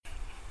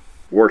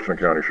Washington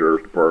County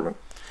Sheriff's Department.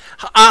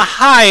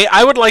 Hi,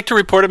 I would like to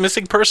report a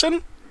missing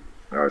person.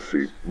 I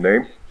see.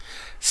 Name?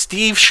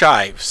 Steve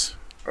Shives.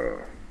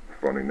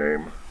 Funny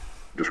name.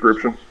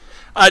 Description?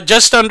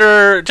 Just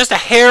a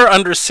hair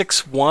under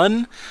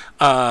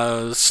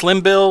 6'1",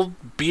 slim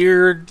build,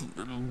 beard,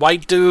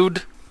 white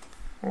dude.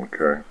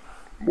 Okay.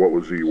 What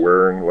was he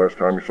wearing last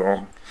time you saw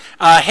him?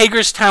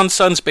 Hagerstown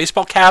Suns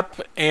baseball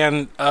cap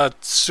and a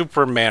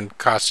Superman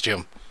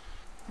costume.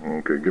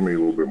 Okay, give me a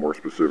little bit more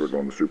specific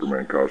on the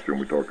Superman costume.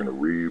 We talking a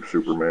Reeve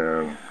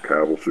Superman,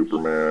 Cavill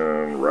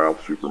Superman,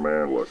 Ralph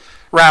Superman, what?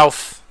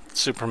 Ralph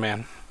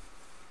Superman.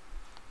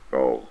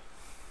 Oh,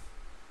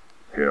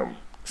 him.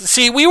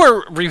 See, we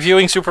were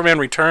reviewing Superman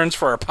Returns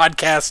for our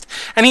podcast,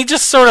 and he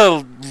just sort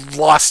of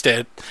lost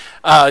it.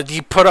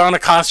 He put on a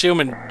costume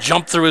and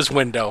jumped through his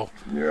window.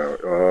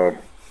 Yeah,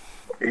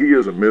 he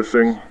isn't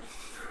missing.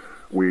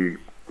 We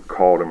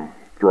caught him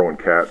throwing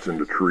cats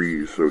into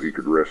trees so he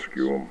could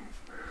rescue them.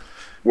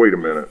 Wait a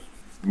minute.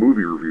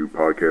 Movie review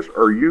podcast.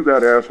 Are you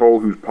that asshole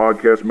whose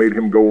podcast made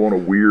him go on a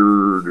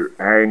weird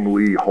Ang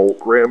Lee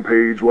Hulk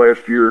rampage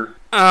last year?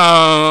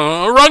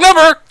 Wrong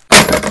number!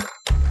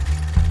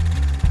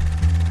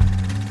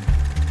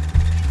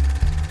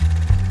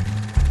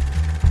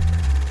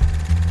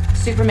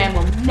 Superman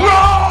will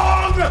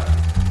never...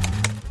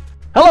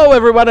 Hello,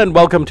 everyone, and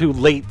welcome to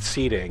Late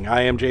Seating.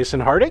 I am Jason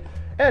Harding.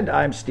 And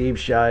I'm Steve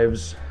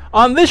Shives.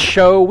 On this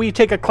show, we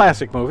take a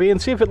classic movie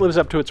and see if it lives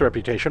up to its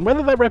reputation,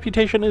 whether that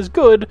reputation is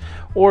good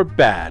or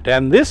bad.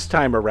 And this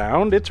time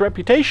around, its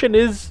reputation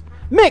is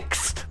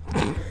mixed.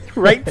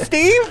 Right,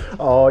 Steve?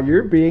 Oh,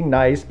 you're being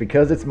nice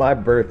because it's my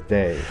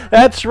birthday.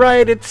 That's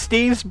right, it's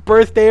Steve's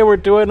birthday. We're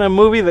doing a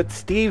movie that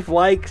Steve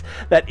likes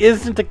that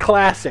isn't a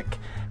classic.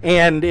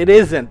 And it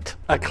isn't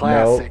a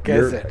classic,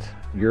 is it?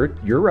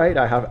 You're right.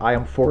 I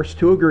am forced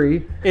to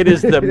agree. It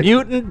is The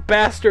Mutant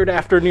Bastard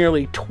after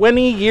nearly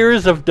 20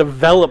 years of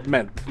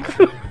development.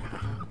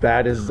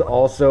 That is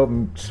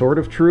also sort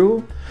of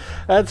true.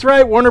 That's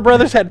right. Warner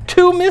Brothers had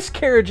 2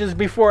 miscarriages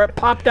before it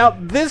popped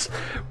out this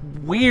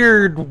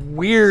weird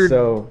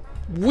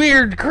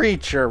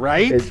creature,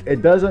 right?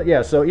 It doesn't.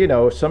 Yeah.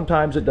 So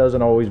sometimes it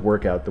doesn't always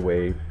work out the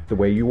way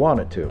you want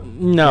it to.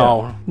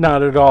 No,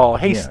 not at all.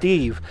 Hey, Yeah.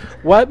 Steve,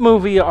 what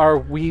movie are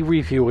we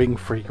reviewing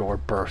for your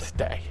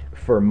birthday?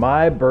 For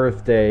my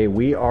birthday,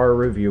 we are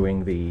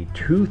reviewing the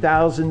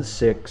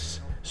 2006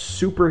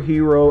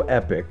 superhero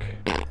epic.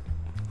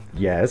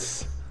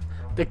 Yes.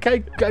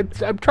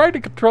 I'm trying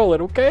to control it,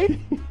 okay?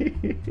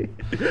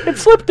 It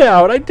slipped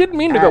out. I didn't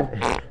mean to go.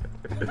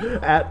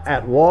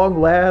 At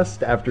long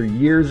last, after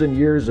years and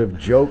years of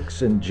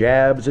jokes and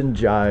jabs and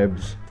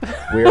jibes,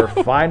 we are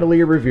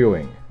finally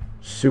reviewing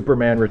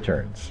Superman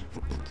Returns.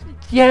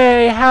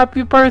 Yay!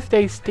 Happy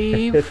birthday,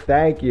 Steve.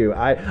 Thank you.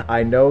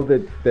 I know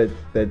that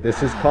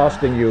this is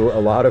costing you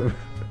a lot of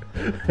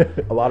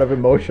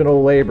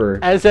emotional labor.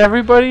 As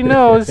everybody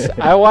knows,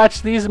 I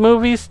watch these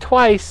movies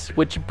twice,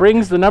 which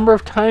brings the number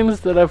of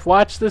times that I've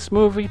watched this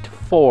movie to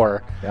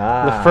 4.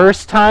 The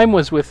first time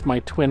was with my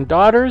twin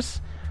daughters,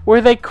 where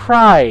they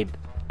cried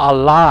a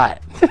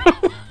lot.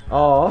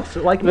 Oh,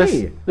 so like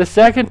me. The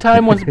second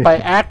time was by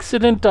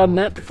accident on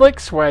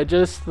Netflix, where I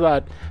just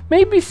thought,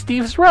 maybe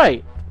Steve's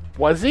right.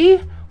 Was he?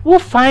 We'll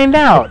find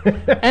out.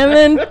 And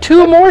then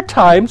 2 more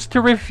times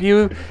to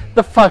review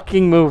the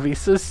fucking movie.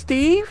 So,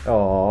 Steve?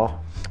 Oh.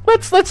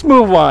 Let's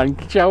move on,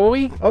 shall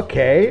we?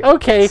 Okay.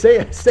 Okay.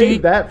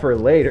 Save that for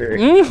later.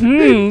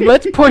 Mm-hmm.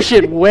 Let's push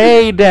it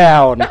way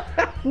down.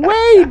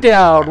 Way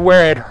down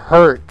where it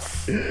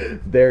hurts.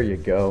 There you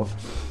go.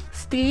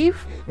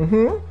 Steve?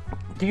 Mm-hmm.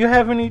 Do you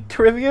have any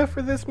trivia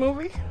for this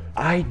movie?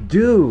 I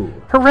do.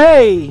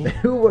 Hooray!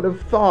 Who would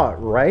have thought,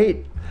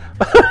 right?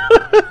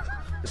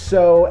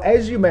 So,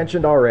 as you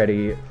mentioned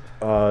already,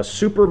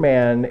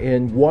 Superman,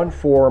 in one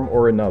form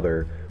or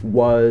another,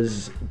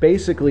 was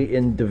basically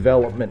in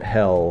development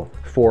hell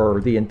for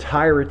the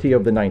entirety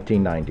of the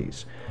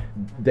 1990s.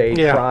 They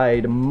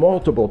tried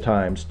multiple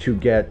times to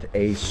get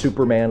a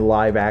Superman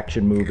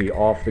live-action movie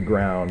off the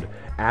ground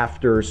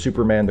after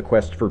Superman: The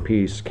Quest for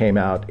Peace came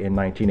out in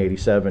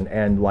 1987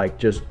 and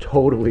just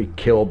totally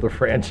killed the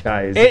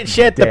franchise. It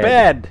shit the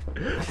bed.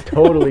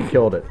 Totally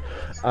killed it.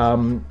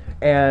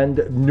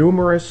 And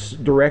numerous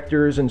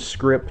directors and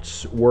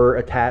scripts were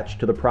attached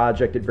to the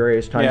project at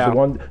various times. Yeah.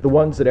 The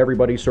ones that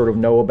everybody sort of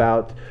know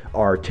about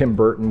are Tim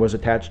Burton was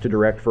attached to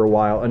direct for a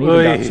while, and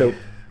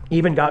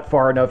even got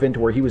far enough into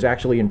where he was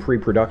actually in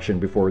pre-production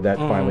before that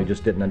finally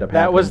just didn't end up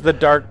happening. That was the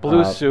dark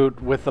blue suit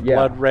with the yeah.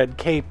 blood red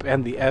cape,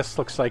 and the S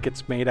looks like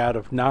it's made out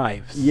of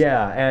knives.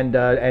 Yeah,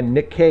 and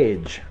Nick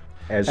Cage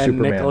as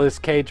Superman. And Nicolas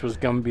Cage was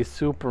going to be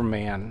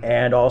Superman.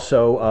 And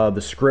also,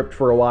 the script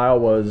for a while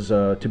was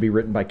to be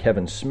written by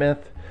Kevin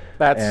Smith.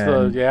 That's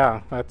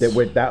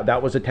And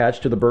that was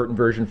attached to the Burton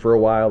version for a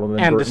while, and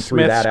then And to Burton threw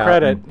that Smith's out.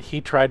 credit,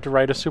 he tried to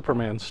write a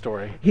Superman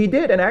story. He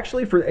did, and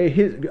actually, for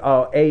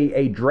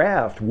a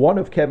draft, one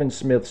of Kevin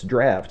Smith's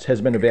drafts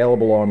has been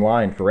available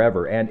online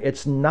forever, and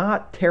it's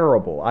not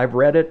terrible. I've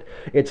read it.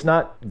 It's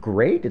not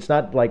great. It's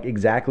not like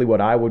exactly what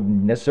I would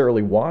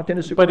necessarily want in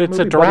a Superman But it's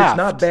movie, a draft.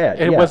 but it's not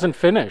bad. It wasn't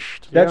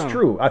finished. That's Yeah.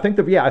 true. I think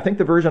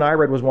the version I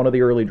read was one of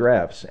the early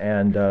drafts,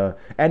 and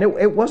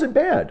it wasn't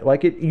bad.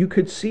 Like you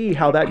could see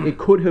how that it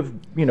could have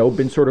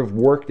been sort of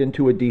worked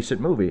into a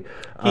decent movie.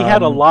 He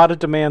had a lot of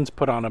demands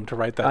put on him to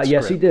write that script.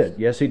 Yes, he did.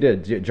 Yes, he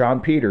did. John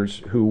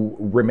Peters, who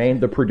remained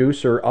the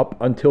producer up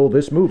until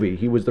this movie,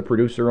 he was the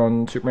producer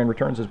on Superman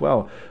Returns as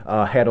well,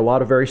 had a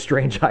lot of very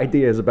strange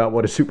ideas about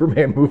what a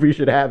Superman movie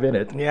should have in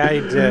it. Yeah,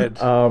 he did.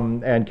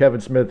 And Kevin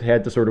Smith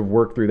had to sort of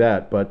work through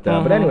that. But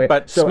anyway.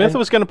 But Smith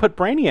was going to put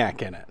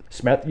Brainiac in it.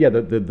 Smith, yeah,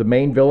 the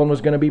main villain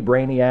was going to be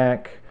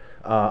Brainiac.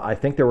 I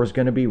think there was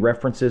going to be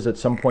references at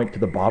some point to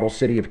the Bottle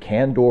City of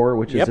Kandor,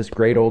 which is this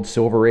great old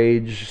Silver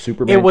Age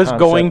Superman It was concept.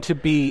 going to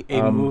be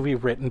a movie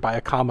written by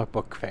a comic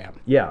book fan.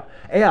 Yeah,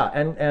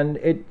 and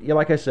it,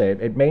 like I say,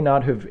 it may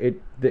not have.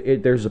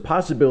 There's a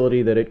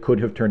possibility that it could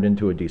have turned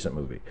into a decent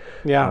movie.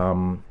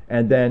 Yeah.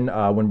 And then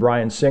when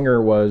Bryan Singer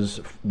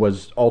was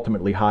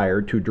ultimately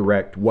hired to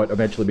direct what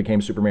eventually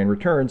became Superman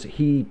Returns,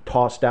 he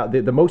tossed out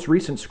the most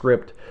recent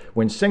script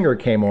when Singer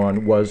came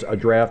on was a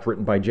draft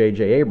written by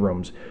J.J.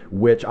 Abrams,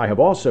 which I have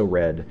also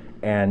read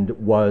and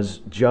was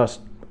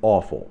just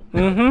awful.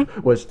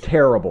 Was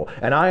terrible.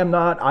 And I'm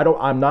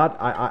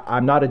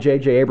not a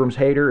J.J. Abrams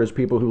hater, as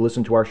people who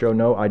listen to our show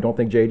know. I don't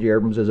think J.J.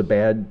 Abrams is a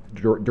bad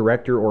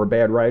director or a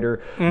bad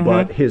writer,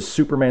 but his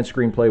Superman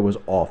screenplay was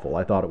awful.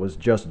 I thought it was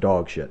just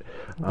dog shit.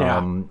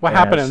 Yeah. What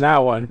happened in that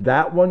one?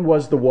 That one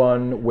was the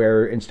one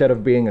where instead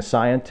of being a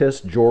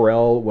scientist,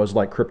 Jor-El was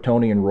like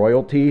Kryptonian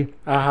royalty,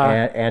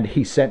 and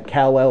he sent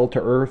Kal-El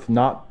to Earth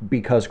not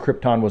because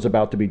Krypton was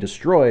about to be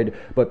destroyed,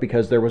 but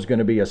because there was going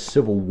to be a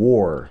civil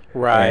war.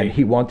 Right. And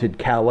he wanted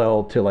Kal-El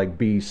to like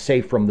be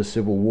safe from the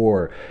Civil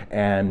War,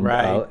 and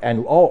Right.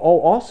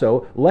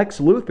 Also Lex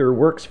Luthor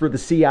works for the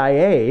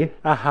CIA,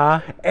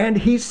 and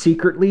he's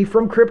secretly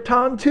from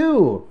Krypton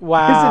too.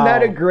 Wow. Isn't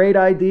that a great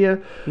idea?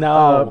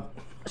 No.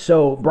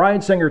 So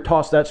Bryan Singer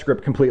tossed that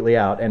script completely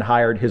out and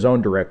hired his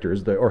own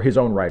directors, or his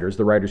own writers,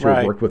 the writers who had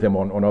Right. worked with him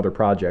on other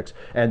projects,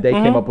 and they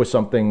came up with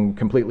something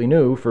completely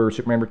new for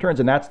Superman Returns,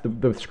 and that's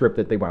the script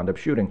that they wound up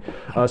shooting.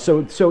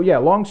 So yeah,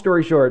 long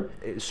story short,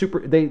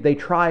 they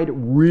tried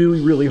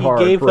really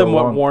hard. He gave for them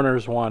what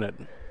Warner's wanted.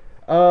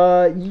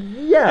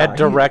 Yeah. A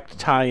direct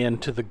tie-in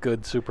to the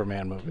good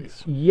Superman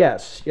movies.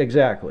 Yes,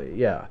 exactly.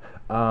 Yeah.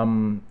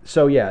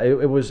 So yeah,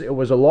 it was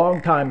a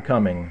long time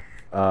coming.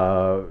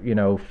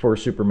 For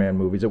Superman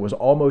movies. It was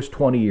almost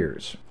 20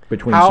 years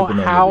between Superman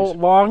movies. How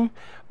long?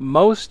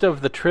 Most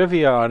of the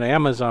trivia on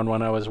Amazon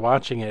when I was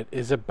watching it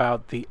is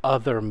about the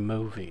other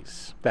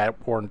movies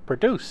that weren't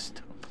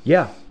produced.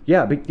 Yeah,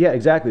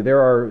 exactly. There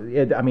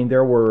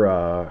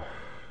were.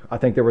 I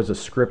think there was a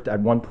script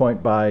at one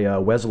point by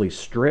Wesley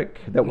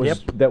Strick that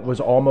was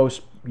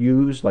almost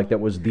used, like that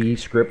was the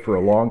script for a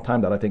long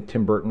time that I think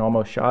Tim Burton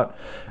almost shot.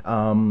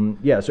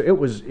 So it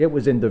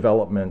was in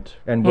development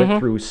and went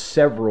through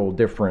several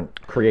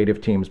different creative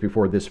teams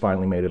before this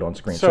finally made it on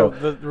screen. So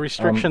the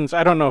restrictions,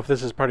 I don't know if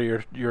this is part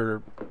of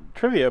your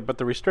trivia, but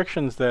the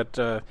restrictions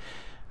that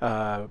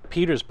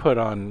Peters put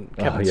on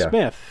Kevin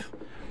Smith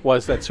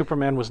was that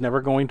Superman was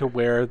never going to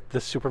wear the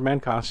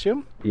Superman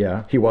costume.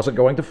 Yeah, he wasn't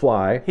going to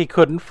fly. He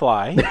couldn't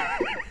fly.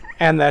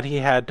 And that he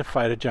had to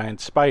fight a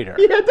giant spider.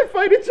 He had to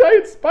fight a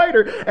giant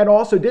spider. And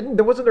also,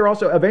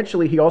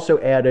 eventually he also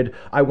added,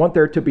 I want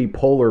there to be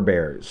polar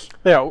bears.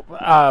 Yeah,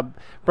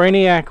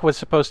 Brainiac was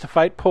supposed to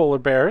fight polar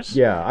bears.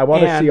 Yeah, I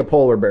want to see a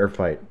polar bear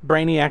fight.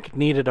 Brainiac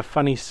needed a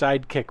funny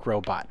sidekick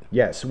robot.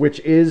 Yes, which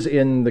is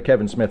in the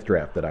Kevin Smith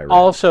draft that I read.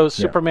 Also,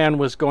 Superman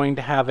was going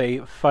to have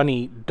a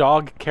funny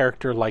dog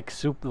character like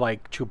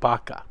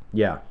Chewbacca.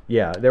 Yeah,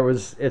 there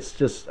was, it's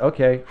just,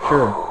 okay,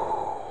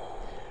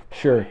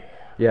 sure.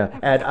 Yeah,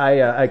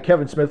 and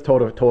Kevin Smith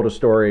told a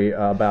story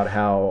about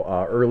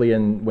how early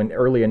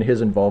in his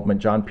involvement,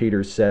 John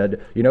Peters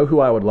said, "You know who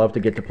I would love to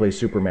get to play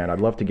Superman? I'd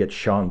love to get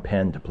Sean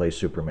Penn to play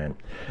Superman."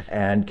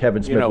 And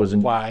Kevin Smith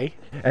why?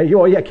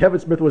 And Kevin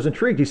Smith was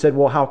intrigued. He said,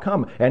 "Well, how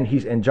come?"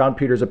 And John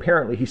Peters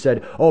apparently he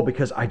said, "Oh,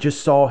 because I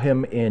just saw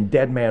him in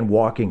Dead Man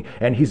Walking,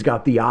 and he's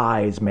got the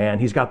eyes, man.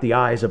 He's got the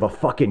eyes of a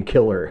fucking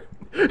killer."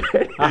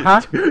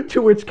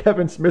 To which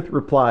Kevin Smith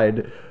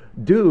replied,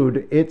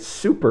 "Dude, it's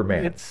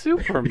Superman." It's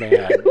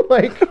Superman.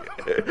 Like,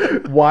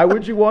 why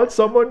would you want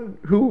someone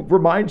who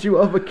reminds you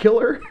of a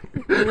killer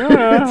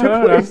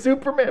to play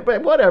Superman?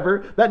 But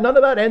whatever. None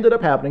of that ended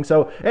up happening.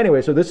 So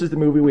anyway, this is the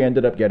movie we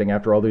ended up getting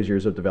after all these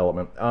years of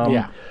development.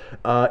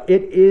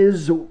 It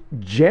is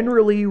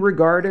generally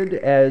regarded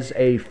as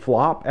a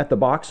flop at the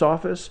box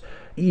office,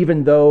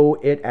 even though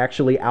it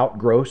actually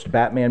outgrossed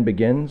Batman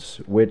Begins,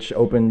 which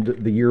opened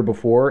the year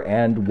before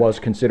and was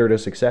considered a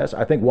success.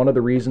 I think one of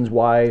the reasons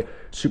why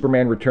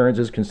Superman Returns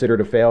is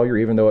considered a failure,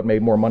 even though it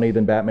made more money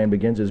than Batman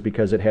Begins, is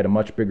because it had a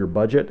much bigger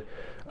budget.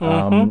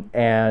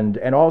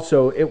 And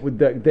also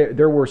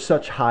there were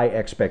such high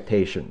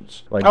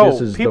expectations. Like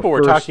this is people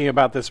were talking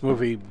about this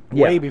movie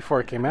way before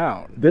it came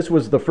out. This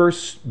was the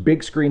first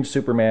big screen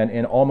Superman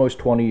in almost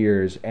 20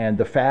 years, and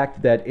the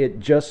fact that it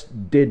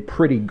just did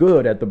pretty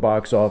good at the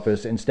box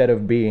office instead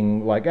of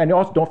being like, and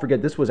also don't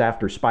forget this was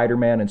after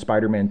Spider-Man and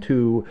Spider-Man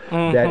 2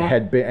 that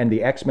had been, and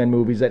the X-Men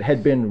movies that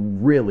had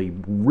been really,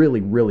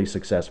 really, really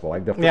successful.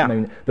 Like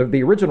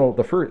the original,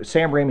 the first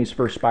Sam Raimi's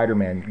first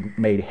Spider-Man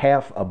made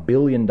 $500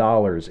 million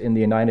in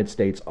the United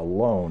States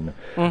alone.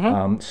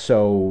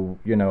 So,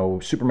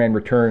 Superman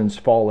Returns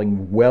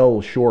falling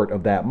well short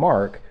of that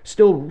mark.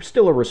 Still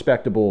a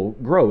respectable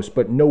gross,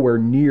 but nowhere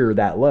near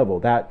that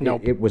level.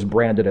 It was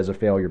branded as a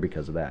failure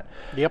because of that.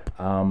 Yep.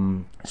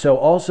 So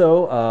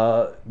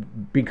also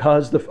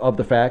because of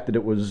the fact that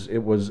it was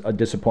a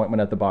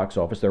disappointment at the box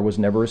office, there was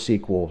never a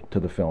sequel to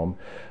the film.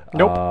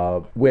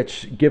 Nope.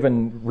 Which,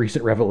 given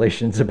recent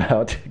revelations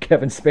about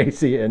Kevin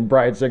Spacey and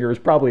Bryan Singer, is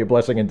probably a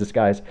blessing in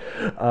disguise,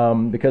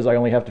 because I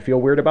only have to feel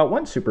weird about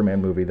one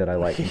Superman movie that I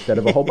like instead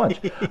of a whole bunch.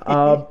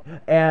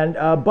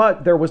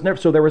 But there was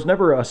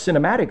never a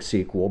cinematic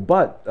sequel.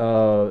 But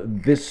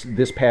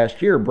this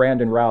past year,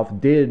 Brandon Routh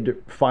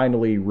did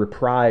finally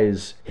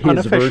reprise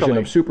his version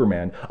of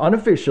Superman.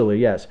 Unofficially,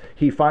 yes,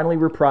 he finally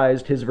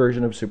reprised his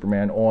version of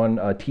Superman on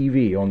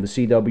TV on the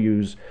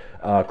CW's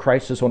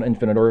Crisis on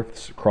Infinite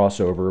Earths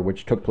crossover,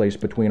 which took place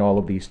between all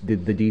of the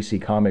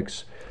DC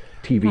Comics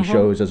TV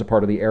shows as a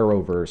part of the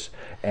Arrowverse.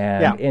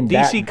 And in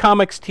DC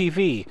Comics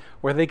TV,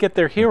 where they get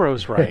their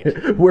heroes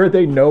right. Where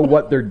they know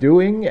what they're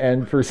doing,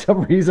 and for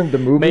some reason the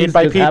movies made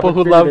by just people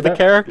who love the out.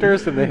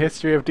 Characters and the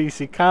history of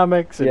DC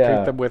Comics and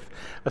treat them with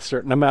a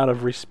certain amount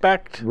of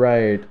respect.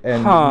 Right.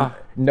 And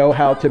know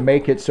how to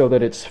make it so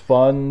that it's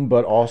fun,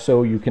 but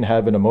also you can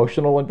have an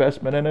emotional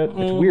investment in it.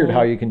 It's weird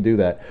how you can do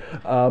that.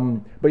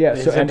 But yeah,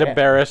 isn't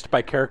embarrassed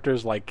by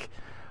characters like,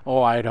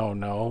 I don't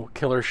know,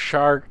 Killer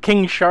Shark,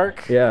 King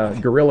Shark. Yeah,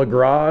 Gorilla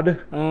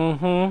Grodd.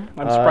 I'm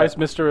surprised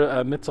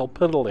Mr.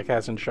 Mxyzptlk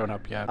hasn't shown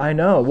up yet. I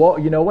know. Well,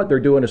 you know what? They're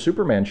doing a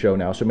Superman show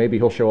now, so maybe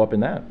he'll show up in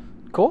that.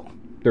 Cool.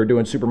 They're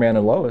doing Superman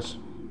and Lois.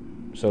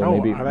 So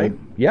maybe, are they?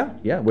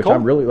 Which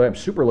Cool. I'm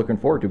super looking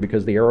forward to,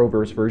 because the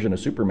Arrowverse version of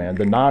Superman,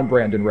 the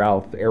non-Brandon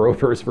Routh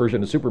Arrowverse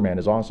version of Superman,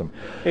 is awesome.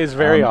 He's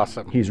very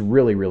awesome. He's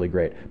really, really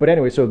great. But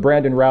anyway, so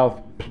Brandon Routh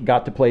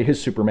got to play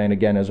his Superman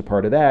again as a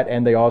part of that,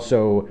 and they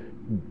also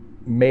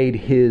made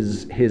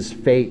his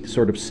fate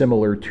sort of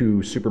similar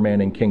to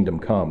Superman in Kingdom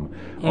Come.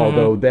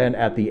 Although then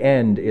at the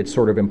end it's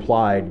sort of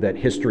implied that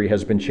history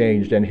has been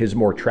changed and his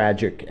more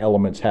tragic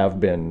elements have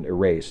been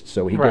erased.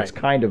 So he gets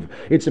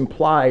it's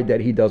implied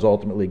that he does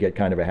ultimately get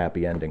kind of a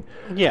happy ending.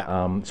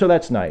 Yeah. So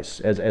that's nice.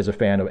 As a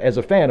fan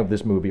of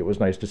this movie, it was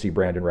nice to see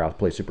Brandon Routh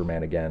play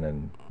Superman again,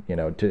 and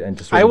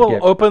to sort I of will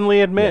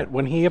openly admit,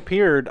 when he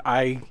appeared,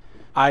 I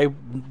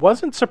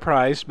wasn't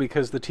surprised,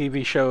 because the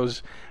TV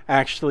shows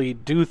actually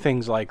do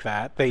things like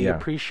that. They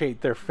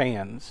appreciate their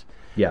fans.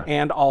 Yeah.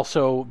 And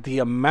also the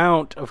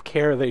amount of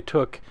care they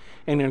took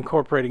in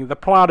incorporating. The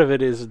plot of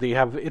it is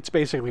it's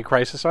basically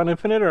Crisis on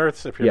Infinite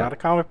Earths. If you're not a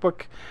comic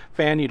book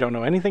fan, you don't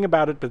know anything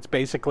about it, but it's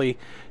basically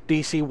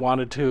DC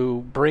wanted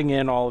to bring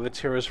in all of its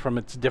heroes from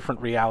its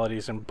different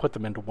realities and put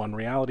them into one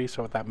reality,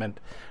 so that meant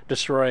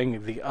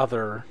destroying the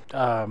other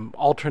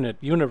alternate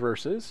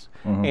universes.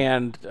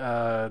 And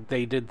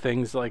they did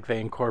things like they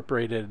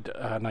incorporated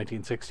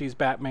 1960s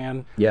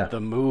Batman, the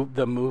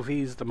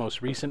movies, the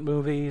most recent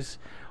movies,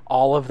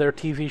 all of their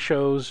TV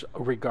shows,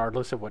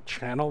 regardless of what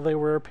channel they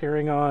were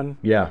appearing on.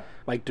 Yeah.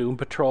 Like Doom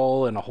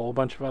Patrol and a whole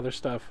bunch of other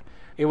stuff.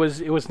 It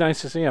was nice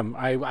to see him.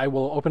 I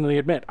will openly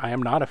admit, I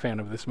am not a fan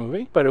of this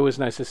movie, but it was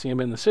nice to see him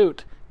in the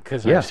suit,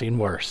 because I've seen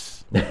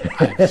worse.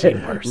 I've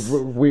seen worse.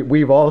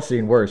 We've all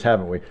seen worse,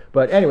 haven't we?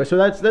 But anyway, so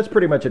that's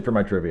pretty much it for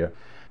my trivia.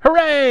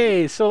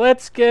 Hooray! So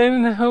let's get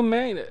into Who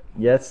Made It.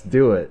 Let's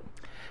do it.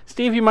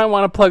 Steve, you might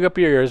want to plug up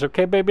your ears,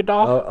 okay, baby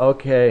doll?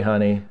 Okay,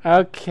 honey.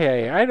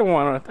 Okay, I don't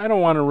want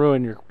to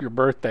ruin your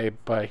birthday,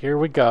 but here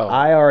we go.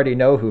 I already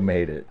know who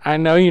made it. I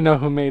know you know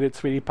who made it,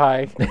 sweetie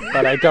pie,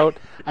 but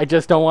I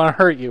just don't want to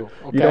hurt you.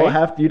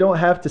 Okay? You don't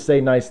have to say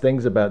nice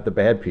things about the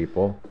bad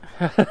people.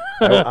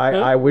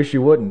 I wish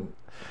you wouldn't.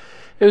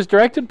 It was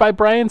directed by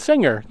Bryan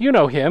Singer. You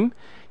know him.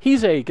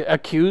 He's a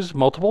accused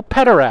multiple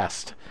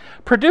pederast.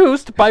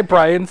 Produced by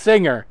Bryan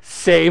Singer.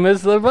 Same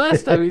as the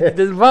last time. He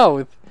did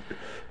both.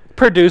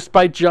 Produced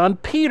by John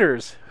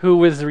Peters,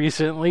 who has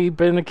recently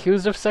been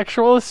accused of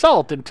sexual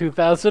assault in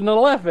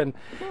 2011.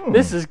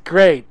 This is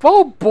great.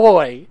 Oh,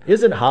 boy.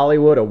 Isn't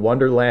Hollywood a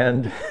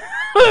wonderland?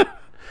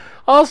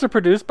 Also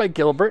produced by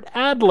Gilbert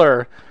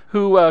Adler,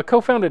 who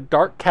co-founded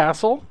Dark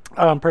Castle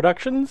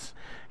Productions.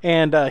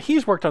 And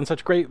he's worked on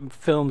such great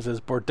films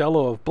as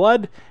Bordello of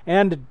Blood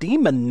and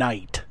Demon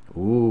Knight.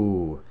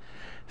 Ooh.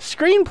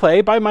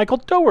 Screenplay by Michael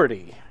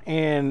Dougherty.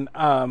 And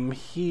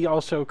he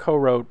also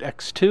co-wrote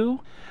X2.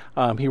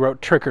 He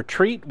wrote Trick or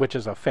Treat, which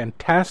is a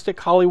fantastic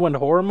Hollywood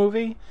horror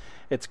movie.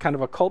 It's kind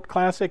of a cult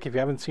classic. If you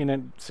haven't seen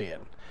it, see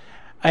it.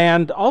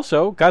 And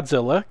also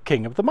Godzilla,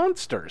 King of the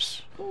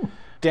Monsters.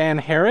 Dan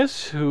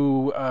Harris,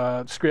 who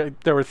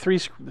there were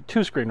two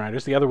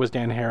screenwriters. The other was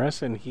Dan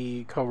Harris, and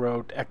he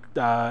co-wrote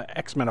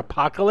X-Men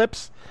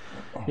Apocalypse.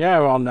 Yeah,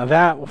 well, now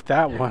that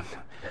one.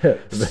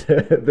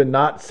 The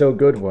not so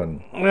good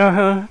one.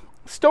 Uh-huh.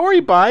 Story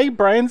by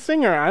Bryan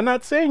Singer. I'm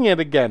not saying it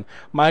again.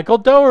 Michael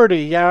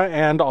Dougherty, yeah,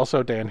 and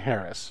also Dan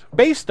Harris.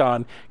 Based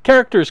on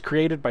characters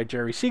created by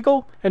Jerry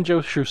Siegel and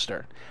Joe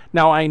Shuster.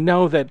 Now, I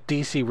know that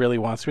DC really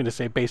wants me to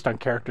say based on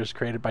characters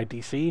created by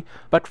DC,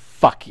 but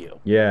fuck you.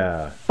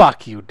 Yeah.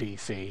 Fuck you,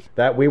 DC.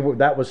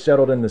 That was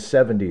settled in the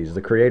 70s.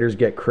 The creators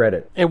get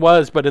credit. It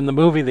was, but in the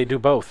movie they do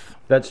both.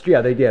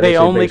 They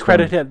only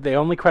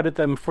credit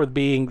them for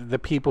being the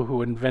people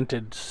who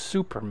invented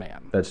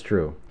Superman. That's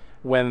true.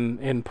 When,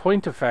 in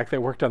point of fact, they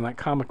worked on that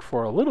comic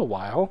for a little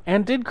while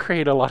and did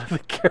create a lot of the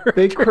characters.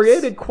 They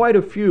created quite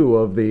a few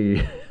of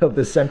the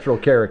central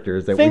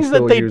characters that things we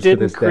still that they use to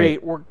this didn't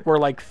create day. were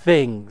like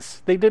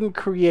things. They didn't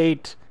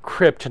create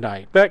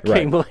Kryptonite. That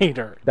came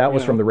later. That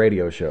was from the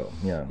radio show.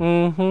 Yeah.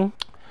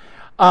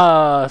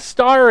 Mm-hmm.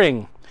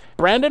 Starring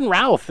Brandon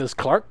Routh as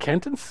Clark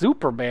Kent and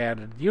Superman.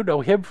 And you know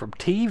him from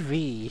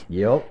TV.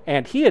 Yep.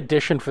 And he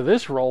auditioned for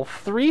this role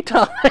 3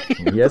 times.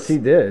 Yes, he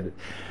did.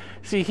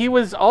 See, he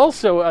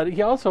also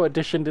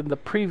auditioned in the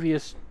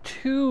previous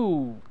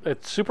 2,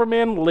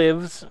 Superman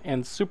Lives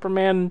and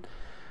Superman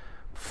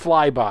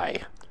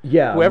Flyby.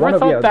 Yeah. Whoever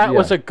thought that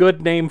was a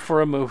good name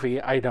for a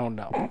movie, I don't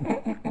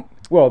know.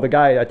 Well, the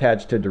guy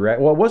attached to direct.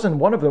 Well, it wasn't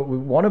one of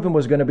them. One of them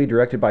was going to be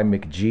directed by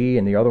McG,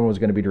 and the other one was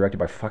going to be directed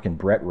by fucking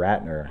Brett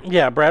Ratner.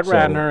 Yeah, Brett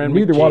Ratner and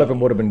neither McG. one of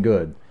them would have been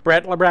good.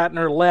 Brett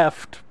Ratner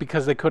left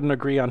because they couldn't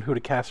agree on who to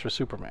cast for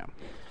Superman.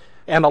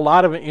 And a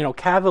lot of it,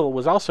 Cavill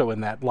was also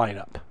in that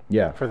lineup.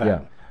 Yeah, for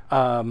that.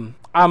 Yeah.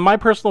 My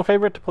personal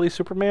favorite to play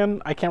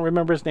Superman, I can't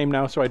remember his name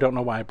now, so I don't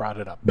know why I brought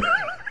it up.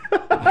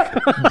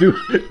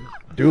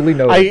 Duly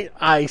noted.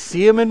 I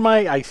see him in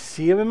my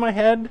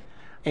head,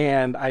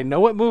 and I know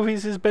what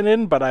movies he's been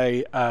in, but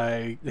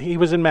he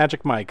was in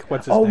Magic Mike.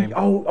 What's his name?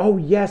 Oh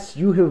yes,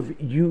 you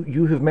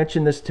have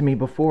mentioned this to me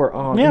before.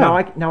 Oh, yeah.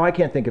 Now I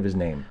can't think of his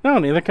name. No,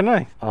 neither can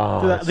I.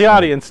 Oh, the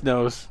audience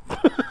knows.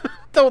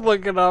 Don't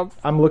look it up.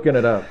 I'm looking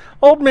it up.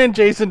 Old man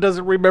Jason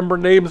doesn't remember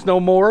names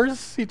no more.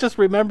 He just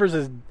remembers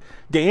his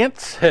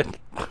dance.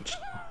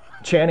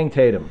 Channing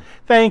Tatum.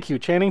 Thank you,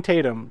 Channing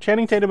Tatum.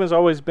 Channing Tatum has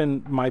always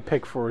been my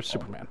pick for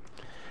Superman.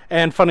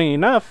 And funny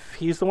enough,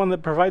 he's the one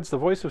that provides the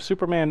voice of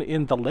Superman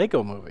in the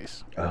Lego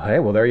movies. Hey,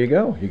 well, there you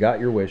go. You got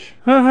your wish.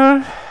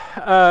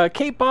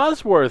 Kate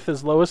Bosworth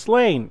is Lois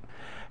Lane.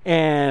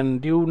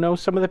 And do you know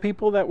some of the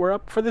people that were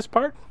up for this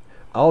part?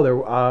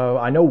 Oh,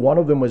 I know one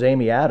of them was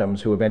Amy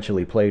Adams, who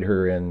eventually played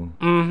her in,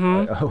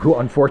 who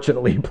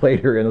unfortunately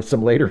played her in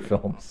some later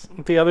films.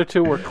 The other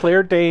 2 were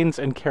Claire Danes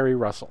and Kerry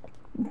Russell.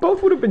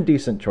 Both would have been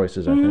decent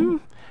choices, I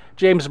think.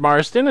 James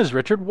Marsden is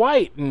Richard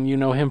White, and you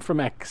know him from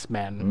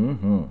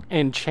X-Men,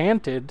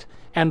 Enchanted,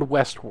 and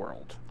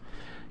Westworld.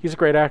 He's a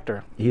great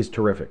actor. He's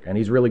terrific, and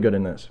he's really good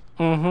in this.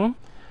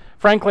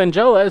 Frank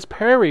Langella is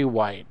Perry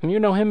White, and you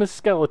know him as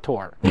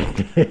Skeletor.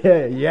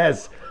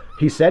 Yes.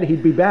 He said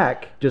he'd be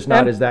back, just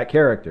not as that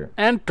character.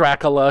 And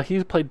Dracula.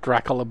 He's played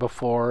Dracula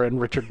before, and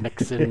Richard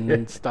Nixon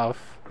and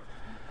stuff.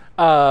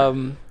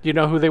 You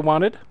know who they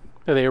wanted?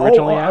 Or they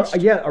originally asked?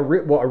 Yeah,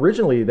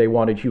 originally they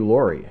wanted Hugh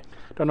Laurie.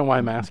 Don't know why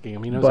I'm asking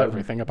him. He knows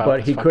everything about But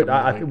this he could.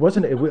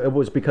 movie. It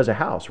was because of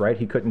House, right?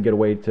 He couldn't get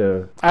away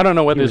to. I don't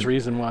know what his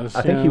reason was.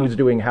 I think he was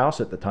doing House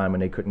at the time,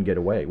 and they couldn't get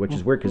away, which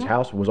is weird because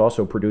House was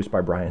also produced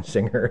by Bryan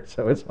Singer,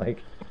 so it's like.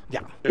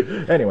 Yeah.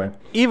 Anyway.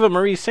 Eva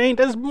Marie Saint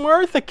as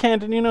Martha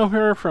Kent, and you know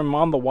her from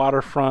On the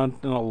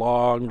Waterfront and a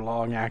long,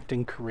 long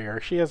acting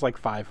career. She has like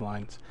 5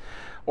 lines.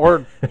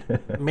 Or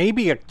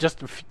maybe she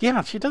doesn't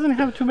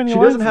have too many lines. She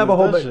doesn't have a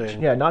whole bunch.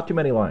 Yeah, not too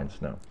many lines,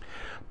 no.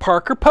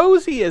 Parker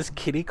Posey as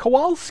Kitty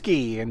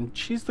Kowalski, and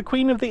she's the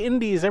queen of the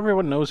indies.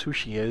 Everyone knows who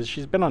she is.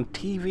 She's been on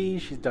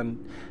TV. She's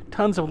done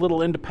tons of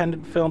little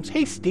independent films.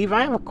 Hey, Steve,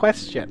 I have a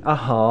question.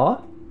 I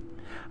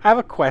have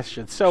a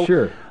question. So,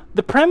 sure.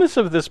 The premise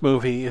of this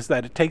movie is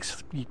that it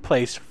takes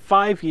place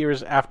 5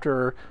 years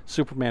after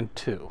Superman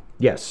 2.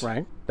 Yes.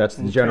 Right? That's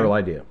the general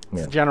idea.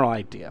 It's the general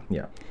idea.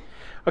 Yeah.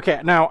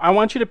 Okay, now I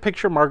want you to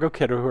picture Margot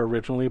Kidder, who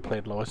originally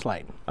played Lois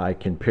Lane. I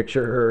can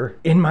picture her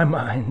in my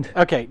mind.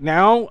 Okay,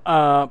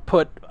 now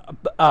put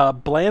a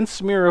bland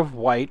smear of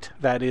white,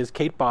 that is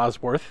Kate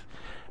Bosworth,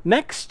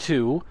 next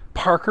to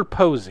Parker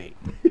Posey.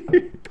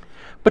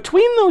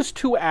 Between those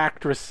 2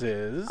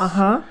 actresses,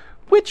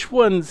 which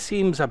one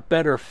seems a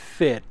better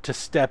fit to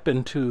step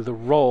into the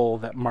role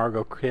that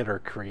Margot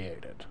Kidder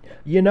created?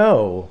 You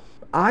know,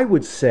 I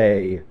would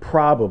say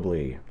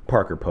probably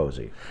Parker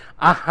Posey.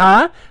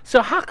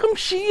 So how come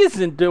she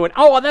isn't doing...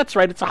 Oh, well, that's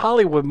right. It's a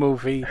Hollywood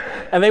movie,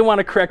 and they want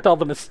to correct all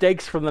the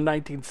mistakes from the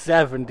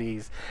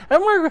 1970s.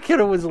 And Margot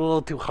Kidder was a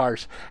little too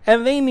harsh.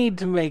 And they need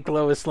to make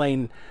Lois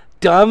Lane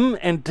dumb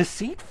and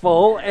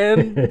deceitful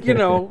and,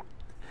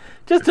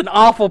 Just an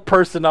awful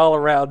person all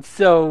around.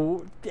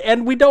 So,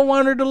 and we don't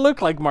want her to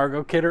look like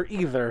Margot Kidder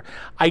either.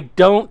 I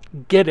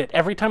don't get it.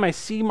 Every time I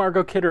see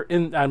Margot Kidder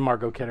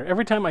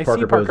every time I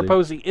see Parker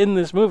Posey in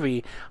this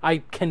movie, I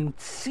can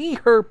see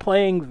her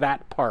playing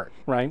that part,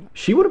 right?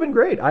 She would have been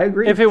great. I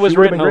agree. If it was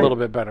written a little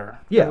bit better.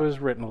 Yeah. If it was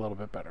written a little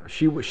bit better.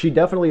 She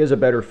definitely is a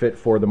better fit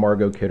for the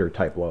Margot Kidder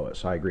type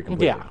Lois. I agree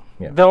completely.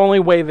 Yeah. The only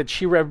way that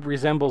she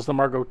resembles the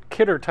Margot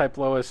Kidder type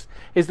Lois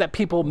is that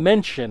people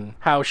mention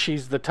how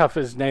she's the tough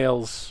as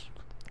nails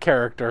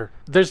character.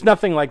 There's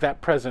nothing like that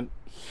present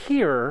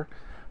here,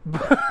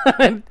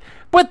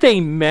 but they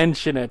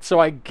mention it, so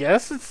I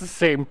guess it's the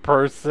same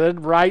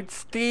person, right,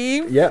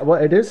 Steve? Yeah,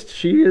 well, it is.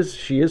 She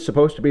is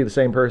supposed to be the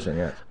same person.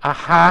 Yes.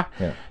 Aha.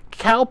 Yeah.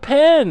 Cal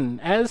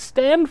Penn as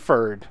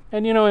Stanford,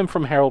 and you know him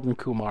from Harold and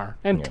Kumar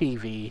and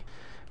TV.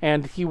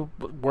 And he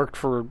worked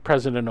for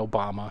President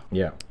Obama.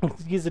 Yeah.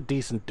 He's a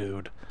decent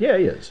dude. Yeah,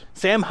 he is.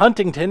 Sam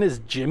Huntington is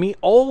Jimmy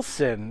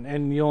Olsen,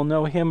 and you'll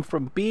know him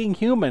from Being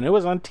Human. It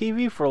was on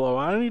TV for a little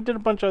while, and he did a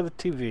bunch of other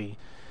TV.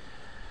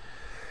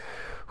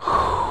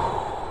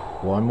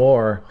 One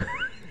more.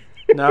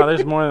 No,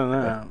 there's more than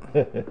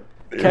that.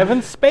 Kevin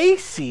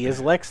Spacey is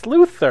Lex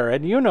Luthor,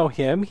 and you know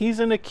him. He's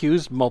an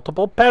accused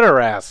multiple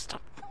pederast.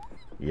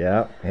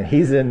 Yeah, and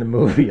he's in the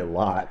movie a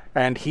lot.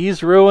 And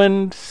he's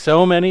ruined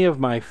so many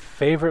of my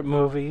favorite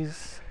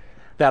movies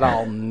that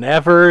I'll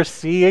never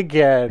see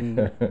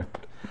again.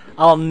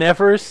 I'll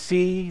never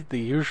see The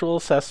Usual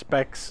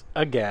Suspects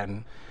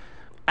again.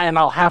 And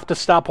I'll have to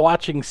stop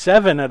watching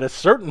Seven at a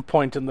certain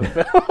point in the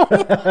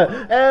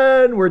film.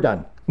 And we're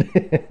done.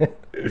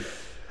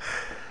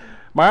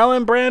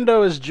 Marlon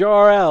Brando is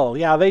Jor-El.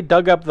 Yeah, they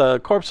dug up the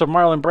corpse of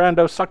Marlon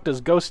Brando, sucked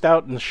his ghost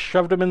out, and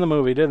shoved him in the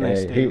movie, didn't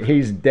they, Steve?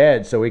 He's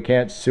dead, so we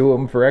can't sue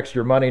him for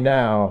extra money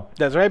now.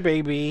 That's right,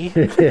 baby.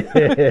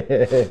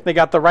 They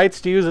got the rights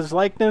to use his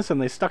likeness,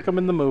 and they stuck him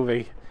in the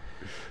movie.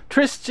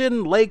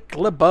 Tristan Lake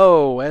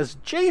LeBeau as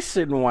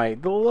Jason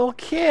White, the little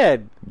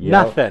kid.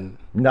 Yep.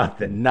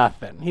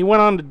 Nothing. He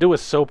went on to do a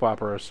soap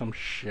opera or some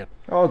shit.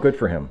 Oh, good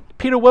for him.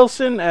 Peter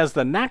Wilson as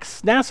the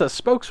NASA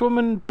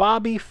spokeswoman,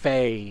 Bobby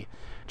Faye.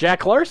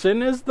 Jack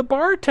Larson is the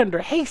bartender.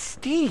 Hey,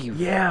 Steve.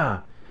 Yeah.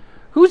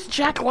 Who's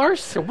Jack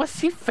Larson? What's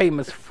he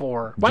famous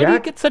for? Why do you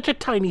get such a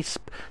tiny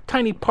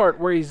part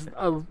where he's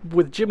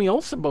with Jimmy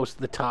Olsen most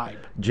of the time?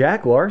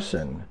 Jack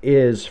Larson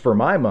is, for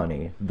my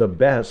money, the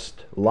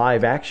best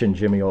live-action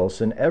Jimmy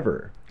Olsen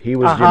ever. He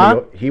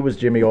was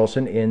Jimmy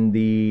Olsen in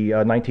the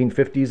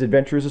 1950s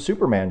Adventures of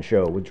Superman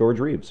show with George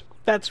Reeves.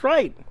 That's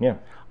right. Yeah.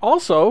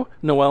 Also,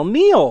 Noelle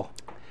Neal.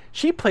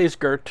 She plays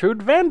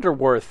Gertrude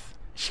Vanderworth.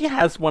 She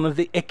has one of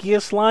the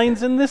ickiest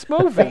lines in this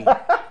movie.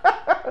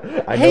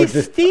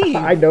 Steve.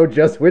 I know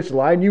just which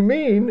line you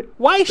mean.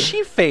 Why is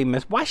she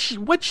famous?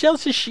 What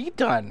else has she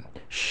done?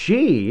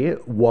 She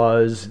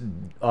was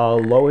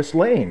Lois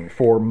Lane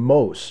for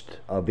most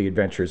of the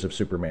Adventures of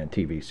Superman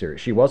TV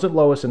series. She wasn't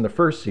Lois in the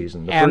first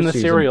season.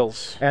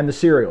 Serials. And the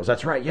serials.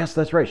 That's right. Yes,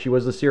 that's right. She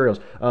was the serials.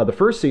 The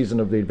first season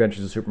of the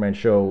Adventures of Superman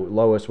show,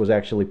 Lois was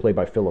actually played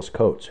by Phyllis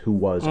Coates, who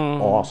was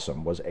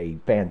awesome, was a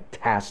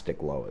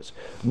fantastic Lois.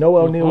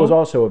 Noelle Neal was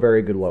also a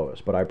very good Lois,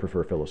 but I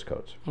prefer Phyllis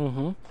Coates.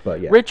 But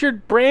yeah.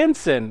 Richard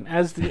Branson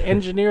as the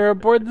engineer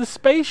aboard the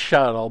space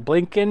shuttle.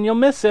 Blink and you'll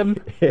miss him.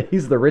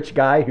 He's the rich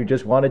guy who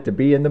just wanted to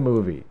be in the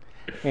movie.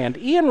 And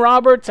Ian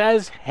Roberts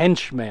as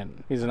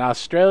Henchman. He's an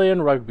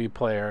Australian rugby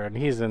player, and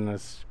he's in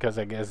this because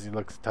I guess he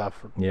looks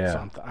tough or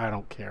something. I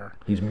don't care.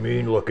 He's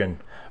mean looking.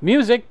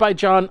 Music by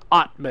John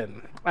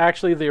Ottman.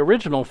 Actually, the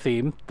original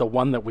theme, the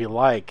one that we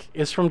like,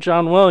 is from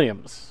John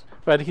Williams.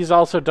 But he's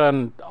also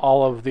done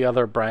all of the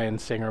other Bryan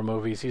Singer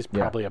movies. He's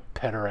probably a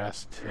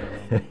pederast.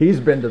 He's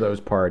been to those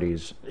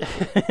parties.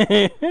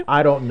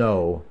 I don't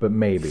know, but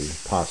maybe,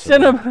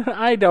 possibly.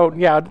 I don't.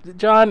 Yeah,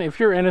 John, if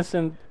you're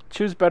innocent,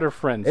 choose better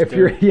friends. If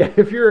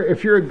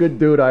you're a good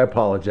dude, I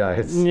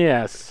apologize.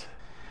 Yes.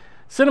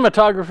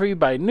 Cinematography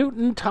by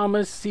Newton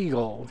Thomas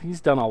Siegel. He's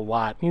done a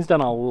lot. He's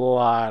done a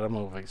lot of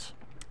movies.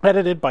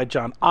 Edited by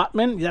John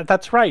Ottman. Yeah,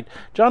 that's right.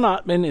 John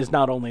Ottman is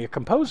not only a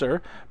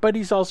composer, but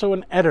he's also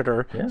an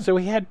editor. Yeah. So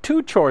he had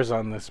two chores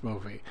on this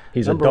movie.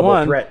 He's a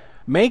double threat.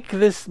 Make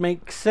this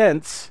make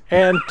sense,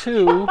 and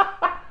two,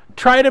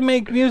 try to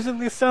make music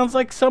that sounds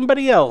like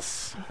somebody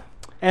else.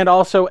 And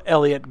also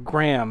Elliot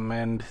Graham,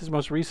 and his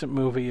most recent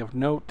movie of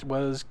note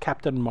was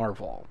Captain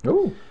Marvel.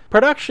 Ooh.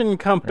 Production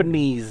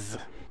companies: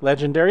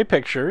 Legendary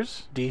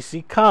Pictures,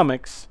 DC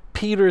Comics,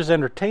 Peters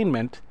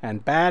Entertainment,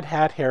 and Bad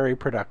Hat Harry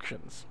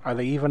Productions. Are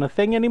they even a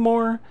thing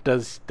anymore?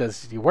 Does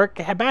he work?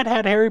 Bad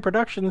Hat Harry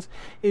Productions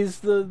is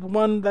the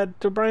one that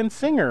Bryan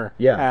Singer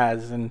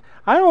has, and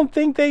I don't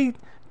think they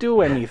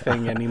do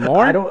anything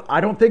anymore.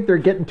 I don't think they're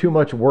getting too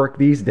much work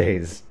these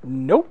days.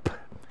 Nope.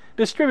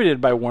 Distributed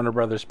by Warner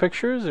Brothers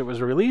Pictures, it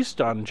was released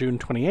on June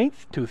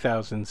 28th,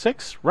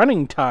 2006.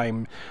 Running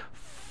time,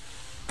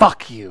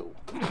 fuck you.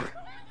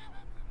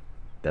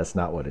 That's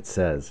not what it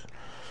says.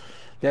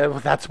 Yeah, well,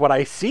 that's what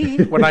I see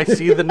when I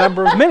see the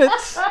number of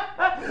minutes.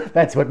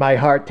 That's what my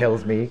heart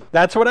tells me.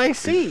 That's what I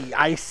see.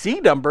 I see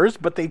numbers,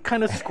 but they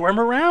kind of squirm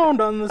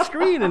around on the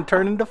screen and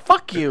turn into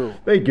fuck you.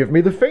 They give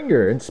me the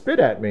finger and spit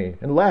at me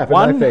and laugh in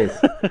my face.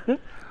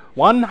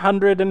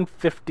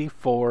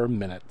 154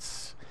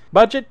 minutes.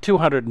 Budget,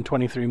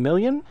 $223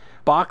 million.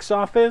 Box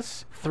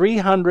office,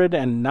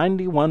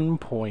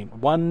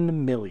 $391.1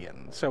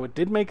 million. So it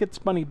did make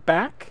its money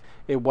back.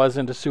 It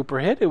wasn't a super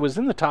hit. It was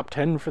in the top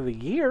 10 for the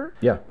year.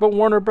 Yeah. But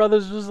Warner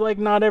Brothers was like,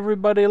 not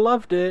everybody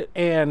loved it.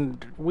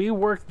 And we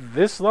worked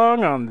this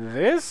long on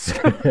this?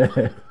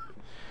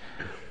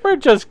 We're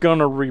just going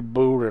to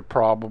reboot it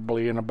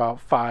probably in about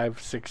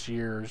 5-6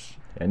 years.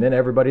 And then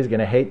everybody's going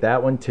to hate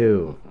that one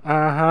too.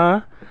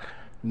 Uh-huh.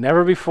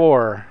 Never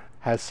before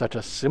has such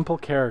a simple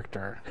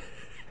character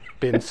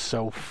been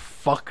so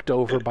fucked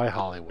over by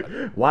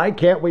Hollywood. Why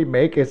can't we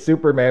make a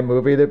Superman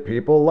movie that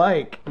people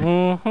like?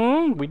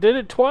 Mm-hmm. We did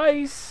it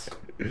twice.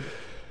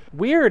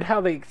 Weird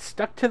how they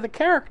stuck to the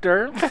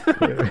character.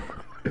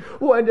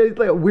 Well, and it's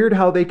like weird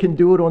how they can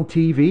do it on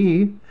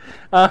TV.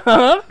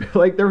 Uh-huh.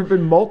 Like there have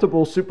been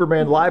multiple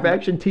Superman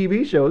live-action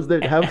TV shows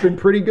that have been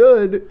pretty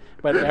good.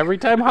 But every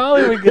time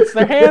Hollywood gets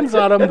their hands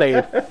on them,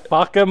 they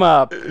fuck them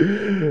up.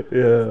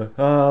 Yeah.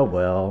 Oh,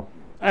 well.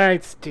 All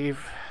right,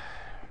 Steve.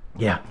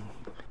 Yeah.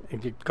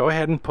 You go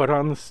ahead and put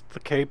on the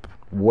cape.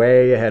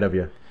 Way ahead of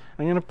you.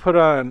 I'm going to put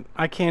on...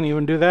 I can't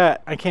even do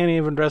that. I can't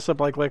even dress up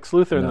like Lex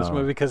Luthor in this No.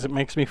 movie because it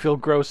makes me feel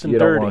gross and You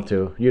dirty. don't want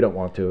to. You don't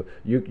want to.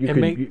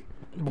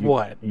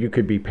 What? You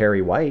could be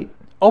Perry White.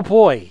 Oh,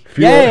 boy.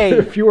 Fewer,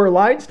 Yay! fewer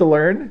lines to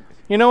learn.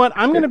 You know what?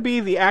 I'm going to be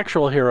the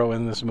actual hero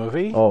in this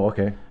movie. Oh,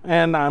 okay.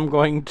 And I'm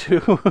going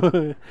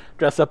to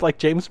dress up like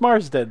James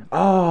Marsden.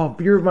 Oh,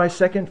 you're my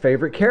second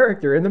favorite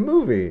character in the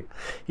movie.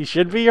 He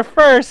should be your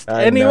first.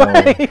 I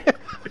Anyway.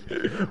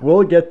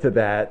 We'll get to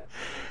that.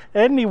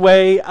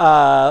 Anyway,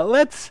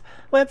 let's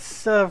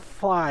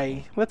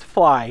fly. Let's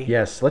fly.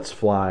 Yes, let's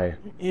fly.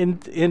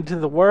 Into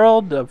the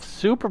world of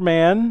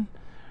Superman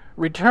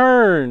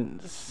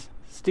Returns.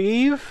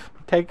 Steve,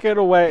 take it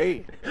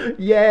away.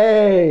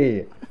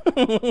 Yay!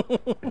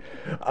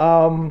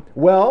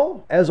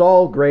 Well, as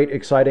all great,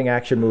 exciting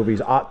action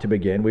movies ought to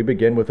begin, we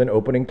begin with an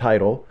opening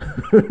title.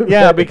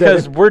 Yeah,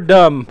 because we're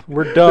dumb.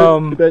 We're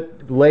dumb.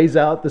 That lays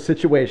out the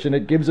situation.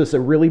 It gives us a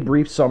really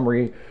brief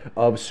summary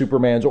of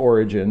Superman's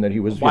origin, that he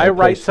was... Why write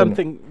placed in-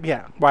 something...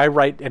 Yeah, why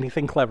write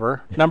anything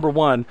clever? Number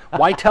one,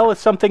 why tell us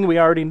something we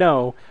already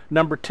know?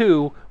 Number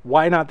two,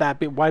 why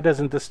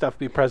doesn't this stuff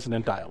be present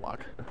in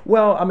dialogue?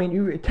 Well, I mean,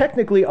 you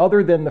technically,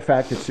 other than the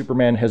fact that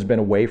Superman has been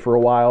away for a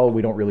while,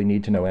 we don't really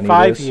need to know any of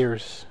 5 this.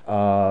 years.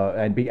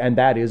 And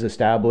that is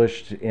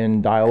established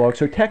in dialogue.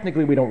 So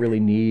technically, we don't really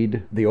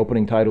need the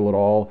opening title at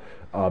all,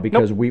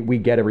 because we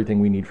get everything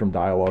we need from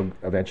dialogue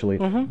eventually.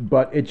 Mm-hmm.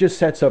 But it just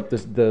sets up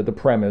the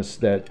premise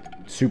that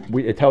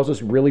it tells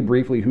us really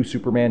briefly who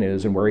Superman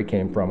is and where he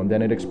came from, and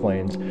then it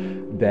explains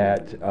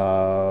that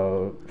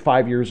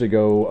 5 years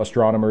ago,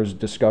 astronomers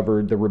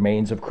discovered the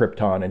remains of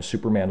Krypton, and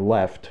Superman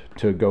left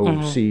to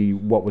go see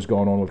what was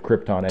going on with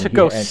Krypton.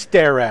 And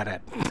Stare at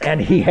it.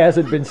 And he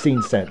hasn't been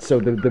seen since. So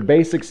the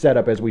basic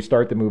setup as we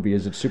start the movie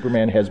is that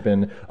Superman has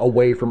been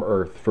away from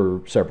Earth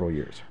for several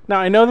years. Now,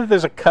 I know that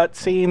there's a cut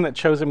scene that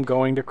shows him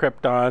going to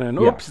Krypton, and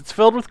Yeah. oops, it's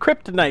filled with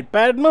kryptonite,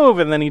 bad move,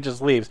 and then he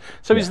just leaves.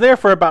 So he's there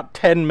for about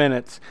 10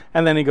 minutes,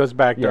 and then he goes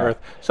back to Yeah. Earth.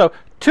 So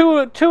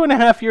two and a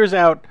half years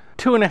out,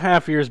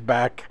 2.5 years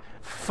back,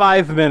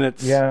 5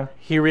 minutes, Yeah.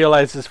 he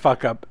realizes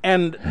fuck up.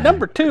 And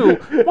number two,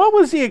 what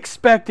was he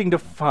expecting to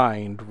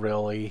find,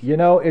 really? You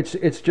know,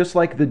 it's just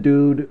like the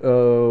dude,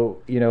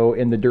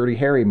 in the Dirty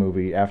Harry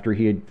movie after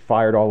he had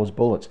fired all his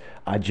bullets.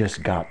 I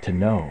just got to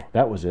know.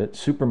 That was it.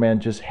 Superman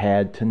just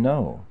had to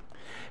know.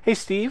 Hey,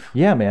 Steve,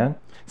 Yeah, man.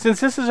 since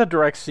this is a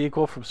direct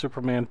sequel from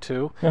Superman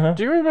 2,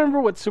 do you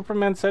remember what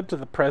Superman said to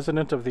the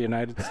President of the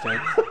United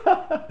States?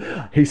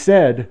 He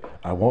said,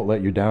 "I won't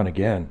let you down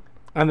again."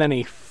 And then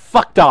he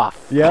fucked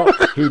off. Yeah,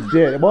 he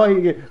did. Well,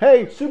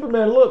 hey,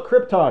 Superman, look,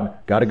 Krypton.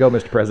 Gotta go,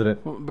 Mr.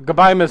 President.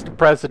 Goodbye, Mr.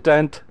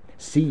 President.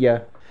 See ya.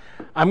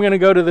 I'm going to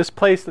go to this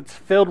place that's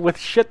filled with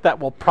shit that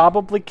will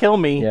probably kill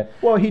me. Yeah.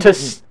 Well, he to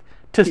didn't-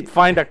 to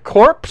find a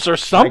corpse or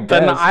something.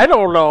 guess. I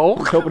don't know. I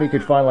was hoping he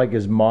could find like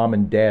his mom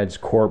and dad's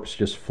corpse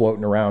just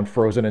floating around,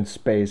 frozen in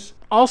space.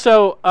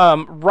 Also,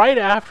 right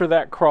after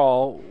that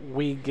crawl,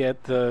 we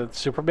get the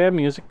Superman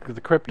music,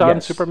 the Krypton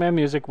Yes. Superman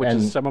music, which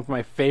And- is some of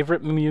my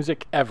favorite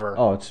music ever.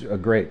 Oh, it's a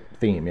great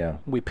theme, yeah.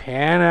 We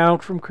pan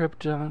out from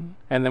Krypton,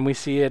 and then we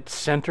see it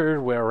centered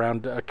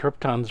around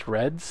Krypton's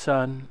red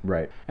sun.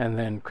 Right. And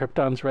then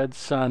Krypton's red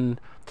sun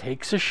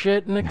takes a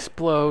shit and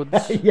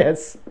explodes.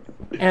 Yes.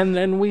 And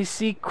then we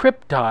see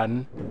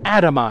Krypton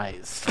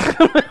atomized.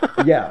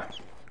 Yeah.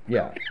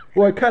 Yeah.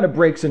 Well, it kind of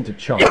breaks into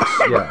chunks.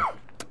 Yeah.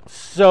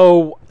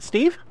 So,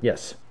 Steve,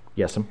 Yes.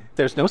 Yes'm.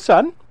 there's no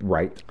sun.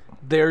 Right.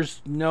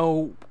 There's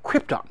no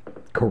Krypton.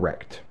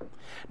 Correct.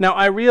 Now,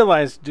 I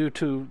realized due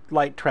to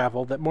light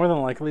travel that more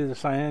than likely the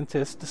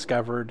scientists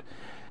discovered,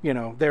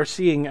 they're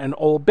seeing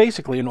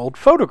basically an old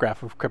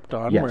photograph of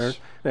Krypton. Yes.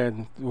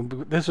 And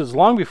this was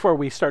long before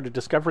we started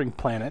discovering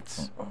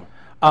planets.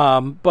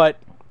 But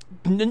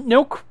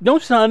no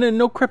sun and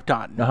no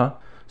Krypton. Uh-huh.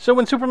 So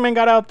when Superman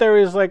got out there,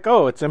 he's like,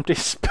 "Oh, it's empty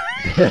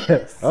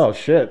space." Oh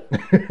shit.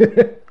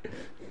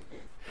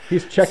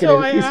 He's checking.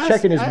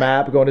 Checking his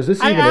map, going, "Is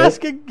this even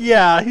it?"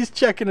 Yeah, he's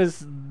checking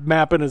his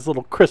map in his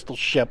little crystal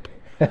ship.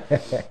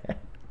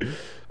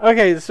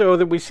 Okay, so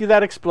we see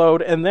that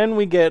explode, and then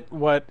we get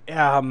what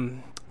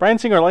Bryan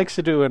Singer likes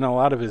to do in a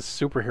lot of his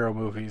superhero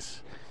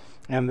movies,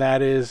 and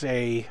that is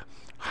a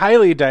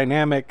highly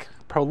dynamic,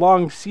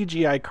 prolonged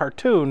CGI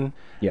cartoon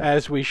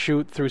as we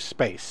shoot through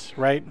space,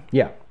 right?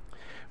 Yeah.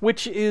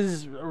 Which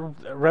is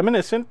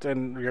reminiscent,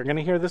 and you're going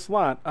to hear this a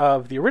lot,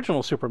 of the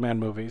original Superman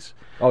movies.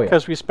 Oh, yeah.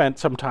 Because we spent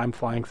some time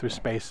flying through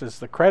space as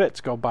the credits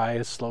go by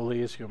as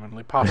slowly as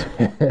humanly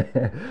possible.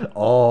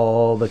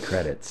 All the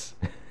credits.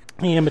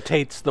 He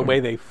imitates the way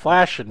they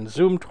flash and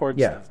zoom towards.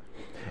 Yeah,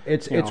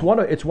 it's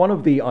one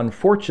of the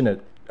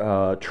unfortunate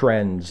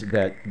trends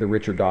that the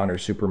Richard Donner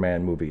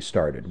Superman movie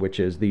started,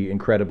 which is the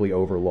incredibly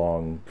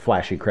overlong,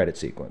 flashy credit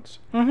sequence.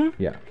 Mm-hmm.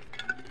 Yeah.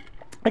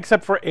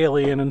 Except for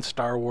Alien and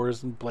Star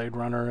Wars and Blade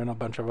Runner and a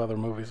bunch of other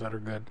movies that are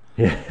good.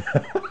 Yeah.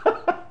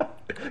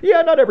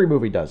 Yeah, not every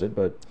movie does it,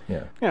 but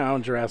yeah. You know,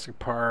 Jurassic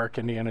Park,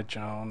 Indiana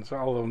Jones,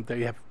 all of them,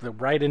 they have the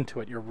right into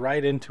it. You're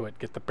right into it.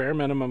 Get the bare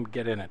minimum,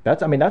 get in it.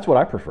 That's what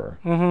I prefer.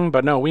 Mm-hmm,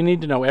 but no, we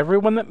need to know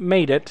everyone that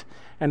made it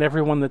and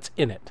everyone that's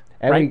in it.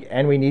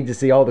 And we need to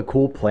see all the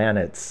cool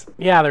planets.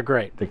 Yeah, they're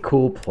great. The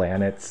cool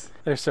planets.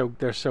 They're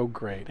so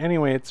great.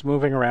 Anyway, it's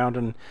moving around,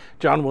 and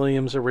John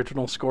Williams'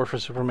 original score for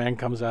Superman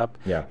comes up.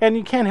 Yeah. And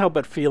you can't help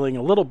but feeling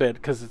a little bit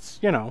because it's,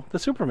 the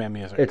Superman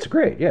music. It's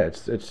great. Yeah,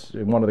 it's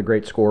one of the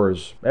great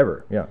scores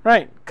ever. Yeah.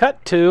 Right.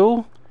 Cut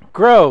to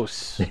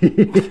gross.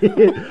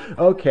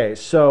 Okay,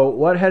 so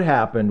what had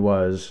happened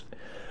was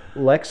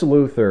Lex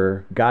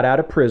Luthor got out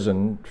of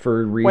prison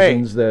for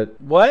reasons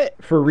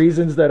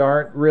that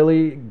aren't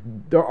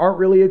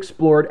really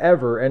explored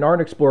ever and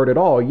aren't explored at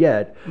all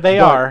yet.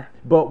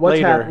 But what's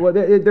happened? Well,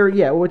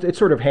 it's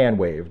sort of hand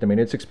waved. I mean,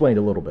 it's explained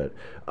a little bit.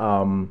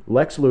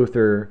 Lex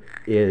Luthor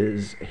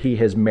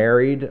has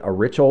married a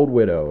rich old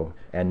widow,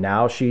 and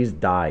now she's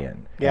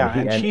dying. Yeah,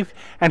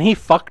 and he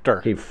fucked her.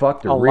 He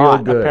fucked her a real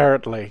lot, good.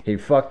 Apparently, he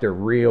fucked her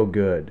real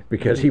good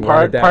because he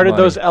wanted that parted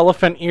money. those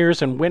elephant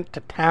ears and went to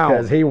town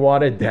because he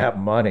wanted that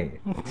money.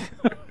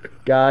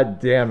 God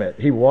damn it,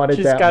 he wanted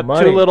She's that got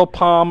money. two little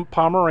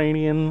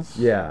Pomeranians.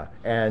 Yeah,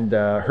 and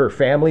her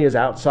family is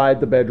outside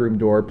the bedroom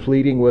door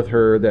pleading with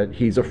her that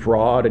he's a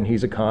fraud and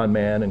he's a con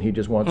man and he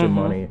just wants her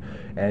money.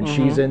 And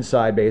she's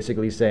inside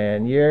basically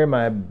saying, you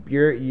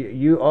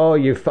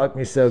fucked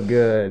me so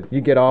good.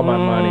 You get all my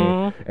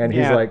money. And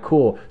he's like,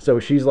 cool.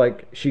 So she's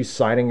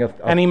signing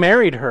and he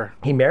married her.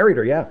 He married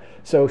her, yeah.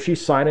 So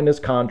she's signing his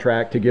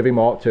contract to give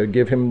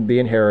him the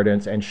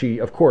inheritance, and she,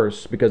 of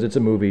course, because it's a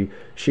movie,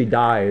 she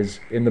dies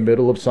in the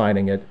middle of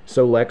signing it.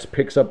 So Lex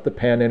picks up the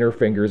pen in her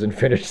fingers and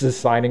finishes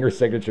signing her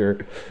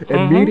signature.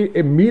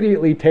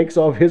 Immediately takes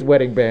off his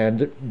wedding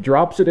band,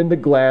 drops it in the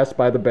glass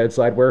by the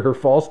bedside where her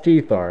false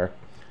teeth are.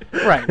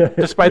 Right,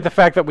 despite the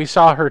fact that we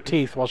saw her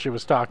teeth while she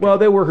was talking. Well,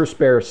 they were her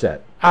spare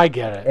set. I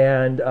get it.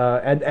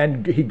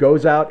 And he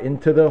goes out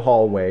into the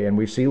hallway, and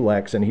we see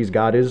Lex, and he's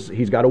got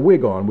a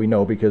wig on. We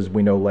know because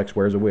we know Lex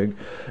wears a wig,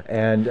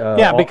 and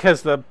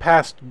because the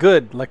past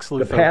good Lex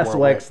Luthor, the past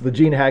Lex, the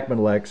Gene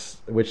Hackman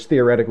Lex, which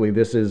theoretically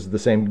this is the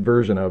same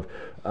version of,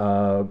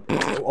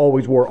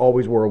 always wore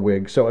a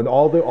wig. So and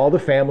all the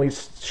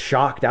family's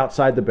shocked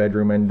outside the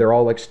bedroom, and they're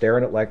all like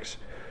staring at Lex.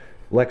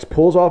 Lex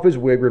pulls off his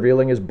wig,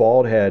 revealing his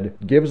bald head,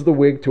 gives the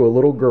wig to a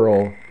little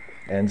girl,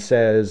 and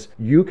says,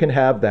 "You can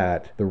have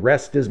that. The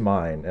rest is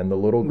mine." And the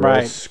little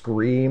girl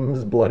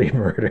screams bloody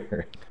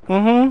murder.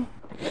 Mm-hmm.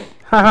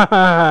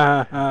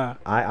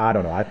 I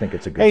don't know. I think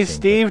it's a good Hey, scene,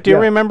 Steve, do you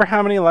remember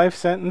how many life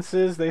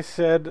sentences they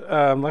said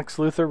Lex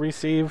Luthor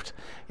received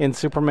in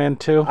Superman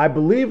 2? I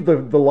believe the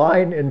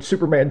line in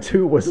Superman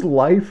 2 was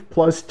life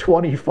plus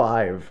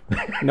 25.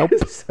 Nope.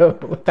 So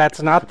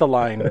that's not the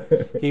line.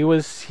 He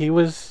was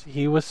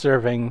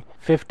serving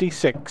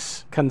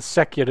 56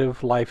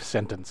 consecutive life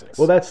sentences.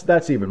 Well,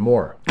 that's even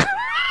more.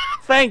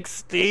 Thanks,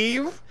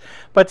 Steve.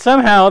 But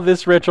somehow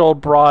this rich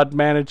old broad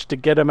managed to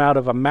get him out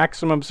of a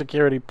maximum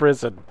security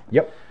prison.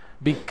 Yep.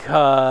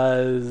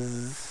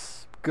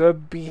 Because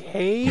good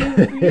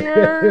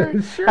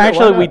behavior. Sure,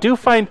 actually,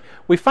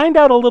 we find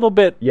out a little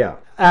bit Yeah.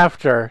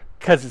 after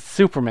because it's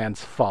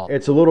Superman's fault.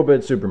 It's a little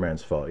bit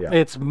Superman's fault, yeah.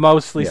 It's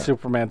mostly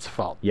Superman's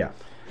fault. Yeah.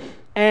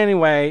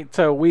 Anyway,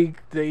 so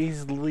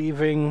he's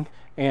leaving,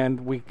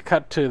 and we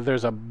cut to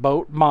there's a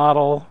boat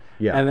model.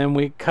 Yeah. And then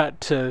we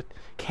cut to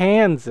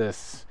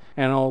Kansas.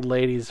 An old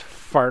lady's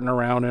farting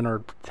around in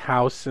her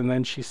house, and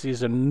then she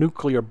sees a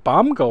nuclear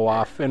bomb go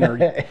off in her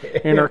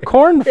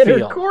cornfield. In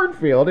her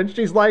cornfield, and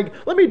she's like,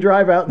 "Let me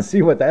drive out and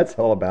see what that's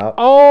all about."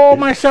 Oh,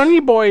 my sonny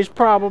boy's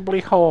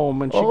probably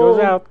home, and she goes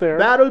out there.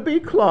 That'll be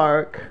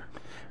Clark.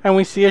 And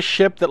we see a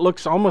ship that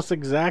looks almost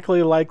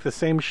exactly like the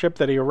same ship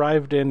that he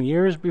arrived in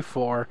years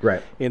before,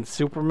 Right. in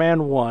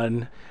Superman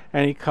 1,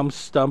 and he comes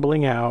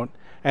stumbling out.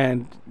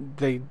 And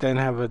they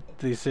then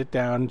they sit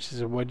down, and she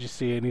said, "What'd you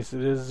see?" And he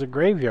said, "This is a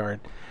graveyard."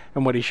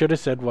 And what he should have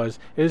said was,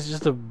 "It's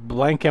just a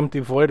blank, empty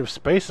void of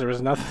space. There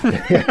was nothing."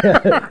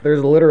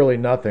 There's literally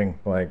nothing.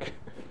 Like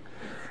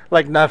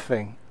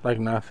nothing.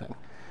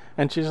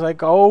 And she's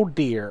like, "Oh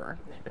dear."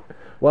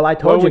 Well, I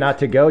told you not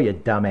to go, you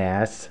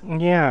dumbass.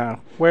 Yeah.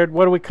 What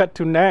do we cut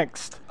to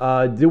next?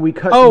 Do we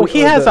cut? Oh,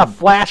 he has a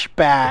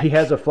flashback. He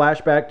has a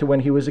flashback to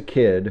when he was a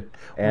kid.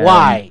 And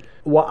Why?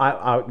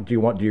 Well, do you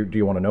want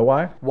to know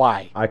why?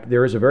 Why?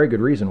 There is a very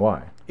good reason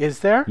why. Is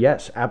there?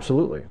 Yes,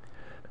 absolutely.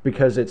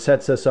 Because it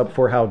sets us up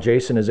for how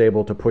Jason is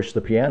able to push the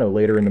piano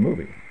later in the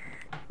movie.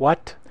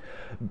 What?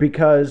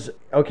 Because,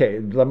 okay,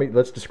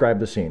 let's describe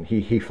the scene.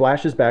 He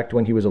flashes back to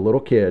when he was a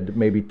little kid,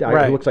 maybe, he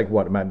looks like,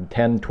 what, about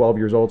 10, 12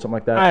 years old, something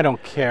like that? I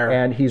don't care.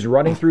 And he's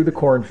running through the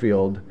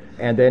cornfield,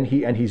 and then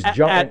he's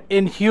jumping. At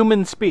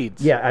inhuman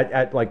speeds. Yeah,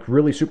 at like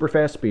really super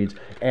fast speeds,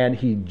 and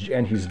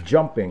he's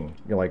jumping,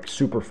 like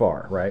super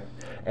far, right?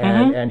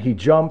 And he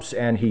jumps,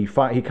 and he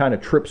kind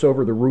of trips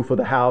over the roof of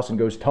the house and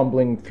goes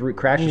tumbling through,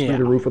 crashes through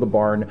the roof of the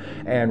barn,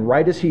 and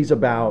right as he's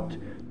about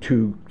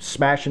to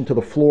smash into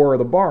the floor of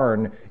the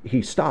barn,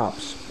 he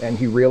stops and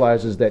he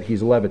realizes that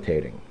he's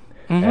levitating.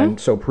 And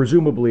so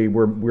presumably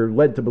we're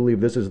led to believe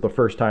this is the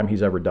first time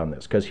he's ever done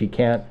this, because he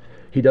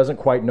doesn't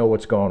quite know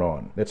what's going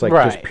on. It's like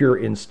just pure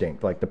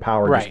instinct, like the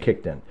power just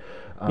kicked in.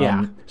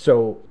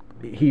 So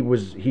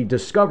he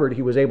discovered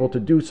he was able to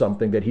do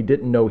something that he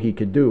didn't know he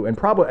could do, and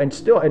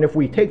if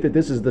we take that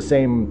this is the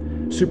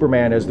same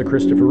Superman as the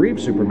Christopher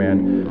Reeve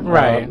Superman,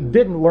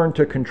 didn't learn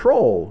to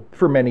control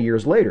for many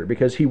years later,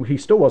 because he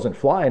still wasn't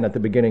flying at the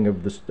beginning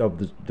of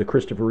the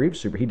Christopher Reeve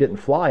Super. He didn't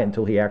fly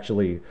until he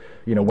actually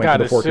went to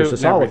the Fortress of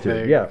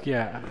Solitude.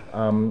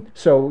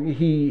 So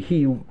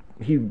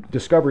he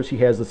discovers he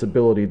has this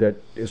ability that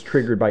is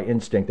triggered by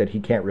instinct that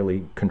he can't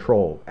really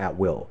control at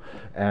will.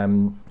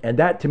 And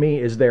that, to me,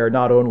 is there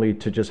not only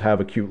to just have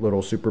a cute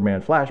little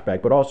Superman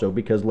flashback, but also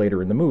because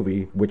later in the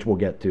movie, which we'll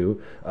get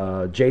to,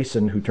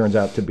 Jason, who turns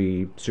out to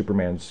be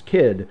Superman's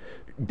kid,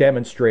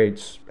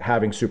 demonstrates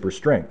having super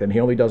strength. And he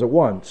only does it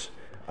once,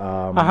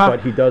 but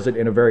he does it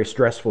in a very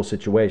stressful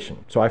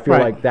situation. So I feel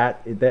like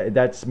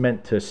that's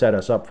meant to set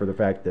us up for the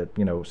fact that,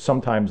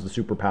 sometimes the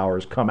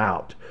superpowers come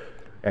out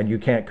and you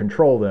can't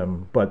control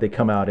them, but they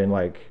come out in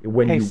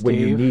when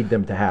you need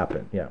them to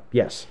happen. Yeah.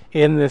 Yes.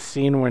 In this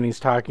scene when he's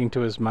talking to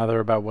his mother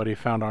about what he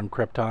found on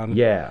Krypton.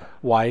 Yeah.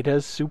 Why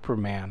does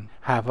Superman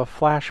have a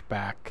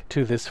flashback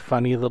to this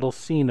funny little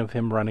scene of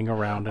him running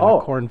around in a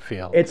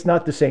cornfield? It's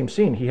not the same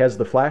scene. He has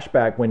the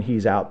flashback when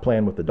he's out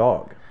playing with the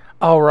dog.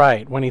 Oh,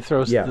 right. When he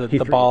throws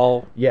the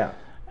ball. Yeah.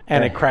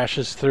 And it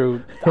crashes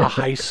through a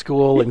high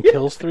school and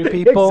kills 3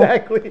 people.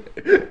 Exactly.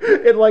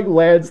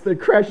 It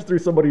crashes through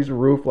somebody's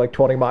roof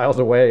 20 miles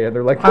away, and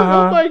they're like,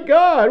 oh my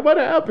God, what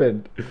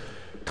happened?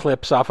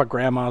 Clips off a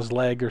grandma's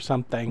leg or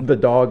something. The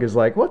dog is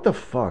like, what the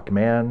fuck,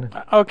 man?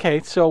 Okay,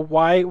 so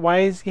why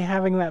is he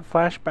having that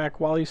flashback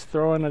while he's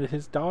throwing at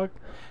his dog?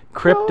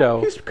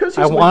 Crypto. Well,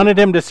 I wanted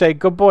him to say,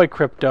 good boy,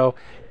 Crypto.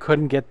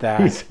 Couldn't get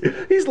that.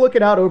 He's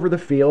looking out over the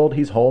field.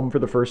 He's home for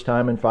the first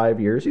time in 5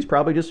 years. He's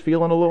probably just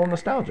feeling a little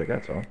nostalgic,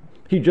 that's all.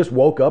 He just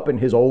woke up in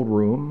his old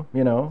room,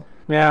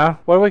 Yeah.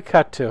 What do we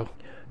cut to?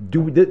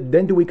 Do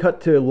we cut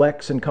to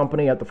Lex and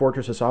company at the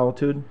Fortress of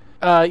Solitude?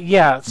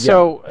 Yeah.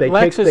 So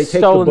Lex has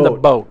stolen the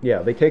boat.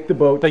 Yeah, they take the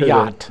boat. The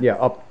yacht.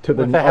 Up to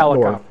the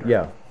helicopter. North.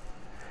 Yeah.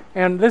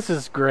 And this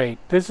is great.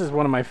 This is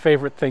one of my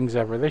favorite things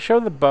ever. They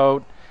show the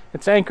boat.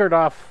 It's anchored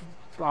off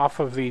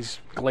of these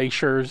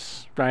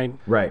glaciers, right?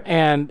 Right.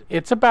 And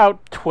it's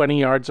about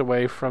 20 yards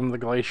away from the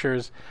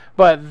glaciers,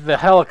 but the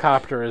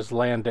helicopter is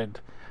landed.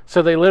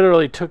 So they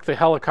literally took the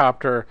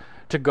helicopter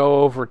to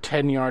go over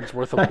 10 yards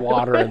worth of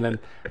water and then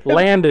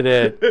landed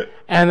it,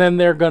 and then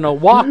they're going to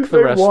walk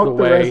the rest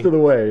of the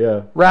way.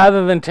 Yeah.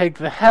 Rather than take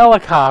the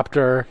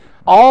helicopter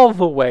all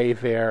the way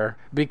there,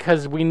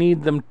 because we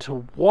need them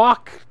to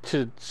walk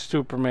to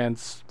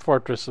Superman's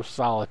Fortress of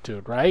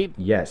Solitude, right?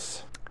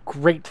 Yes.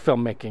 Great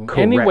filmmaking.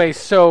 Correct. Anyway,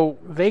 so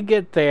they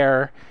get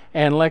there,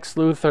 and Lex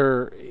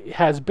Luthor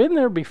has been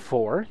there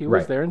before. He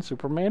was there in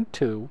Superman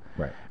 2.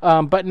 Right.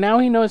 But now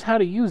he knows how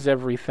to use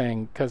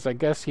everything, because I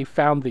guess he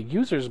found the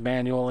user's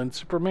manual in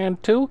Superman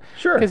 2.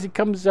 Sure. Because he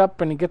comes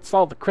up and he gets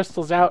all the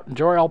crystals out, and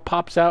Jor-El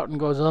pops out and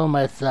goes, "Oh,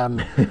 my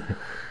son,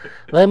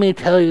 let me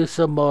tell you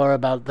some more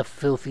about the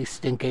filthy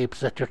stink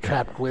apes that you're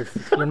trapped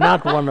with. You're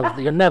not one of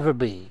them. You'll never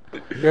be.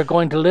 You're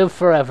going to live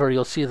forever.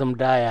 You'll see them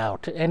die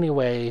out.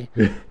 Anyway,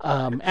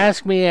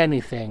 ask me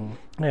anything."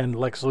 And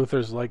Lex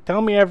Luthor's like,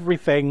 "Tell me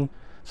everything,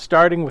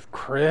 starting with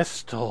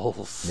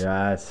crystals."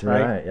 Yeah, that's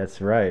right. That's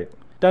right.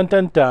 Dun,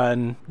 dun,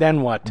 dun.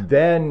 Then what?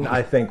 Then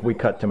I think we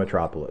cut to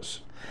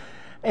Metropolis.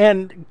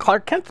 And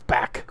Clark Kent's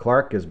back.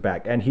 Clark is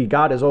back. And he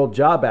got his old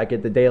job back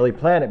at the Daily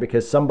Planet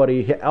because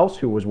somebody else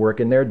who was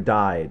working there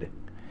died.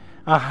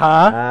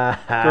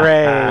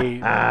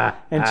 Great.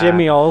 And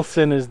Jimmy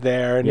Olsen is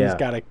there, and he's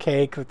got a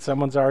cake that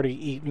someone's already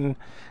eaten.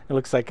 It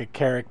looks like a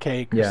carrot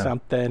cake or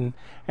something.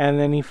 And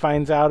then he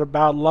finds out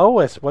about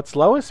Lois. What's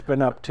Lois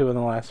been up to in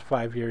the last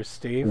 5 years,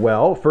 Steve?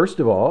 Well, first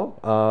of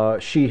all,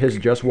 she has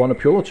just won a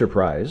Pulitzer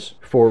Prize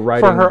for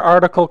writing... For her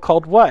article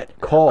called what?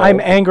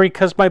 I'm angry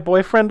because my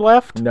boyfriend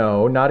left?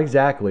 No, not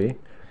exactly.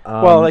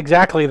 Well,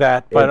 exactly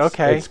that, but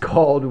okay. It's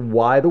called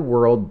Why the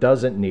World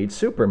Doesn't Need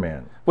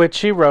Superman. Which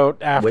she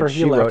wrote after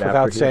he left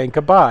without saying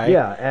goodbye.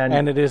 Yeah,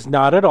 and it is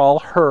not at all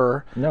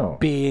her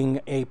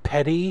being a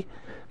petty,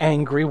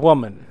 angry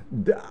woman.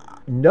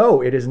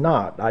 No, it is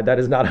not. That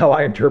is not how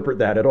I interpret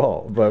that at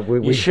all. But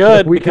we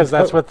should, because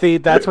that's what the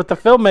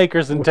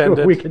filmmakers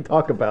intended. We can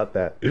talk about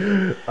that.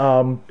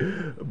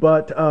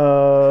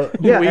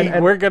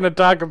 We're going to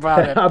talk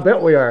about it. I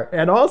bet we are.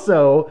 And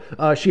also,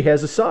 she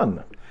has a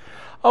son.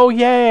 Oh,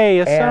 yay,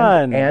 a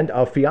son. And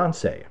a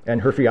fiancé.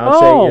 And her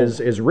fiancé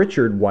is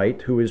Richard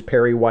White, who is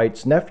Perry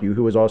White's nephew,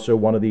 who is also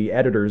one of the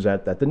editors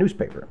at the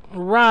newspaper.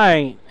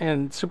 Right.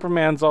 And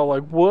Superman's all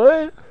like,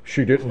 what?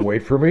 She didn't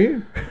wait for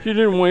me? She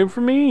didn't wait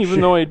for me,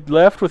 even though I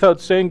left without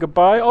saying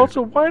goodbye?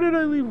 Also, why did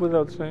I leave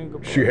without saying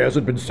goodbye? She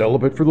hasn't been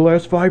celibate for the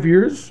last 5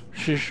 years?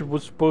 She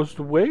was supposed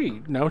to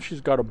wait. Now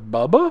she's got a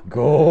bubba?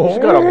 Go. She's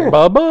got a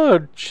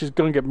bubba? She's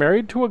going to get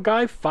married to a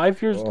guy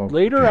 5 years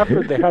later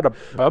after they had a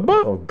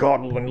bubba? Oh,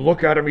 God,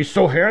 look at him. He's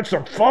so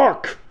handsome.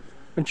 Fuck.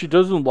 And she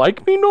doesn't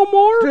like me no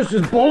more? This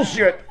is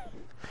bullshit.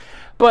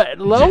 But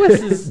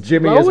Lois is...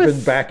 Jimmy has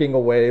been backing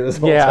away this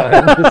whole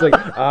time. He's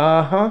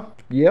like,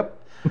 yep.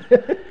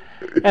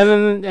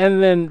 And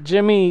then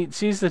Jimmy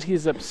sees that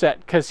he's upset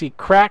because he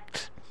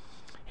cracked...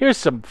 Here's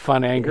some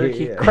fun anger.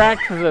 He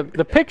cracked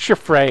the picture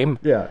frame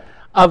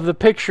of the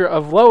picture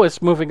of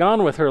Lois moving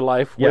on with her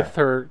life with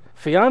her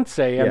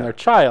fiance and their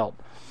child.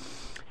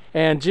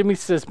 And Jimmy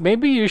says,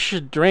 maybe you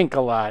should drink a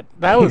lot.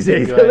 That would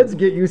be good. Let's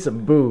get you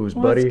some booze,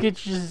 buddy. Let's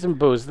get you some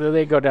booze. Then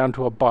they go down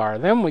to a bar.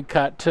 Then we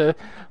cut to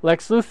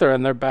Lex Luthor,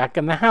 and they're back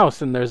in the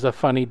house, and there's a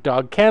funny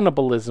dog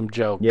cannibalism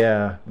joke.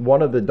 Yeah,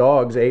 one of the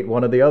dogs ate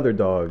one of the other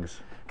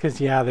dogs. Because,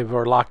 they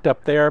were locked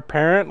up there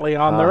apparently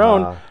on their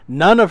own.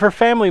 None of her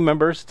family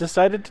members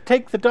decided to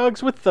take the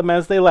dogs with them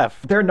as they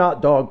left. They're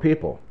not dog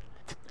people.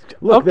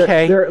 Look,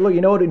 okay. Look,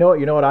 you know what?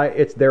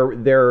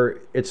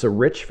 It's a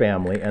rich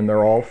family, and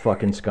they're all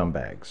fucking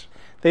scumbags.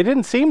 They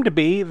didn't seem to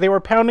be. They were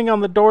pounding on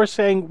the door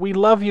saying, "We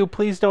love you.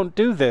 Please don't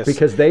do this."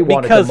 Because they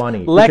wanted the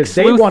money. Lex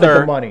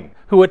Luthor,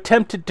 who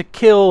attempted to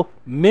kill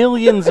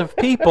millions of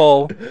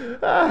people,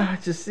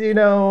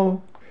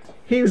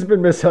 he's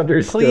been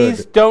misunderstood.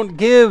 Please don't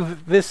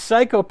give this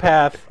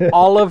psychopath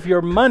all of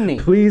your money.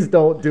 Please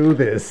don't do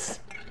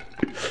this.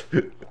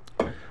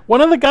 One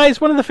of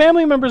the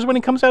family members, when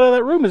he comes out of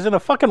that room, is in a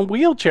fucking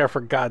wheelchair,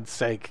 for God's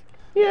sake.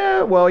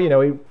 Yeah, well,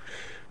 he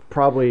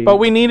probably... But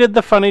we needed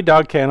the funny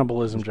dog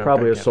cannibalism joke.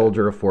 Probably a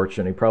soldier of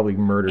fortune. He probably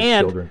murdered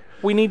children.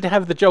 We need to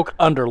have the joke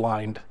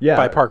underlined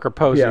by Parker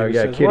Posey. Yeah,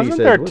 Kitty Wasn't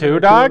there two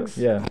dogs?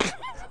 Yeah.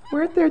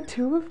 Weren't there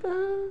two of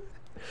them?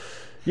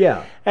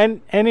 Yeah. And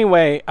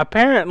anyway,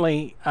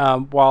 apparently,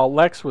 while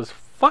Lex was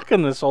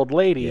fucking this old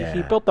lady,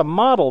 he built a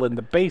model in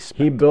the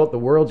basement. He built the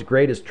world's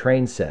greatest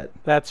train set.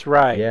 That's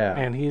right. Yeah.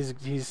 And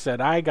he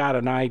said, I got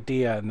an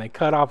idea. And they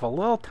cut off a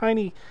little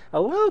tiny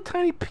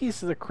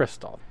piece of the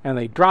crystal. And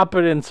they drop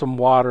it in some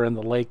water in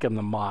the lake in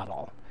the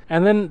model.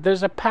 And then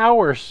there's a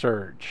power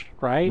surge,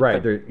 right?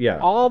 Right.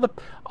 All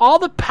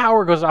the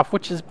power goes off,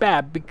 which is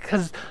bad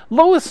because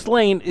Lois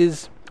Lane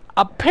is...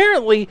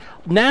 Apparently,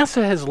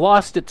 NASA has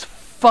lost its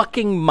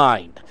fucking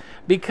mind.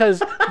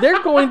 Because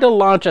they're going to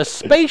launch a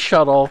space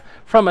shuttle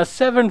from a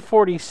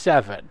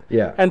 747.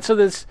 Yeah. And so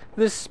this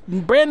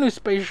brand new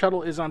space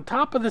shuttle is on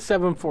top of the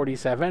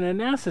 747, and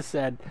NASA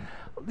said,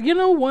 you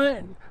know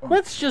what?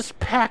 Let's just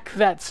pack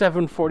that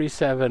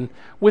 747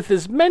 with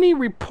as many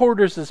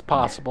reporters as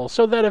possible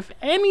so that if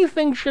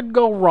anything should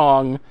go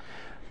wrong,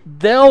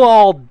 they'll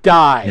all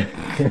die.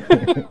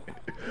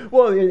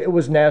 Well, it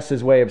was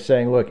NASA's way of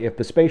saying, look, if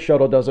the space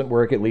shuttle doesn't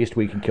work, at least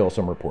we can kill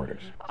some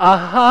reporters.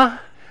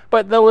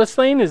 But Lois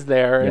Lane is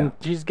there, and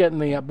she's getting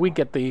we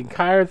get the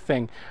entire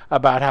thing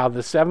about how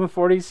the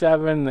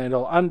 747,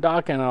 it'll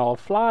undock and it'll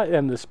fly,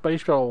 and the space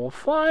shuttle will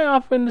fly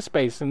off into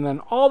space, and then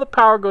all the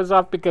power goes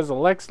off because of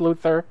Lex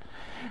Luthor,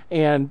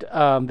 and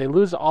they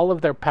lose all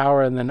of their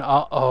power, and then,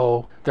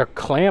 their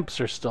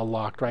clamps are still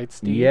locked, right,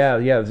 Steve? Yeah,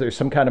 there's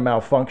some kind of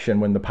malfunction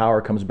when the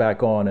power comes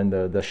back on, and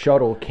the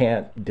shuttle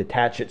can't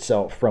detach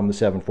itself from the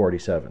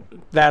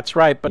 747. That's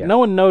right, but no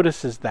one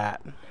notices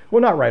that.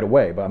 Well, not right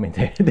away, but I mean,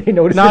 they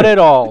notice Not it. at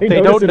all. They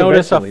don't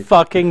notice a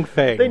fucking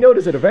thing. They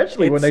notice it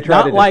eventually when they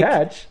try to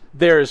detach.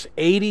 There's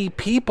 80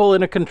 people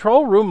in a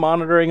control room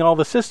monitoring all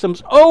the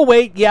systems. Oh,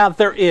 wait,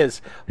 there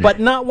is. But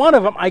not one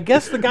of them. I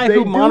guess the guy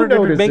who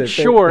monitored makes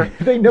sure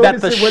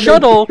that the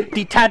shuttle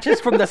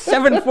detaches from the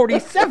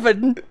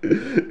 747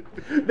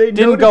 they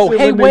didn't go,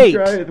 hey,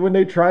 wait. When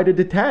they try to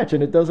detach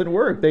and it doesn't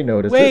work, they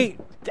notice it.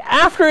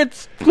 after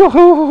it's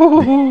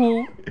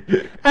launched,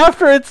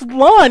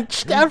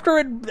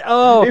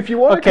 If you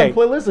want to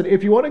complain, listen.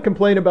 If you want to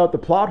complain about the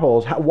plot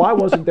holes, why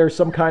wasn't there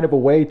some kind of a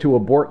way to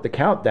abort the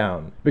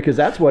countdown? Because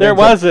that's what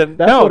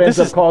ends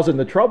up causing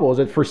the trouble. Is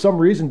that for some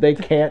reason they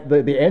can't?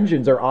 The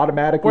engines are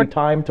automatically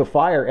timed to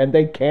fire, and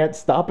they can't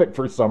stop it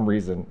for some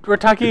reason. We're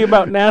talking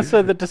about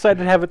NASA that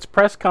decided to have its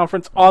press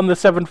conference on the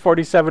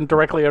 747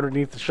 directly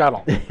underneath the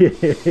shuttle.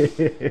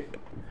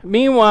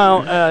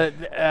 Meanwhile,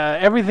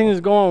 everything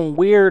is going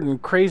weird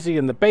and crazy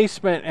in the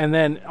basement, and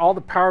then all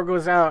the power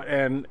goes out,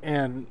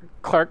 and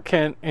Clark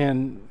Kent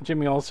and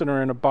Jimmy Olsen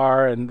are in a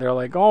bar, and they're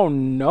like, "Oh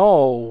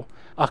no,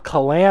 a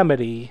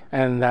calamity!"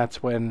 And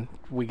that's when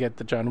we get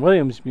the John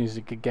Williams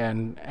music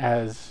again,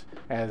 as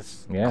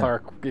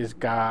Clark he's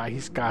got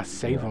to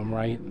save him,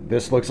 right?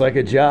 This looks like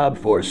a job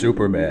for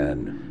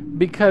Superman.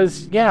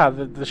 Because,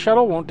 the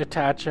shuttle won't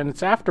detach, and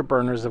its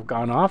afterburners have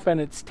gone off,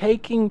 and it's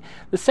taking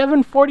the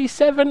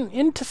 747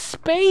 into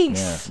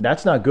space. Yeah,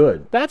 that's not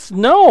good. It's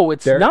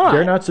not.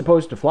 They're not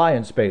supposed to fly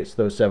in space,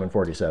 those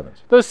 747s.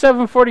 Those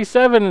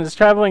 747 is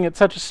traveling at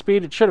such a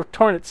speed it should have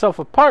torn itself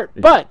apart,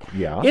 but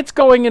it's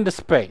going into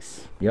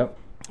space. Yep.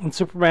 And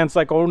Superman's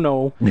like, oh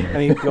no, and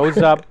he goes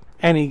up,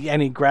 and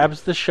he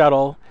grabs the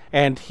shuttle,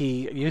 and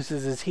he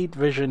uses his heat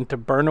vision to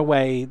burn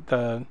away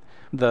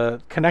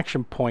the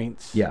connection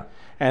points. Yeah.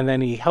 And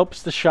then he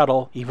helps the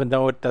shuttle, even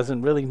though it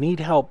doesn't really need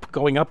help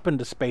going up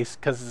into space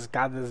because it's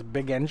got this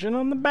big engine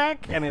on the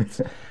back, and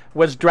it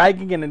was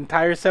dragging an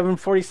entire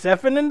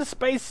 747 into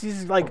space.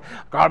 He's like,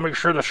 gotta make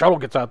sure the shuttle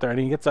gets out there.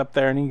 And he gets up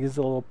there, and he gives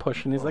a little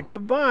push, and he's like,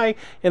 bye-bye.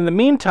 In the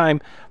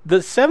meantime,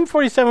 the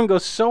 747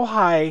 goes so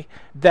high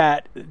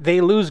that they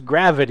lose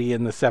gravity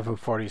in the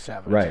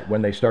 747. Right.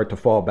 When they start to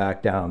fall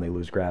back down, they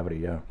lose gravity,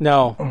 yeah.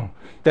 No,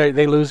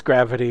 they lose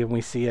gravity, and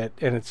we see it,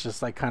 and it's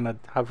just like kind of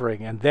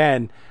hovering. And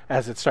then,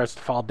 as it starts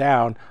to fall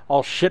down,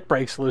 all shit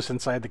breaks loose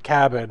inside the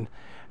cabin.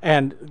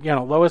 And,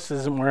 Lois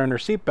isn't wearing her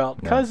seatbelt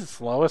because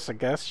it's Lois, I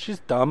guess. She's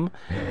dumb.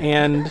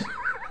 And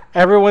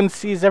everyone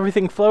sees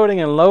everything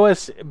floating, and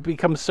Lois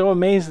becomes so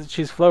amazed that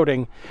she's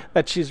floating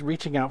that she's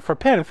reaching out for a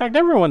pen. In fact,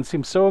 everyone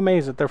seems so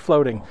amazed that they're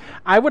floating.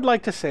 I would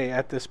like to say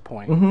at this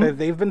point that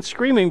they've been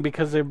screaming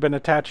because they've been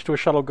attached to a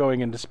shuttle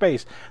going into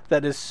space,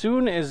 that as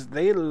soon as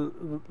they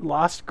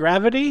lost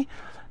gravity,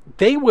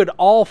 they would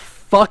all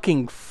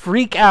fucking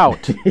freak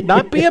out.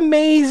 Not be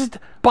amazed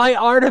by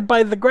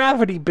the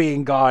gravity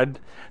being gone.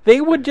 They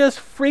would just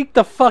freak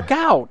the fuck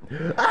out.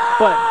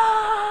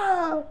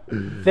 But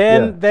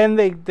then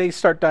they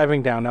start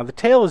diving down. Now the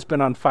tail has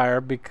been on fire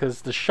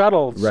because the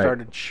shuttle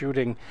started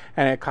shooting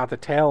and it caught the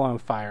tail on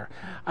fire.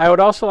 I would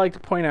also like to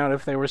point out,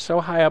 if they were so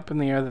high up in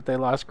the air that they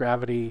lost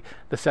gravity,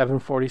 the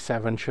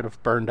 747 should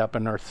have burned up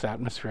in Earth's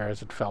atmosphere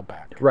as it fell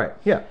back. Right.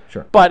 Yeah,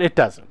 sure. But it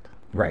doesn't.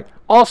 Right.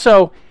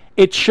 Also,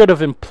 it should have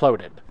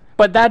imploded.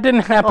 But that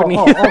didn't happen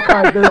either.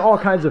 There are all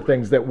kinds of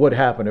things that would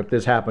happen if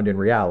this happened in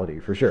reality,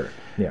 for sure.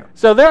 Yeah.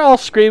 So they're all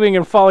screaming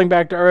and falling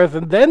back to Earth,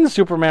 and then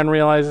Superman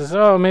realizes,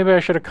 oh, maybe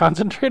I should have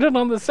concentrated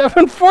on the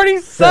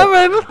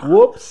 747.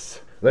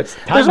 Whoops.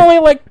 There's only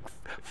like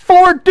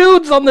 4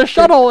 dudes on the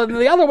shuttle, and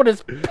the other one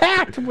is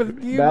packed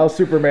with you. Now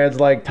Superman's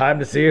like, time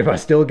to see if I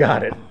still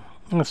got it.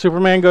 And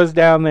Superman goes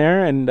down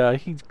there, and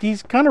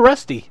he's kind of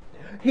rusty.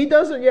 He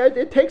doesn't. Yeah,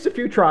 it takes a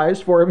few tries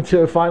for him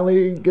to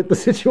finally get the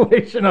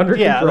situation under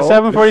control. Yeah, the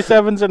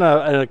 747's in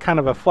a kind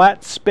of a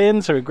flat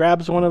spin, so he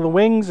grabs one of the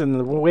wings, and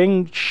the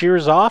wing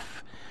shears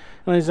off.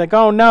 And he's like,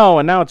 oh no,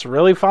 and now it's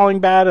really falling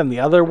bad, and the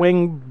other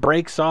wing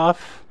breaks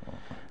off.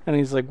 And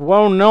he's like,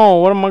 whoa, no,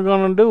 what am I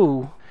going to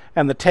do?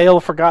 And the tail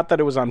forgot that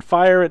it was on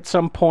fire at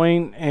some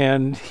point,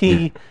 and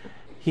he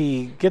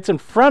gets in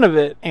front of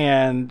it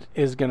and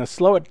is going to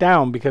slow it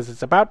down because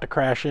it's about to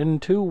crash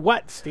into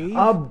what, Steve?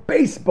 A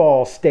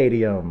baseball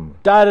stadium.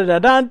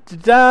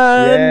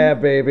 Da-da-da-da-da-da. Yeah,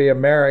 baby,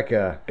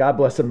 America. God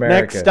bless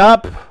America. Next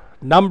up,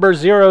 number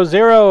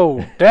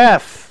 00,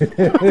 death.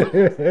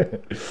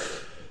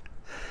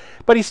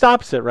 But he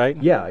stops it, right?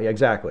 Yeah,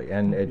 exactly.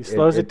 And he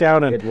slows it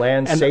down. And it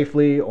lands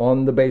safely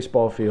on the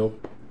baseball field.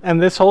 And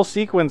this whole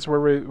sequence,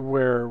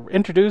 we're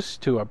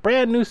introduced to a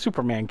brand new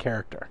Superman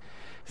character.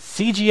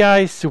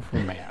 CGI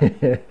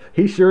Superman.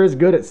 He sure is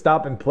good at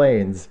stopping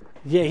planes.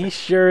 Yeah, he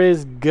sure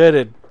is good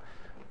at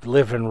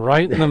living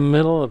right in the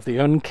middle of the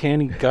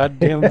uncanny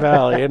goddamn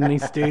valley, isn't he,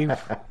 Steve?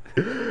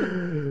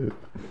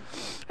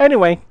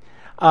 Anyway,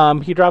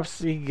 he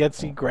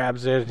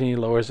grabs it, and he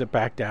lowers it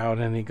back down,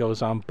 and he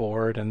goes on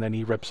board, and then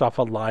he rips off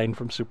a line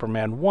from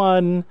Superman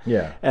 1.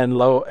 Yeah. And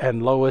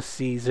Lois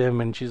sees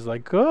him, and she's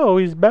like, oh,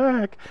 he's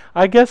back.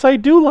 I guess I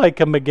do like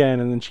him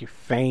again. And then she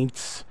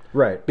faints.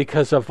 Right.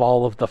 Because of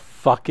all of the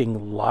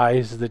fucking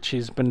lies that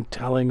she's been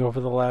telling over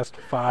the last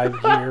 5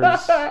 years.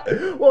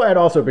 Well, and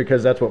also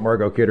because that's what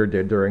Margot Kidder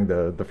did during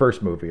the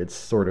first movie. It's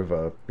sort of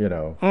a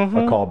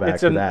callback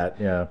to that.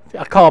 Yeah.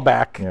 A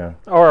callback. Yeah.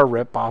 Or a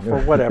ripoff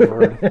or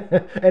whatever.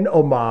 An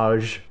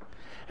homage.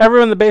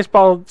 Everyone in the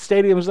baseball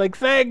stadium is like,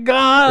 thank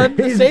God,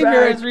 the Savior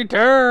back. has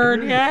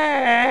returned.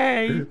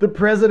 Yay! The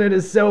president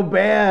is so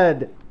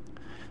bad.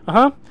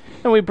 Uh-huh.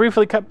 And we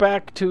briefly cut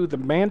back to the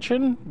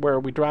mansion where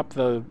we drop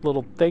the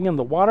little thing in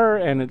the water,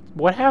 and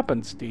what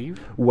happened,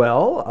 Steve?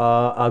 Well,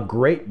 a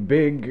great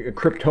big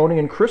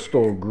Kryptonian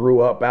crystal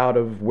grew up out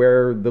of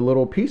where the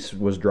little piece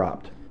was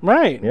dropped.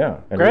 Right. Yeah.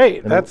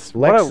 Great. That's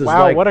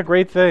what a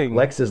great thing.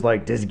 Lex is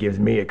like, this gives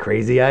me a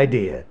crazy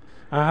idea.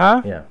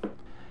 Uh-huh. Yeah.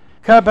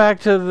 Cut back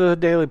to the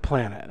Daily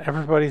Planet.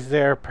 Everybody's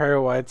there. Perry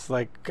White's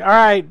like, all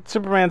right,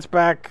 Superman's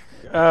back.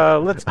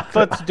 Let's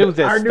do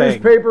this Our thing.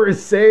 newspaper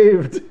is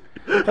saved.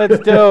 Let's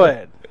do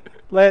it.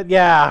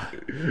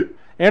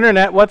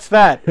 Internet, what's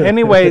that?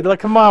 Anyway,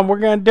 come on, we're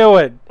going to do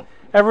it.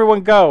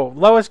 Everyone go.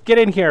 Lois, get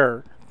in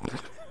here.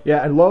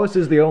 Yeah, and Lois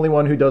is the only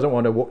one who doesn't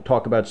want to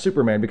talk about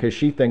Superman because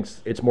she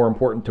thinks it's more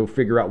important to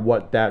figure out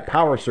what that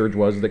power surge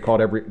was that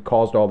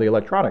caused all the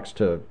electronics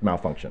to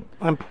malfunction.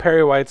 And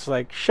Perry White's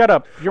like, shut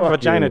up. Your Fuck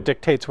vagina you.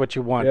 dictates what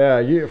you want. Yeah,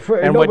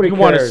 and what you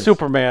want is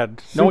Superman.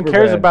 No one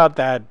cares about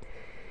that.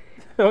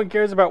 No one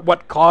cares about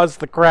what caused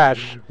the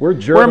crash. We're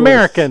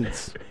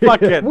Americans.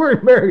 Fuck it. We're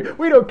American.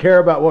 We don't care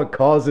about what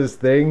causes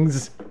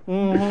things.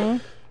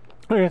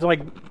 Mm-hmm. It's like,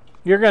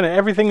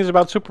 everything is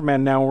about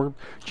Superman now. We're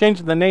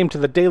changing the name to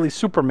the Daily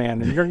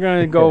Superman, and you're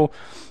gonna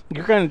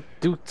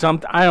do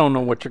something. I don't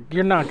know what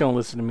you're not gonna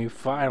listen to me.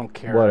 I don't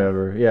care.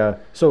 Whatever. Yeah.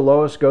 So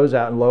Lois goes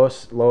out, and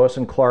Lois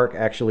and Clark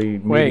actually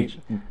meet.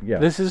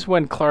 This is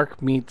when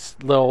Clark meets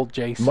Lil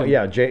Jason.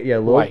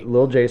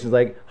 Lil Jason's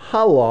like,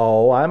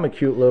 "Hello, I'm a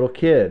cute little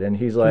kid," and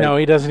he's like, "No,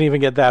 he doesn't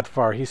even get that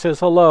far. He says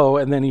hello,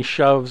 and then he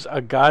shoves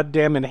a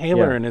goddamn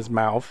inhaler in his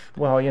mouth.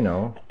 Well,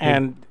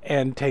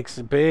 and takes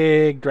a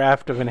big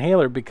draft of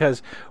inhaler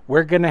because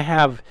we're gonna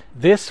have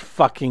this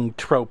fucking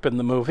trope in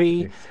the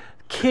movie."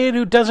 Kid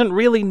who doesn't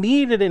really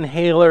need an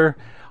inhaler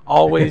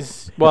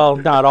always, well,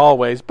 not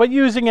always, but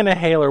using an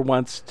inhaler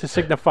once to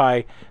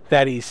signify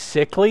that he's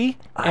sickly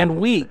and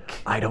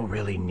weak. I don't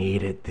really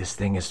need it. This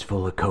thing is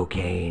full of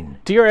cocaine.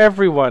 Dear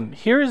everyone,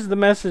 here is the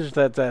message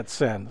that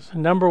sends.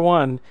 Number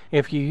one,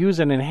 if you use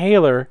an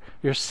inhaler,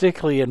 you're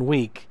sickly and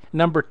weak.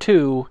 Number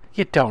two,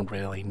 you don't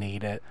really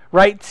need it.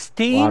 Right,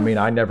 Steve? Well, I mean,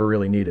 I never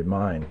really needed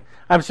mine.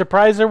 I'm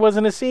surprised there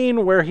wasn't a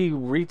scene where he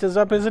reaches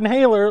up his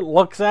inhaler,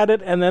 looks at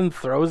it, and then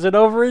throws it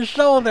over his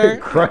shoulder.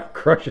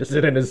 Crushes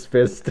it in his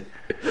fist.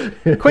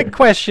 Quick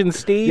question,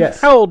 Steve.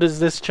 Yes. How old is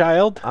this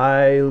child?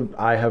 I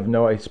have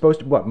no... He's supposed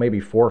to, maybe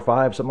 4 or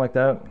 5, something like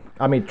that?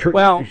 I mean,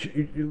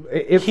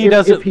 if he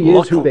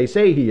is who they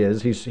say he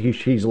is,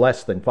 he's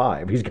less than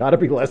 5. He's got to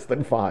be less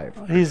than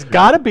 5. He's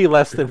got to be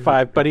less than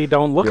 5, but he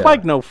don't look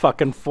like no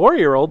fucking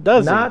 4-year-old,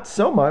 does he? Not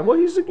so much. Well,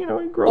 he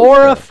grows.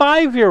 Or a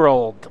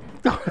 5-year-old.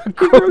 He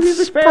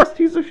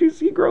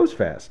grows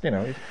fast,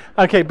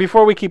 Okay,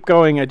 before we keep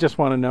going, I just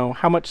want to know,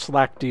 how much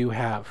slack do you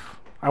have?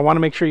 I want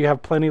to make sure you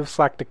have plenty of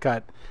slack to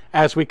cut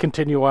as we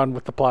continue on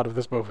with the plot of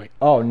this movie.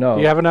 Oh, no.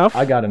 Do you have enough?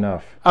 I got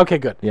enough. Okay,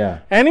 good. Yeah.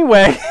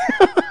 Anyway.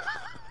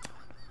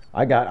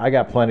 I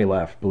got plenty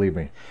left, believe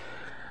me.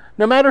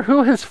 No matter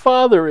who his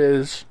father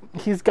is,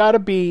 he's got to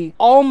be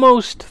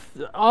almost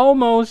 3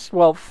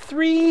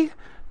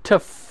 to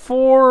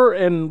 4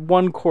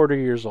 1/4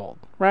 years old,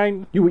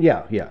 right?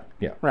 Yeah.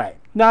 Right.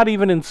 Not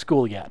even in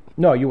school yet.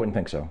 No, you wouldn't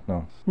think so.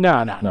 No.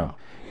 No.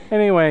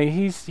 Anyway,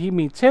 he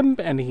meets him,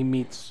 and he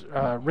meets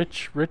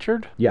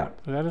Richard. Yeah.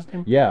 Is that his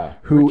name? Yeah.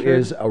 Who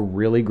is a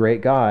really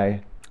great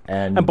guy.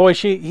 And boy,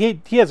 he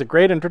has a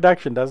great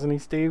introduction, doesn't he,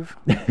 Steve?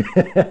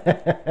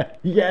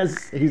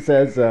 Yes, he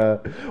says.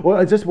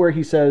 It's just where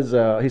he says,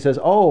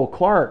 "Oh,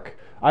 Clark,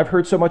 I've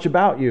heard so much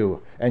about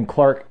you." And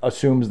Clark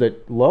assumes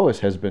that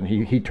Lois has been.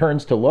 He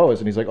turns to Lois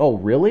and he's like, "Oh,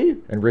 really?"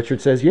 And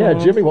Richard says, "Yeah,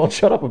 Jimmy won't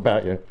shut up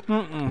about you."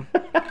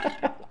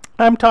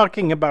 I'm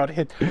talking about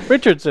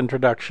Richard's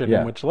introduction,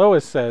 in which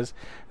Lois says,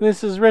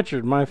 "This is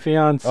Richard, my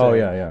fiance. Oh,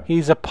 yeah.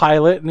 He's a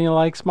pilot and he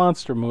likes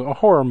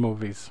horror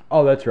movies."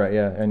 Oh, that's right,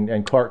 yeah.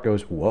 And Clark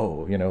goes,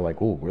 "Whoa,"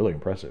 like, "Oh, really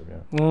impressive."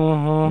 Yeah.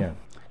 Mm-hmm. Yeah.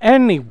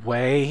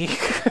 Anyway.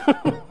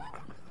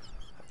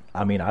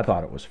 I mean, I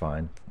thought it was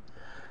fine.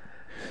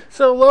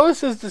 So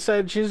Lois has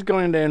decided she's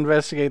going to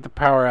investigate the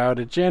power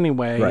outage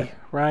anyway,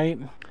 right?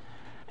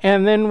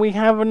 And then we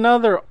have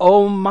another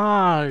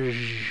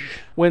homage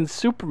when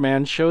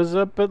Superman shows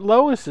up at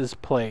Lois's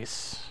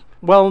place.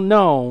 Well,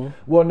 no.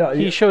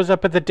 He shows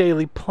up at the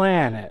Daily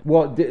Planet.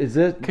 Well, is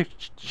it? 'Cause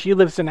she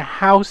lives in a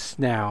house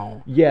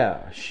now. Yeah,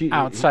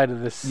 outside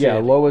of the city. Yeah,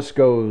 Lois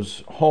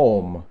goes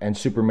home and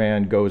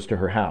Superman goes to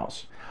her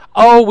house.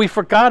 Oh, we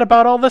forgot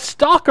about all the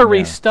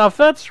stalkery stuff.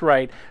 That's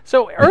right.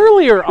 So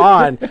earlier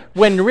on,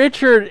 when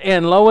Richard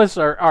and Lois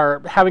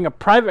are having a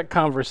private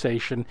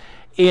conversation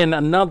in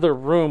another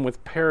room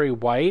with Perry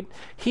White,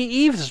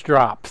 he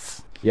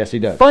eavesdrops. Yes, he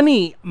does.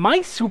 Funny,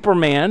 my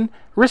Superman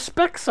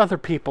respects other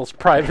people's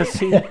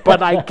privacy,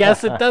 but I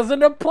guess it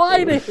doesn't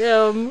apply to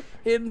him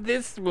in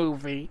this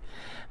movie.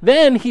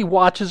 Then he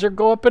watches her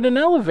go up in an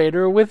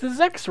elevator with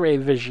his X-ray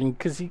vision,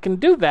 because he can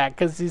do that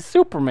because he's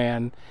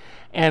Superman.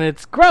 And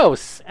it's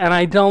gross, and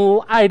I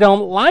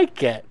don't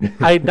like it.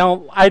 I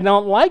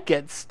don't like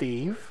it,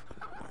 Steve.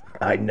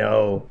 I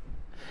know.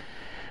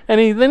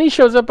 And then he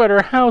shows up at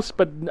her house,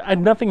 but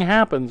nothing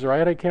happens,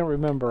 right? I can't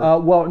remember.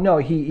 Well, no,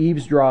 he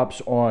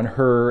eavesdrops on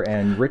her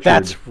and Richard.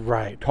 That's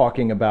right.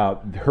 Talking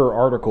about her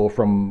article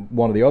from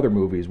one of the other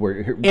movies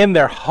where In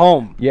their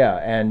home. Yeah,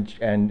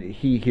 and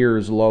he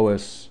hears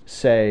Lois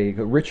say,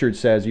 Richard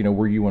says,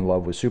 were you in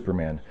love with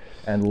Superman?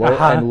 And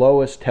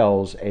Lois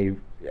tells a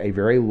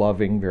very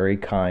loving, very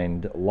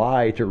kind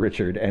lie to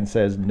Richard and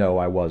says, no,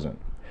 I wasn't.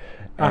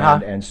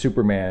 And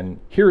Superman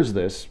hears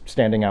this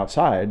standing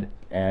outside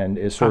and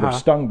is sort of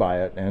stung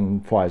by it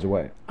and flies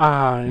away.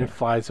 And it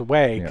flies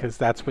away because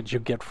that's what you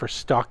get for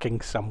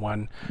stalking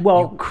someone,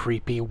 you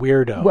creepy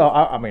weirdo. Well,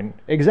 I mean,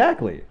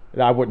 exactly.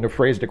 I wouldn't have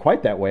phrased it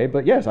quite that way,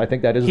 but yes, I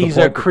think that is He's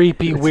the point. a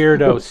creepy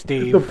weirdo,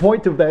 Steve. The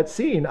point of that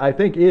scene, I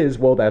think, is,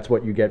 well, that's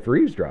what you get for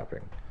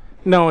eavesdropping.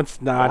 No,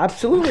 it's not.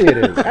 Absolutely it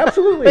is.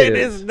 Absolutely It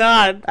is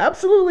not.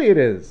 Absolutely it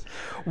is.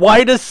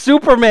 Why does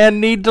Superman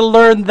need to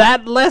learn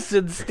that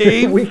lesson,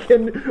 Steve? We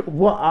can.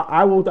 Well,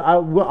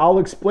 I'll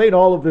explain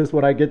all of this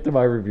when I get to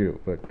my review.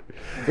 But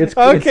it's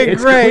great.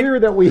 clear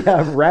that we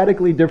have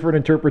radically different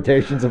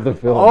interpretations of the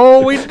film.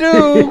 Oh, we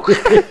do.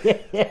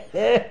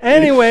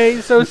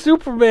 Anyway, so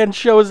Superman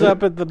shows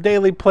up at the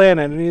Daily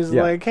Planet, and he's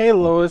like, "Hey,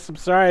 Lois, I'm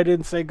sorry I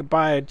didn't say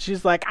goodbye." And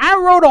she's like, "I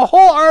wrote a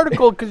whole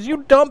article because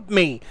you dumped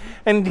me."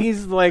 And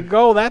he's like,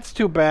 "Oh, that's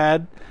too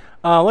bad.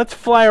 Let's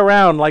fly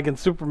around like in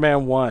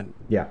Superman 1."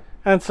 Yeah.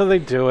 And so they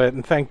do it,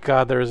 and thank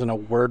God there isn't a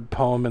word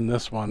poem in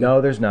this one.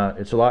 No, there's not.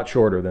 It's a lot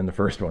shorter than the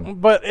first one.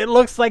 But it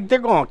looks like they're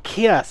going to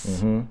kiss.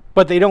 Mm-hmm.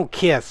 But they don't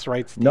kiss,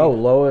 right, Steve? No,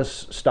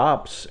 Lois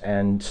stops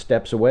and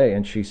steps away,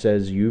 and she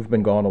says, "You've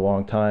been gone a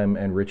long time,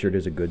 and Richard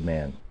is a good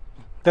man."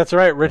 That's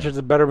right. Richard's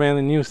a better man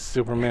than you,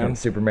 Superman. And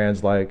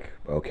Superman's like,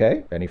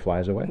 "Okay," and he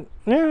flies away.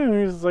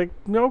 Yeah, he's like,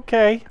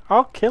 "Okay,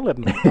 I'll kill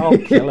him. I'll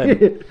kill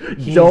him.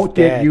 Don't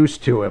get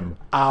used to him.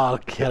 I'll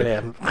kill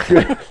him."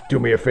 Do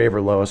me a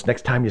favor, Lois.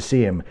 Next time you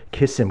see him,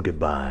 kiss him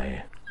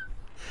goodbye.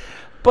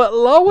 But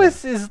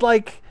Lois is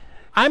like,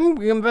 I'm going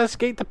to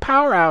investigate the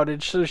power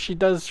outage, so she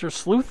does her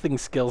sleuthing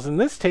skills. And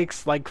this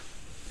takes like,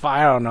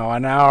 I don't know,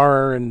 an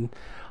hour and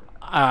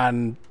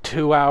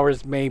 2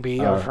 hours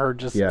maybe of her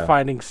just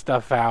finding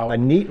stuff out. A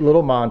neat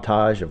little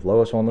montage of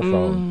Lois on the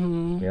phone.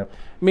 Mm-hmm. Yep.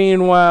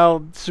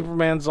 Meanwhile,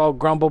 Superman's all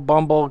grumble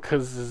bumble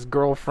because his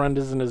girlfriend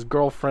isn't his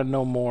girlfriend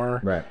no more.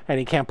 Right. And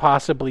he can't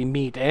possibly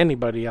meet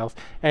anybody else.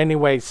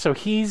 Anyway, so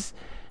she's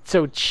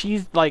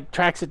like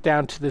tracks it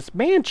down to this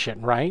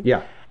mansion, right?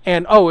 Yeah.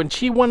 And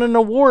she won an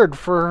award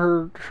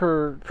for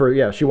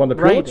her she won the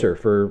Pulitzer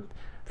for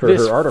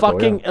this her article.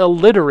 Fucking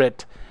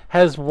illiterate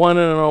has won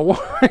an award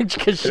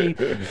because she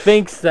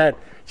thinks that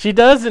she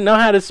doesn't know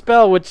how to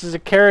spell, which is a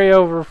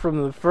carryover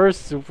from the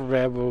first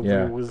Superman movie.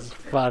 Yeah. It was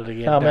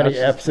funny. How many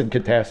F's in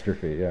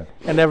catastrophe, yeah.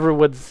 And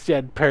everyone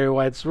said, Perry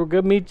White's, we're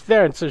going to meet you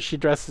there. And so she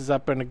dresses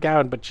up in a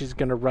gown, but she's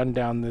going to run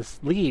down this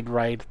lead,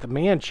 right, at the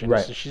mansion.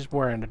 Right. So she's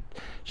wearing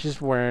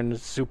a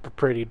super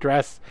pretty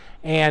dress,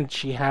 and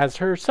she has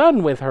her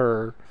son with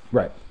her.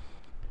 Right.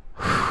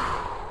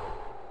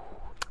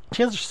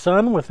 She has her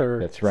son with her.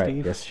 That's right.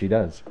 Steve. Yes, she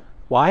does.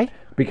 Why?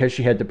 Because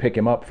she had to pick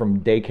him up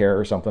from daycare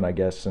or something, I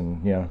guess,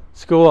 and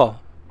School.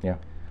 Yeah.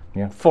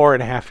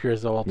 4.5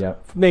 years old. Yeah.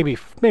 Maybe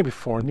 4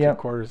 and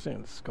 3/4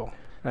 in school.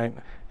 Right.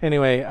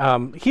 Anyway,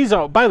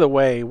 by the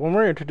way, when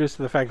we're introduced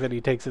to the fact that he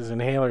takes his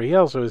inhaler, he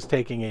also is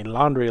taking a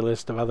laundry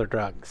list of other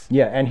drugs.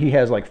 Yeah, and he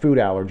has like food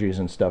allergies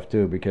and stuff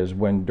too, because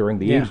during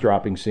the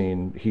eavesdropping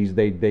scene,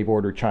 they've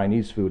ordered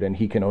Chinese food and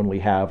he can only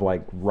have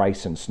like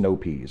rice and snow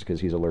peas because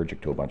he's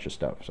allergic to a bunch of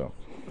stuff. So.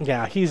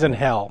 Yeah, he's in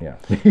hell. Yeah.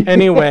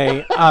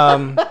 Anyway,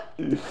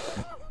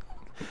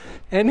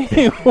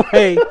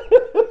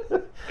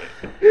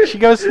 she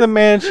goes to the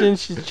mansion,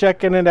 she's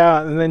checking it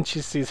out, and then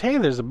she sees, hey,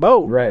 there's a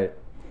boat. Right.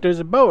 There's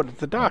a boat at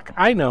the dock.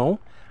 I know.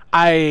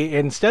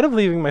 Instead of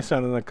leaving my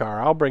son in the car,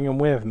 I'll bring him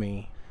with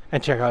me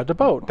and check out the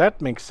boat.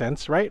 That makes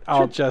sense, right? Sure.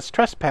 I'll just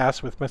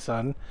trespass with my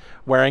son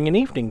wearing an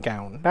evening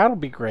gown. That'll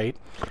be great.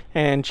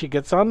 And she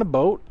gets on the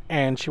boat,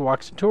 and she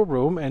walks into a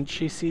room, and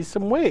she sees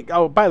some wigs.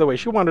 Oh, by the way,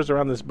 she wanders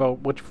around this boat,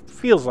 which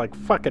feels like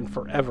fucking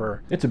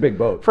forever. It's a big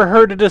boat. For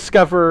her to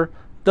discover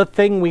the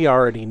thing we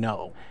already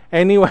know.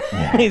 Anyway,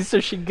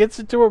 so she gets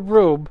into a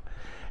room,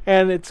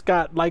 and it's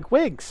got, like,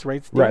 wigs,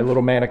 right, Steve? Right,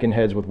 little mannequin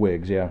heads with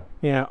wigs, yeah.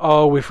 Yeah.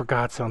 Oh, we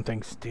forgot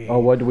something, Steve. Oh,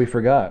 what did we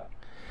forgot?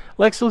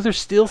 Lex Luthor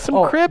steals some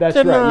kryptonite. That's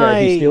right. Yeah,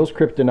 he steals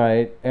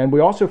kryptonite. And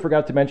we also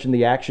forgot to mention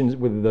the actions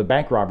with the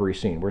bank robbery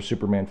scene where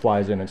Superman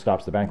flies in and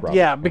stops the bank robbery.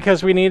 Yeah,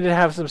 because we needed to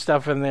have some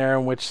stuff in there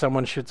in which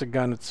someone shoots a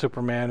gun at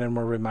Superman and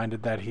we're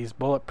reminded that he's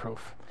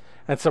bulletproof.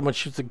 And someone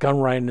shoots a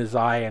gun right in his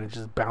eye and it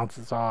just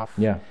bounces off.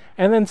 Yeah.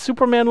 And then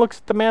Superman looks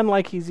at the man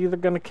like he's either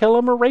going to kill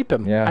him or rape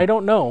him. Yeah. I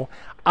don't know.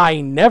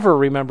 I never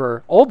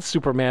remember old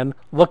Superman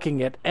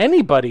looking at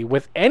anybody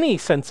with any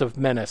sense of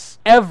menace.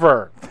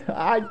 Ever.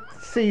 I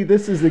see,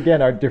 this is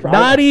again our different...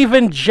 Not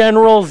even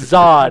General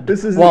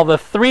Zod, while the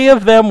three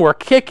of them were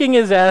kicking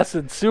his ass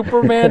in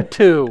Superman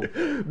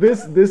 2.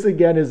 This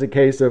again is a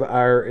case of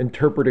our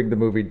interpreting the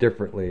movie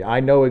differently.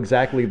 I know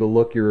exactly the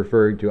look you're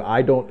referring to.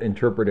 I don't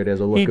interpret it as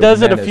a look of menace. He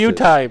does it a few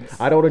times.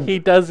 I don't... He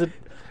does it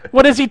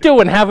What is he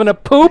doing? Having a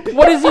poop?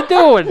 What is he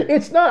doing?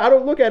 It's not. I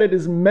don't look at it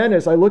as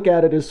menace. I look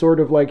at it as sort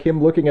of like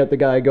him looking at the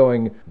guy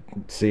going,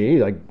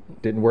 see, like,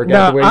 didn't work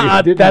out the way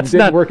you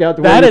didn't work out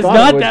the way you thought it would.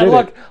 That is not that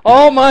look.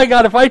 Oh my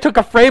God! If I took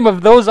a frame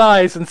of those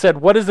eyes and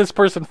said, "What is this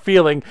person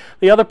feeling?"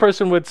 the other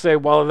person would say,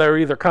 "Well, they're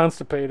either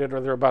constipated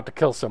or they're about to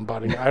kill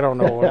somebody." I don't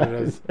know what it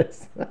is.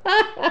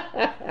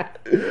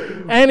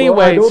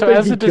 Anyway, well, so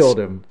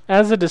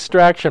as a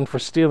distraction for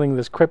stealing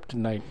this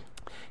kryptonite,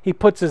 he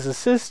puts his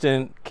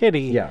assistant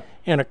Kitty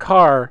in a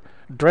car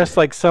dressed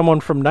like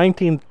someone from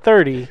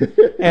 1930,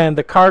 and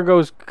the car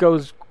goes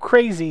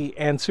crazy,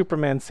 and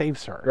Superman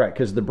saves her. Right,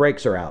 because the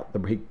brakes are out. The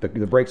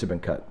brakes have been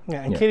cut.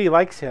 Yeah, and Kitty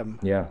likes him.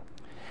 Yeah.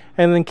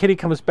 And then Kitty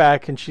comes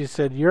back, and she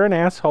said, "You're an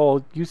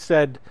asshole. You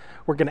said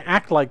we're going to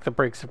act like the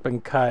brakes have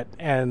been cut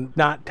and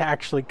not to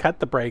actually cut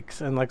the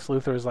brakes." And Lex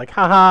Luthor is like,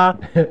 haha.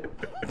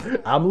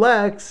 I'm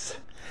Lex.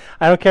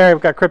 I don't care.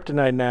 I've got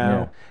kryptonite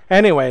now. Yeah.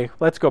 Anyway,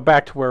 let's go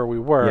back to where we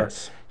were.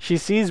 Yes. She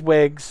sees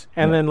Wiggs,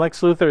 and then Lex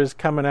Luthor is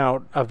coming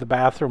out of the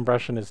bathroom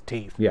brushing his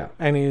teeth. Yeah.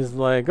 And he's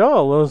like,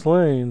 "Oh, Lois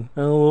Lane,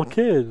 a little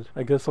kid.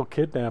 I guess I'll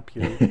kidnap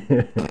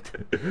you."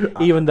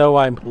 Even though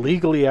I'm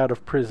legally out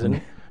of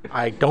prison,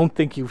 I don't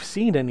think you've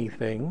seen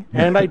anything,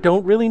 and I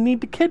don't really need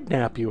to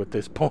kidnap you at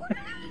this point.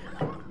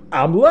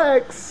 I'm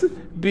Lex.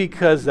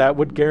 Because that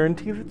would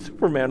guarantee that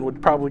Superman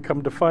would probably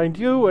come to find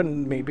you,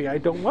 and maybe I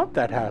don't want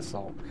that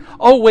hassle.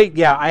 Oh, wait,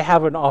 yeah, I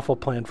have an awful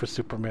plan for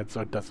Superman, so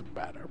it doesn't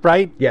matter,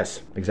 right?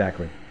 Yes,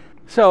 exactly.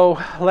 So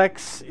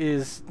Lex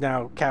is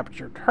now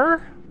captured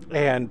her,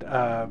 and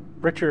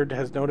Richard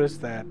has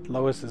noticed that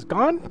Lois is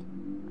gone.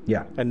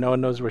 Yeah. And no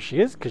one knows where she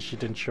is because she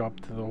didn't show up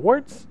to the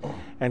awards.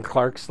 And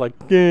Clark's like,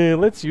 "Yeah,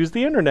 let's use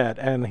the internet."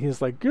 And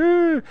he's like,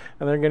 "Yeah."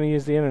 And they're going to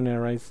use the internet,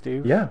 right,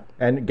 Steve? Yeah.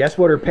 And guess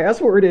what her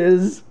password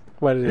is?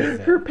 What is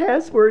it? Her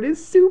password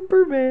is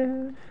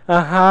Superman.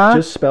 Uh-huh.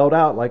 Just spelled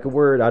out like a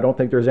word. I don't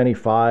think there's any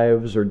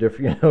fives or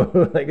different,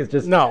 like it's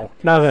just... No,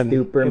 nothing.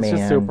 Superman. It's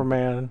just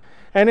Superman.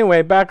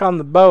 Anyway, back on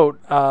the boat,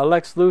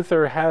 Lex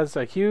Luthor has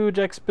a huge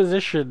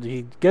exposition.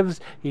 He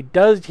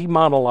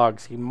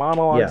monologues. He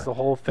monologues the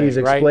whole thing. He's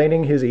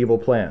explaining his evil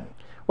plan.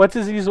 What's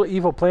his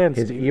evil plan,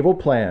 His Steve? evil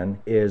plan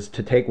is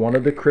to take one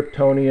of the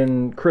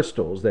Kryptonian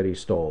crystals that he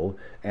stole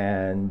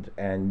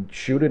and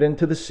shoot it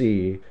into the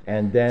sea,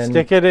 and then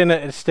stick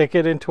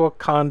it into a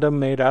condom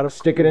made out of a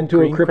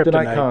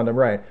kryptonite condom,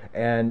 right?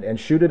 And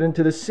shoot it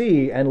into the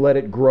sea and let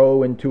it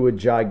grow into a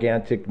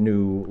gigantic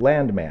new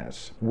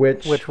landmass,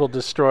 which will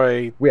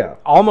destroy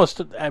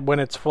almost when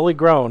it's fully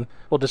grown.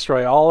 Will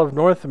destroy all of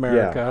North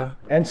America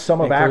and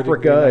some of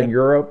Africa and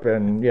Europe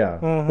and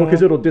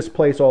because it'll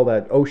displace all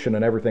that ocean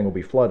and everything will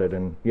be flooded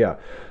and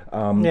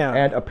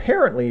and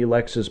apparently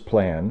Lex's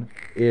plan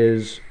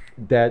is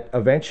that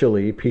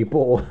eventually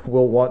people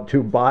will want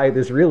to buy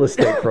this real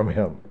estate from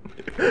him.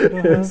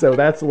 So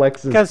that's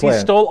Lex's plan. Because he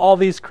stole all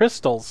these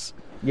crystals.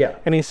 Yeah.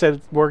 And he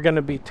said, we're going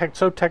to be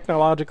so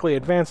technologically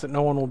advanced that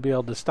no one will be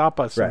able to stop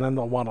us, and then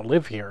they'll want to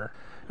live here,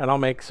 and I'll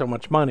make so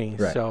much money.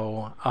 Right.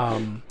 So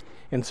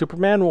in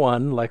Superman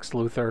 1, Lex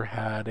Luthor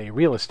had a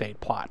real estate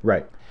plot.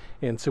 Right.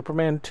 In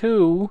Superman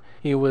 2,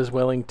 he was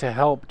willing to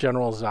help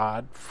General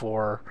Zod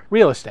for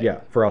real estate.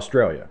 Yeah, for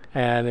Australia.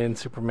 And in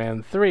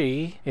Superman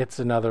 3, it's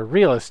another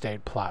real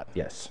estate plot.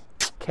 Yes.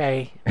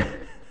 Okay.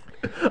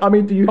 I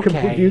mean, do you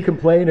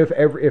complain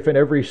if in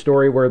every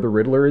story where the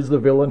Riddler is the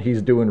villain,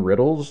 he's doing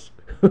riddles?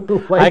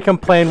 I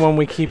complain when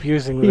we keep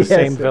using the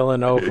same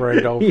villain over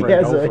and over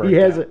and over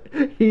again.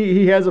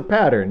 He has a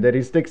pattern that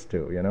he sticks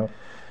to, you know?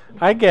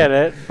 I get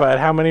it, but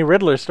how many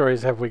Riddler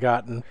stories have we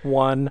gotten?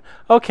 One.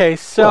 Okay,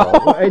 so...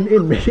 Well,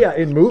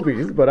 in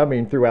movies, but I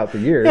mean throughout the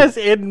years. Yes,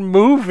 in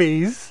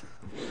movies.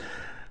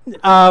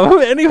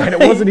 Anyway. And it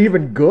wasn't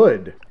even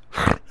good.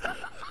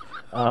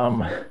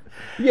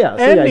 He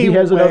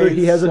has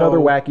another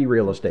wacky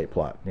real estate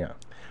plot. Yeah.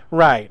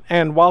 Right,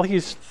 and while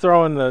he's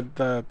throwing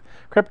the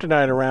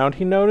kryptonite around,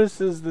 he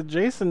notices that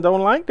Jason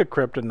don't like the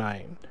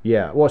kryptonite.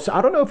 Yeah, well, so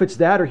I don't know if it's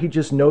that or he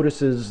just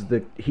notices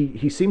that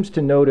he seems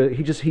to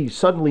notice he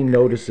suddenly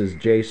notices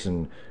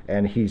Jason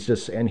and he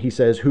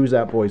says, "Who's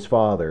that boy's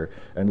father?"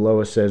 And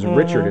Lois says,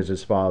 "Richard is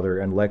his father."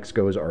 And Lex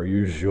goes, "Are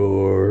you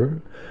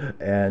sure?"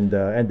 And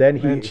then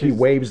he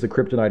waves the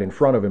kryptonite in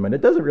front of him, and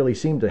it doesn't really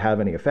seem to have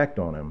any effect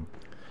on him.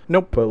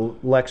 Nope.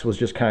 But Lex was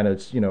just kind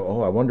of,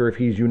 I wonder if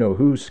he's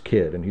whose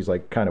kid, and he's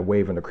like kind of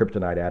waving the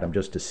kryptonite at him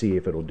just to see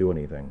if it'll do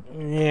anything.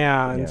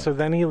 Yeah, and so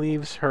then he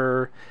leaves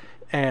her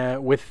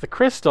with the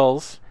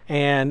crystals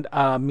and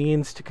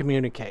means to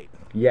communicate.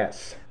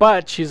 Yes.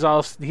 But he's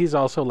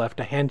also left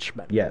a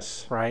henchman.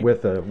 Yes. Right.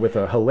 With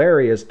a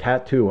hilarious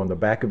tattoo on the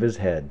back of his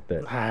head.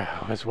 I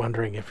was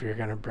wondering if you're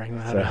going to bring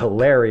that up. It's a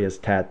hilarious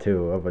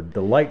tattoo of a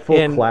delightful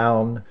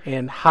clown.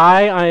 In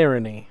high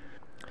irony,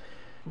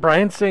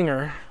 Bryan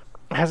Singer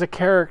has a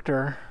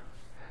character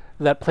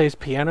that plays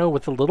piano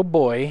with a little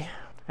boy,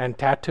 and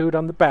tattooed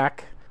on the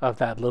back of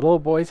that little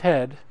boy's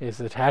head is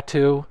a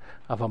tattoo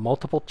of a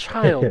multiple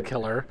child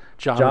killer,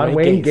 John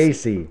Wayne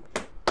Gacy.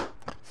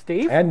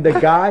 Steve? And the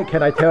guy,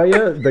 can I tell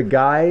you, the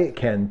guy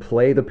can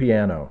play the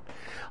piano.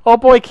 Oh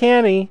boy,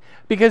 can he?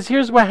 Because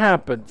here's what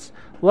happens.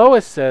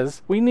 Lois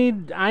says,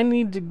 I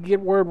need to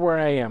get word where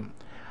I am.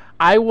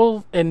 I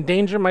will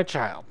endanger my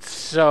child.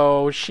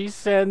 So he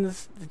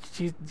says,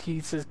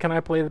 can I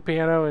play the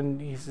piano?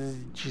 And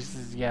she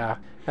says, yeah.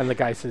 And the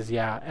guy says,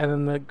 yeah. And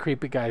then the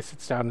creepy guy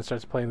sits down and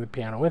starts playing the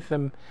piano with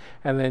him.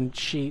 And then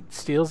she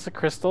steals the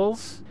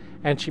crystals,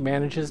 and she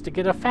manages to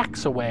get a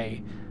fax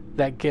away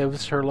that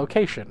gives her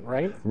location,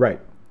 right? Right.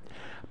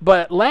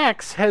 But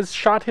Lex has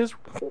shot his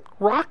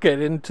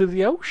rocket into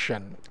the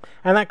ocean,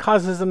 and that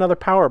causes another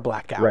power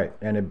blackout. Right,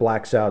 and it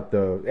blacks out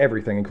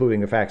everything,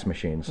 including the fax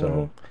machine.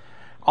 So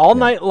all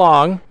night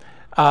long,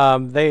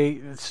 Clark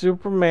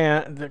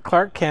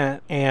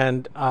Kent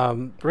and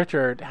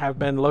Richard have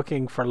been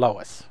looking for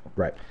Lois.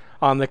 Right.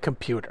 On the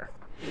computer.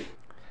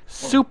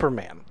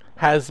 Superman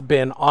has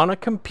been on a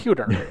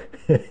computer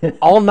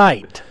all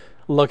night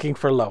looking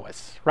for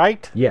Lois,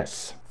 right?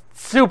 Yes.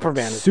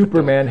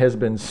 Superman has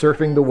been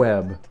surfing the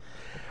web.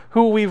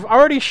 Who we've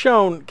already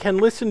shown can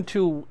listen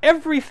to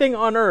everything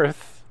on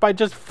Earth by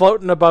just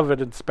floating above it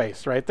in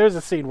space, right? There's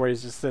a scene where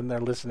he's just sitting there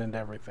listening to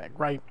everything,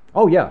 right?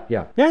 Oh, yeah.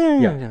 Yeah.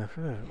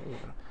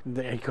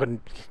 He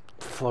couldn't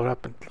float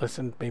up and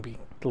listen, maybe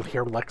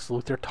hear Lex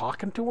Luthor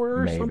talking to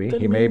her or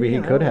something? Maybe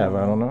he could have,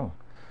 I don't know.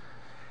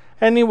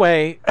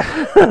 Anyway,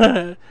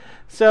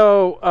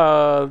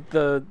 so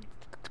the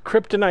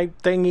kryptonite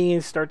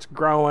thingy starts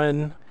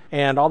growing,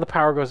 and all the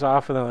power goes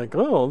off, and they're like,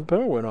 oh, the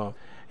power went off.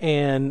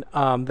 And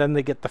then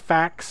they get the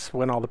fax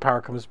when all the power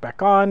comes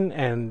back on,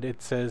 and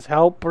it says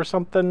help or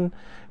something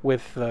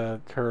with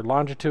her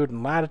longitude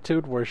and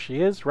latitude where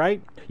she is,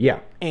 right? Yeah.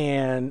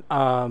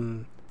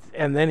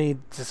 And then he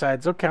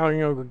decides, okay, I'm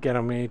going to go get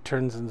him. And he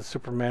turns into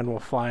Superman while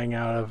flying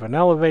out of an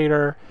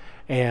elevator,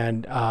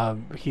 and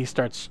he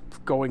starts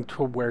going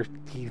to where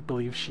he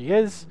believes she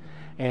is.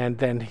 And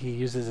then he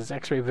uses his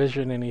X-ray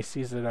vision, and he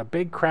sees that a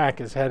big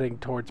crack is heading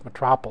towards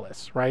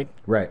Metropolis, right?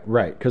 Right.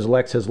 Because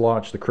Lex has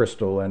launched the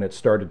crystal, and it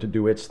started to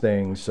do its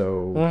thing.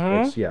 So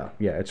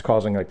it's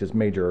causing like this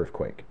major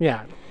earthquake.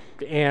 Yeah,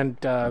 and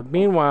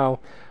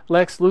meanwhile,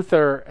 Lex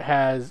Luthor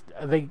has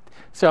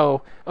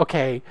So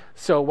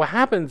what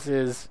happens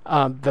is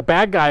the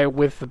bad guy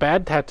with the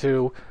bad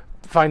tattoo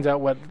finds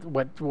out what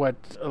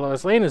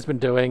Lois Lane has been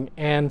doing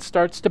and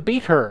starts to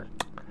beat her.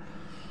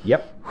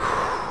 Yep.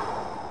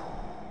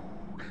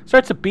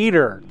 Starts to beat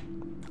her.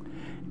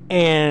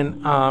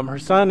 And her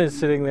son is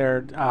sitting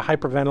there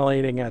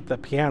hyperventilating at the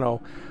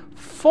piano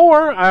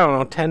for,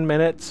 10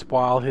 minutes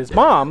while his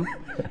mom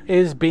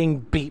is being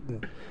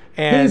beaten.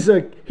 And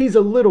he's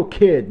a little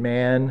kid,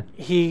 man.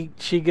 She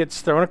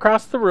gets thrown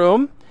across the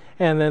room,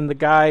 and then the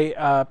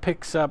guy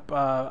picks up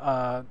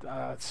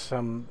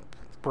some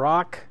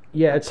rock.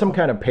 Yeah, it's some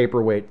kind of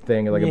paperweight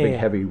thing, like a big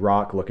heavy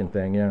rock looking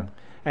thing, yeah.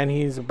 And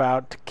he's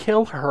about to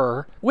kill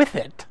her with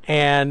it.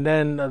 And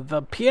then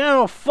the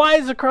piano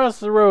flies across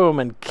the room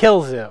and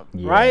kills him,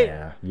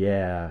 right?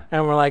 Yeah.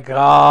 And we're like,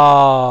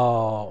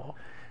 oh,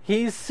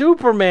 he's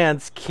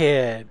Superman's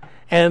kid.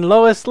 And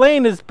Lois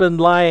Lane has been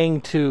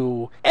lying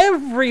to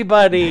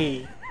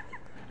everybody,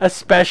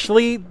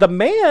 especially the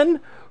man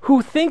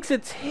who thinks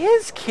it's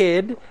his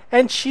kid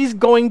and she's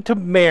going to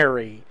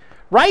marry.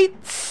 Right,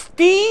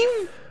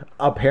 Steve?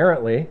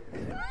 Apparently.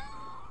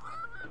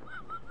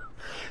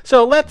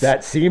 So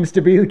that seems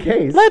to be the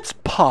case. Let's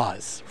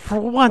pause for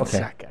one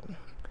second.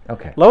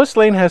 Okay. Lois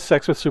Lane has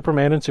sex with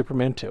Superman in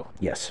Superman 2.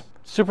 Yes.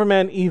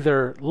 Superman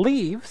either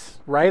leaves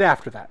right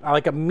after that,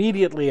 like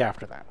immediately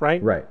after that,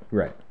 right?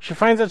 Right. She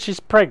finds out she's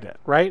pregnant,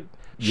 right?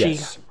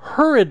 Yes. She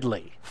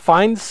hurriedly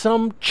finds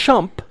some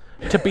chump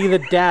to be the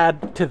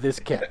dad to this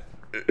kid.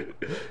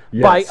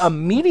 Yes. By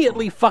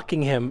immediately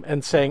fucking him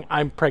and saying,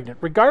 I'm pregnant.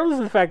 Regardless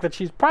of the fact that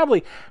she's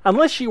probably,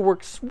 unless she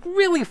works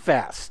really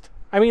fast,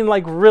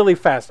 like really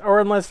fast, or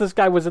unless this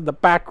guy was in the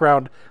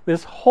background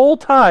this whole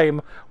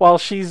time while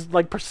she's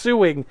like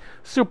pursuing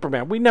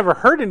Superman. We never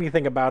heard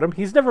anything about him.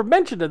 He's never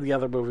mentioned in the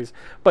other movies.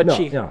 But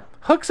she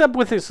hooks up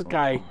with this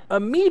guy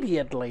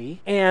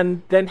immediately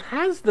and then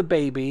has the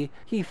baby.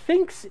 He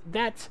thinks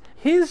that's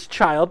his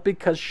child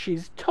because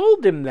she's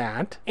told him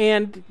that.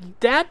 And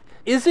that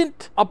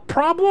isn't a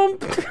problem.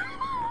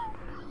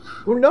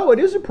 Well, no, it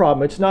is a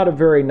problem. It's not a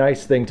very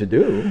nice thing to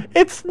do.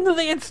 It's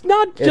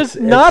not just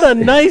not a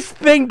nice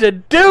thing to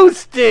do,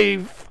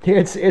 Steve.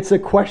 It's a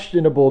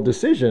questionable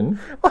decision.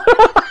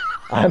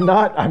 I'm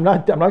not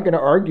going to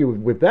argue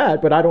with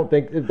that, but I don't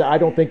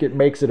think it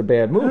makes it a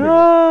bad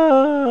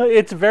movie.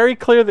 It's very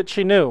clear that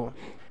she knew.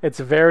 It's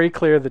very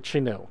clear that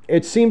she knew.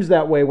 It seems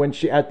that way when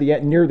she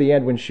near the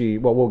end when she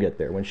we'll get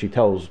there when she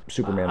tells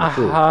Superman the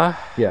truth.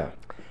 Yeah.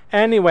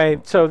 Anyway,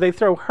 so they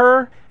throw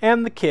her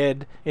and the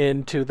kid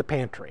into the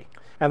pantry.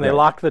 And they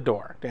lock the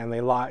door, and they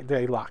lock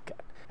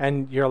it.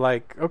 And you're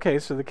like, okay,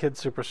 so the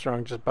kid's super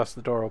strong, just bust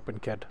the door open,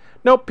 kid.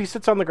 Nope, he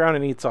sits on the ground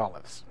and eats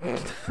olives.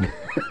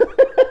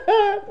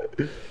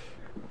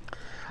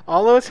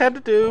 All Lois had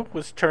to do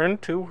was turn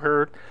to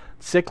her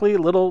sickly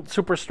little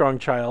super strong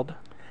child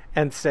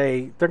and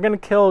say, they're going to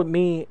kill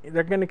me,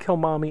 they're going to kill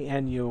mommy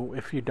and you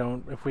if we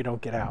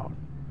don't get out.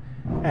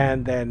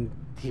 And then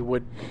he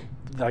would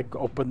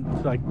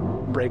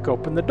break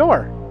open the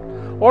door.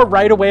 Or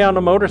ride away on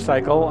a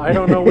motorcycle. I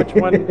don't know which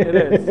one it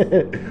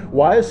is.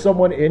 Why is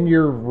someone in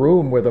your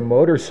room with a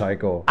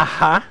motorcycle?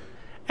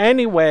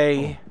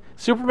 Anyway,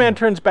 Superman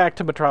turns back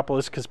to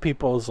Metropolis because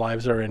people's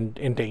lives are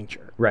in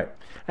danger. Right.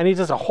 And he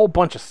does a whole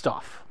bunch of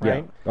stuff,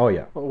 right? Yeah. Oh,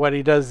 yeah. What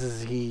he does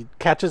is he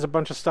catches a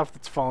bunch of stuff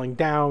that's falling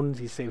down.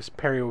 He saves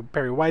Perry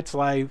White's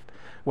life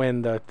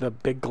when the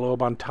big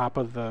globe on top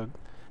of the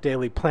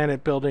Daily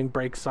Planet building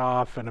breaks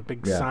off and a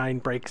big sign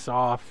breaks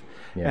off.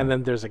 Yeah. And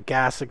then there's a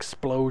gas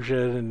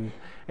explosion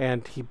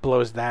and he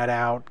blows that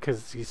out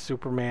because he's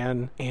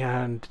Superman.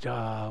 And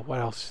what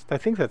else? I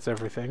think that's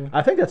everything.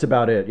 I think that's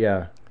about it,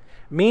 yeah.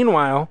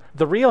 Meanwhile,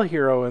 the real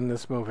hero in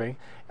this movie,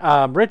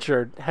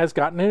 Richard, has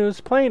gotten into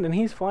his plane and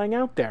he's flying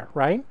out there,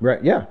 right?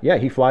 Right. Yeah. Yeah.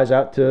 He flies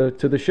out to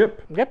the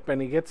ship. Yep.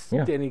 And he gets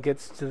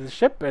to the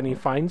ship and he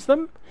finds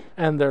them,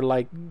 and they're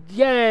like,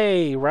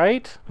 "Yay!"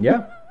 Right?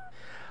 Yeah.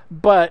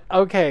 But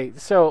okay,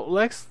 so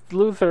Lex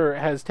Luthor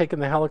has taken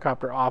the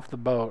helicopter off the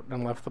boat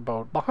and left the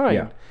boat behind.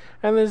 Yeah.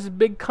 And this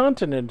big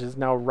continent is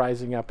now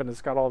rising up, and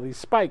it's got all these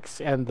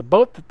spikes, and the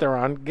boat that they're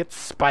on gets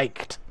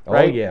spiked.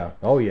 Right?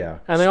 Oh yeah.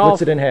 And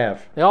splits it in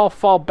half. They all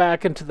fall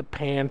back into the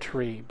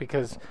pantry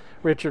because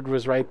Richard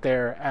was right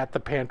there at the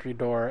pantry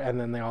door, and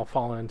then they all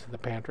fall into the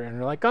pantry, and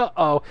you're like,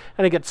 uh-oh,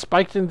 and it gets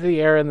spiked into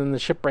the air, and then the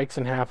ship breaks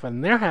in half,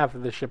 and their half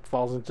of the ship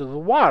falls into the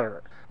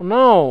water. Oh,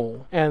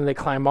 no. And they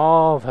climb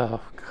all the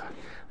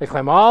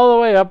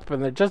way up,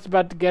 and they're just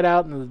about to get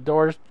out, and the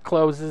door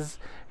closes,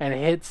 and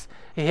it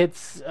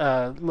hits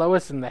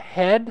Lois in the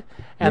head,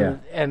 and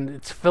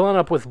it's filling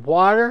up with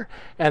water,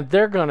 and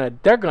they're gonna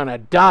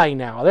die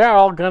now. They're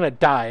all gonna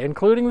die,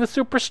 including the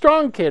super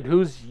strong kid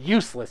who's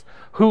useless.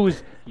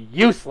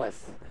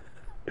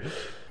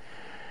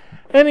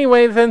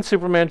 Anyway, then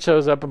Superman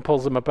shows up and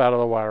pulls him up out of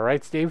the water,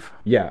 right, Steve?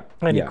 Yeah.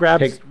 And he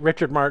grabs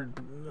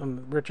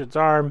Richard's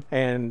arm,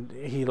 and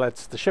he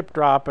lets the ship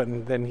drop,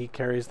 and then he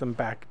carries them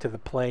back to the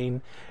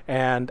plane.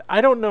 And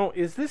I don't know,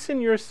 is this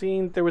in your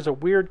scene? There was a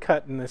weird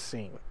cut in this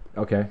scene.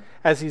 Okay.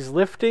 As he's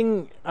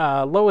lifting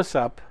Lois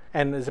up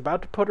and is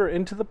about to put her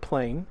into the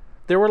plane,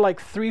 there were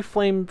like 3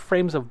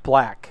 frames of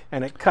black,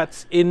 and it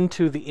cuts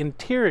into the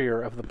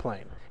interior of the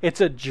plane. It's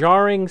a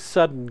jarring,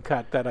 sudden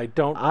cut that I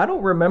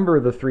don't remember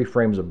the 3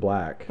 frames of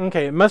black.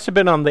 Okay, it must have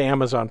been on the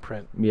Amazon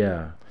print.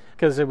 Yeah.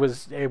 Because it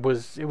was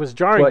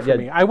jarring for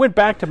me. I went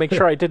back to make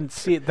sure I didn't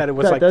see it, that it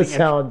was that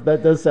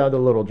does sound a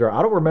little jarring.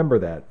 I don't remember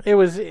that.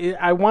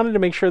 I wanted to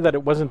make sure that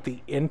it wasn't the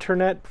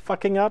internet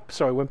fucking up,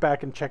 so I went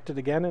back and checked it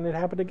again, and it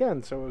happened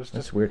again. So it was just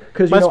that's weird.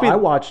 Because I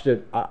watched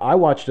it. I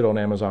watched it on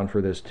Amazon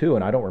for this too,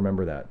 and I don't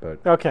remember that.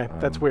 But okay,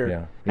 that's weird.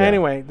 Yeah.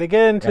 Anyway, they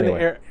get into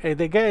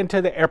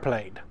the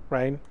airplane.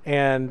 Right?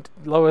 And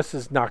Lois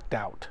is knocked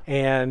out.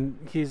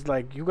 And he's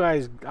like, "You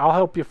guys, I'll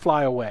help you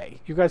fly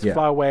away. You guys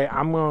fly away.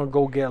 I'm going to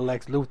go get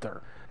Lex Luthor."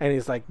 And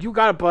he's like, "You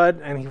got it, bud."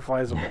 And he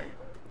flies away.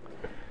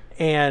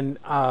 And,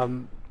 I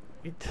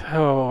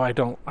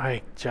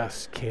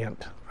just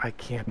can't. I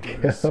can't do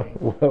this scene.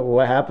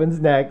 What happens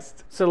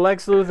next? So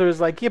Lex Luthor is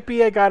like,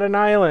 "Yippee, I got an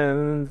island."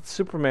 And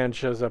Superman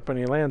shows up and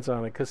he lands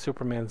on it because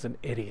Superman's an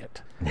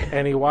idiot.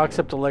 And he walks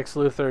up to Lex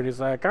Luthor and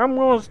he's like, "I'm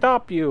going to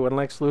stop you." And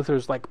Lex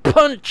Luthor's like,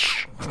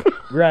 "Punch!"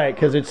 Right,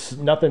 because it's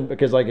nothing,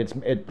 because like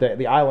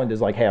the island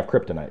is like half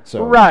kryptonite.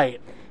 So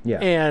right. Yeah.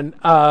 And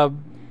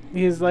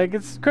he's like,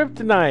 "It's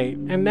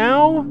kryptonite." And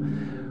now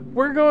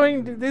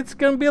it's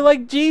going to be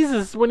like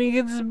Jesus when he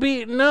gets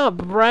beaten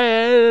up,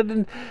 right?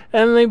 And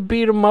they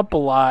beat him up a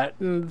lot.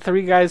 And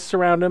 3 guys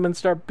surround him and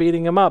start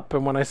beating him up.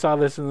 And when I saw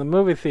this in the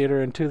movie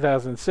theater in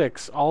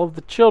 2006, all of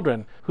the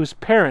children whose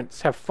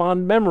parents have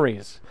fond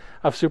memories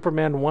of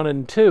Superman 1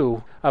 and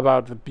 2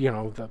 about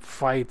the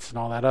fights and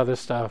all that other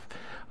stuff,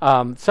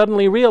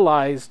 suddenly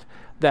realized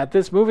that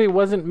this movie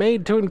wasn't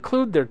made to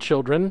include their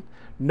children.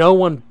 No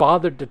one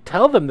bothered to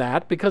tell them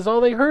that because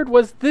all they heard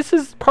was, "This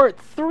is part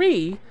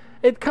 3.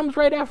 It comes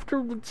right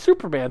after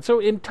Superman. So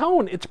in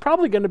tone, it's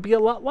probably going to be a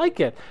lot like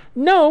it."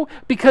 No,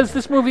 because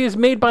this movie is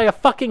made by a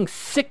fucking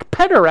sick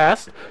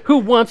pederast who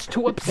wants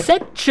to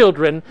upset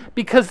children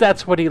because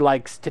that's what he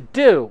likes to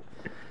do.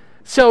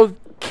 So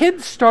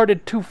kids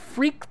started to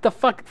freak the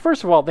fuck.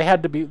 First of all,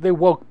 they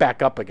woke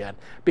back up again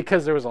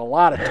because there was a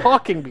lot of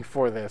talking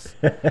before this.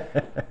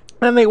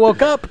 And they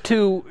woke up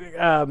to,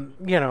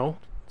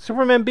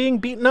 Superman being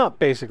beaten up,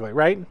 basically,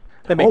 right?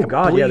 They make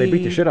yeah, they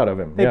beat the shit out of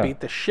him. They beat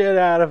the shit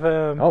out of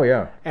him. Oh,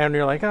 yeah. And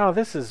you're like, oh,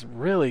 this is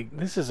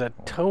a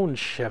tone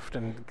shift,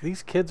 and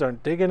these kids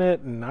aren't digging it,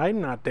 and I'm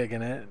not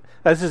digging it.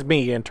 This is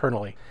me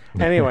internally.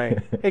 Anyway,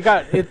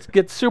 it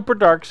gets super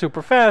dark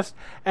super fast,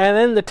 and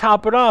then to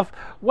top it off,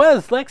 what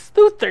does Lex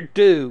Luthor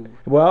do?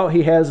 Well,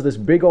 he has this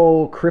big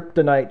old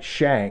kryptonite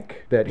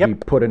shank that he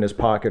put in his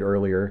pocket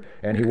earlier,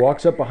 and he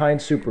walks up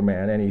behind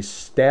Superman, and he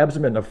stabs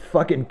him in the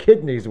fucking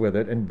kidneys with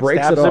it and breaks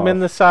it off. Stabs him in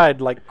the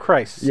side like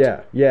Christ.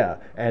 Yeah.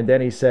 And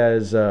then he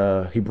says,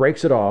 he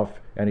breaks it off,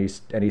 and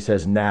he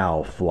says,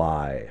 "Now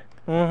fly."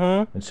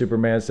 Mm-hmm. And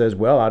Superman says,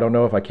 well, I don't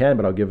know if I can,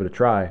 but I'll give it a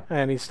try.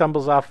 And he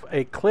stumbles off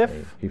a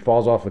cliff. He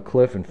falls off the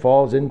cliff and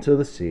falls into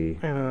the sea.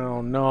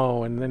 Oh,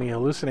 no. And then he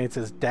hallucinates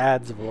his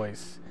dad's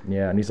voice.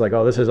 Yeah, and he's like,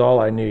 oh, this is all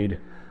I need.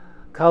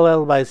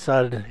 Kal-El, my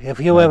son, if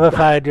you ever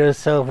find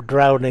yourself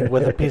drowning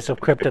with a piece of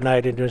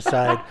kryptonite in your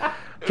side,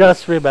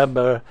 just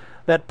remember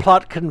that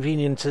plot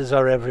conveniences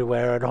are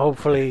everywhere, and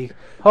hopefully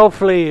you'll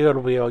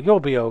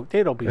be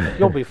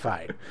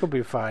fine. You'll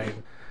be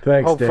fine.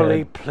 Thanks,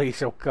 hopefully, Dad.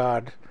 please, oh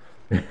God.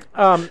 We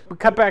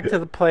cut back to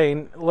the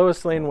plane.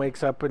 Lois Lane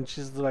wakes up and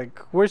she's like,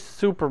 "Where's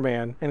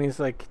Superman?" And he's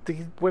like,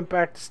 "He went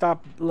back to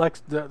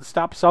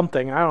stop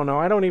something. I don't know.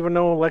 I don't even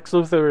know Lex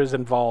Luthor is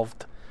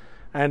involved."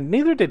 And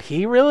neither did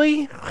he,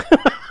 really.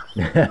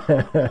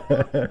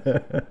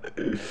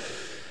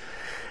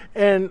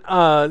 And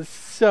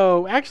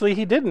so actually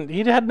he didn't.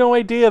 He had no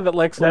idea that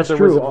Lex Luthor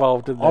was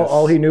involved in this.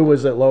 All he knew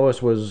was that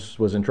Lois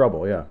was in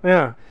trouble, yeah.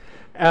 Yeah.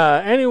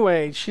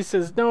 Anyway, she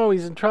says, no,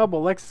 he's in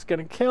trouble. Lex is going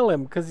to kill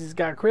him because he's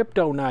got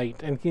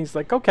kryptonite. And he's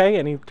like, okay.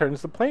 And he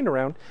turns the plane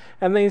around.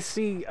 And they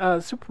see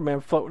Superman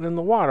floating in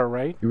the water,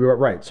 right? You were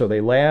right. So they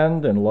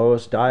land and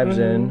Lois dives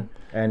in.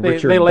 And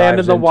Richard they land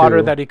in dives the water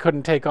into... that he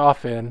couldn't take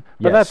off in.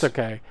 But that's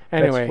okay.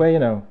 Anyway.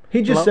 Well,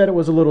 he just said it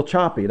was a little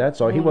choppy.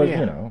 That's all. He was,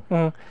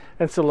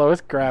 And so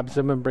Lois grabs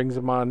him and brings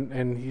him on.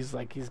 And he's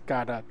like, he's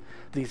got the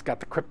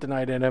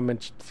kryptonite in him.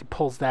 And she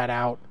pulls that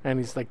out. And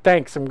he's like,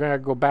 thanks, I'm going to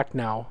go back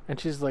now. And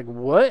she's like,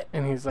 what?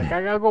 And he's like,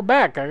 I got to go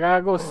back. I got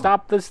to go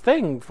stop this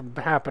thing from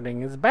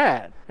happening. It's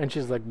bad. And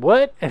she's like,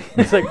 what? And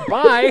he's like,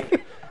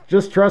 bye.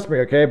 Just trust me,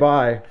 okay?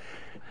 Bye.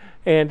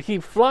 And he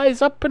flies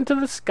up into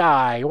the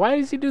sky. Why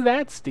does he do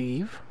that,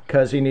 Steve?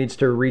 Because he needs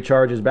to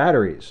recharge his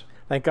batteries.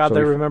 Thank God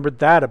they remembered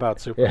that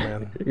about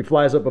Superman. Yeah. He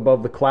flies up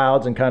above the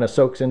clouds and kind of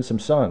soaks in some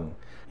sun.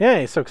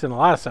 Yeah, he soaks in a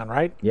lot of sun,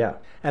 right? Yeah.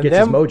 And gets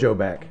his mojo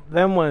back.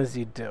 Then what does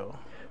he do?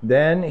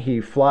 Then he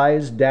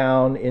flies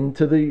down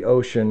into the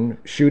ocean,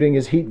 shooting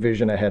his heat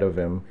vision ahead of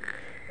him.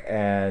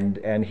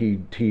 And he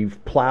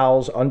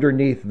plows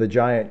underneath the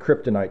giant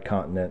kryptonite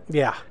continent.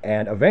 Yeah.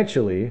 And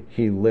eventually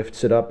he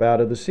lifts it up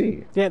out of the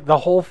sea. Yeah, the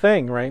whole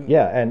thing, right?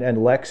 Yeah,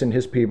 and Lex and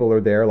his people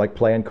are there like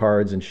playing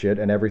cards and shit,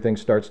 and everything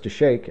starts to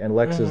shake, and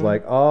Lex is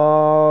like,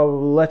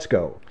 oh, let's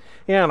go.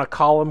 Yeah, and a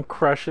column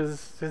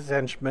crushes his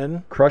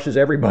henchmen. Crushes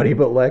everybody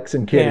but Lex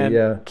and Kitty,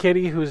 and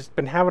Kitty, who's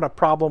been having a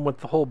problem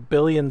with the whole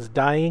billions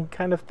dying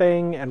kind of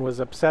thing and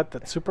was upset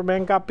that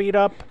Superman got beat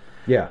up.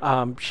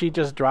 Yeah. She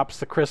just drops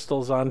the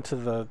crystals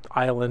onto the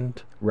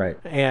island. Right.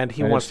 And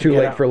it's too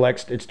late for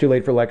Lex. It's too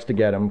late for Lex to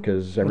get him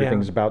because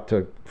everything's about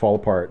to fall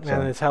apart. So.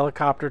 And his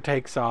helicopter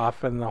takes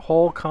off, and the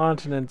whole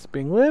continent's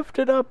being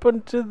lifted up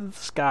into the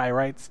sky,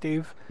 right,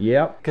 Steve?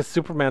 Yep. Because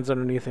Superman's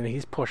underneath, and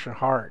he's pushing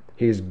hard.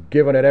 He's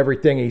giving it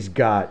everything he's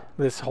got.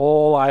 This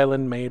whole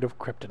island made of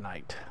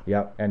kryptonite.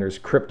 Yep. And there's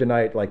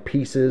kryptonite like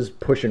pieces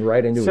pushing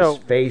right into his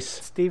face.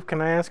 Steve,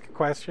 can I ask a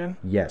question?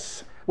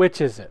 Yes.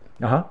 Which is it?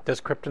 Uh-huh. Does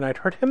kryptonite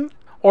hurt him?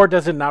 Or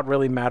does it not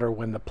really matter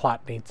when the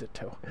plot needs it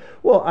to?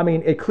 Well, I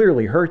mean, it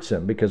clearly hurts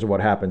him because of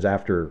what happens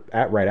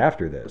right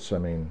after this. I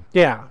mean...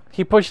 Yeah,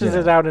 he pushes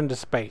it out into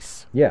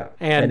space. Yeah.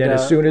 And then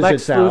as soon as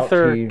Lex it's out...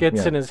 Luthor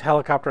gets in his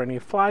helicopter and he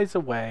flies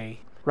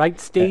away. Right,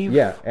 Steve?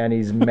 Yeah, and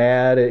he's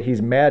mad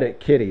at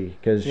Kitty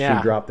because she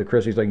dropped the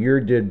crystal. He's like, you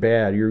did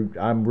bad.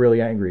 I'm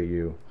really angry at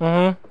you.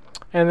 Mm-hmm.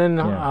 And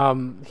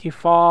then he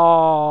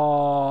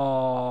falls...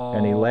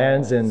 And he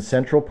lands in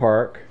Central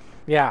Park.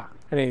 Yeah.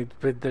 And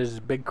there's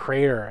a big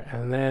crater,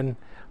 and then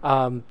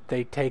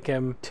they take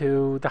him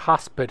to the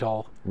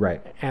hospital.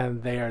 Right.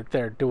 And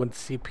they're doing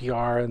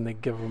CPR, and they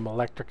give him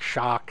electric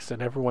shocks,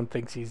 and everyone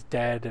thinks he's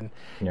dead, and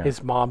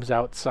his mom's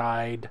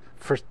outside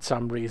for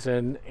some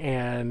reason,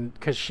 and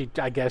because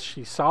I guess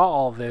she saw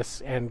all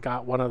this and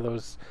got one of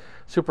those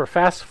super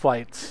fast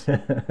flights.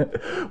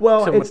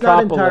 Well, it's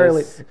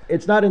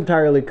not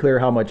entirely clear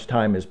how much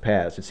time has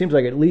passed. It seems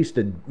like at least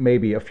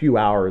maybe a few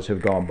hours have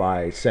gone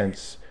by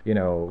since.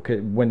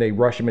 When they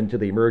rush him into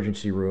the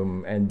emergency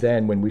room, and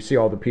then when we see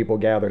all the people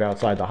gathered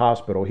outside the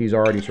hospital, he's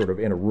already sort of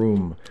in a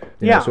room.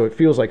 So it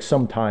feels like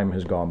some time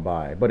has gone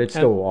by, but it's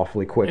still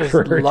awfully quick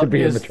for her to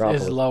be in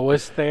Metropolis. Is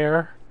Lois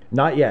there?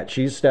 Not yet.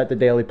 She's at the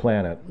Daily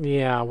Planet.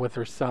 Yeah, with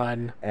her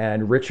son.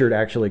 And Richard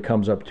actually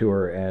comes up to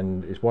her,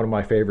 and it's one of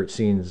my favorite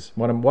scenes.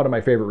 One of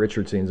my favorite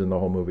Richard scenes in the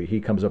whole movie.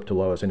 He comes up to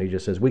Lois and he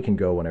just says, "We can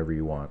go whenever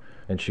you want."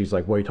 And she's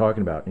like, "What are you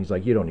talking about?" And he's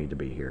like, "You don't need to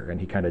be here." And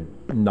he kind of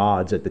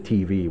nods at the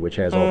TV, which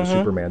has all the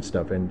Superman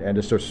stuff, and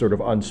it's just sort of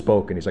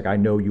unspoken. He's like, "I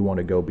know you want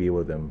to go be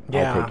with him.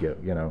 I'll take you."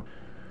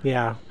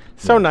 Yeah.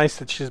 So nice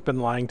that she's been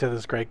lying to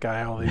this great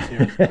guy all these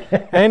years.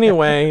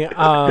 Anyway,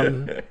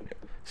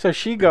 so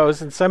she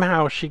goes, and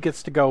somehow she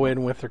gets to go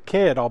in with her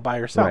kid all by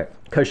herself. Right,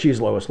 because she's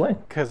Lois Lane.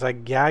 Because I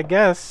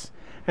guess.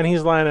 And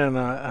he's lying in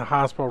a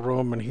hospital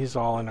room, and he's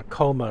all in a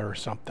coma or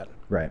something.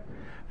 Right.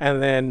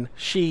 And then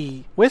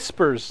she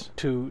whispers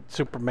to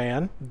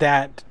Superman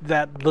that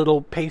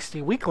little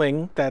pasty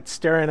weakling that's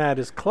staring at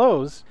his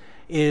clothes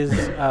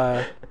is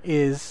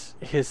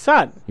his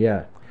son.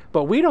 Yeah.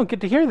 But we don't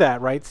get to hear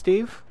that, right,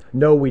 Steve?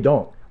 No, we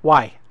don't.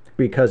 Why?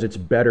 because it's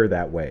better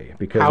that way.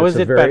 Because How it's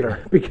is it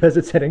better? Because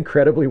it's an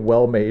incredibly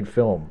well-made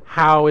film.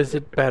 How is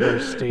it better,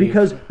 Steve?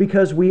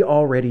 Because we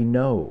already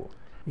know.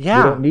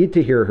 Yeah. We don't need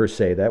to hear her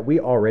say that. We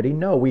already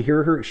know. We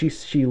hear her.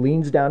 She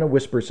leans down and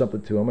whispers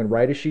something to him, and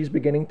right as she's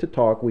beginning to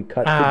talk, we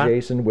cut to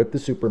Jason with the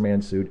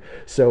Superman suit.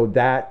 So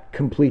that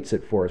completes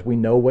it for us. We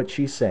know what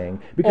she's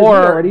saying because we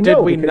already know. Or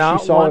did we because not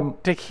she saw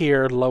want to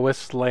hear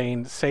Lois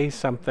Lane say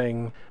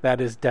something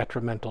that is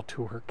detrimental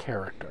to her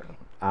character?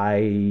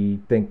 I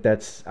think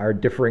that's our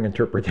differing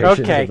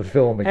interpretations of the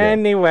film again.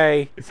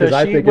 Anyway, so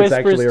I she think whispers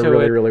it's actually a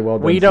really, really well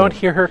done We don't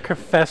scene. hear her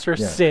confess her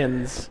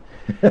sins.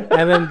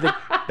 And then the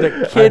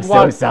kid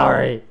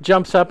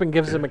jumps up and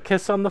gives him a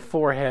kiss on the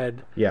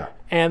forehead. Yeah.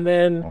 And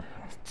then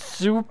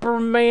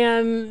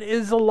Superman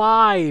is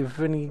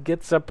alive, and he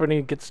gets up and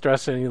he gets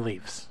dressed and he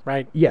leaves,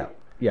 right? Yeah.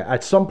 Yeah.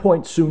 At some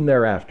point soon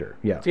thereafter.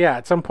 Yeah. Yeah,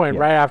 at some point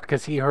right after,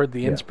 because he heard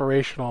the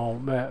inspirational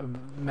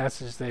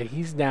message that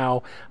he's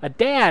now a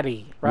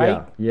daddy,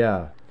 right?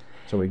 Yeah.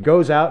 So he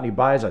goes out and he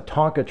buys a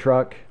Tonka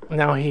truck.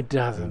 No, he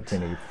doesn't.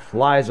 And he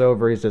flies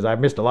over. He says, "I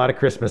missed a lot of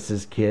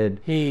Christmases, kid."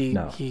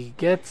 He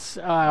gets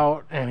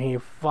out and he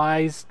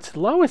flies to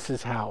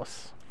Lois's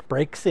house,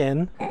 breaks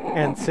in,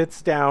 and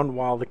sits down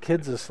while the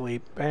kid's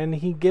asleep, and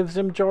he gives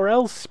him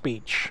Jor-El's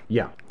speech.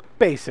 Yeah.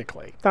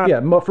 Basically. For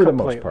the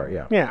most part,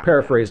 yeah.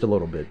 Paraphrased a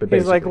little bit, but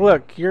he's basically.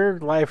 like, look, your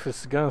life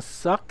is going to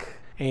suck,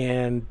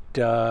 and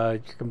you're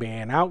going to be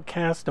an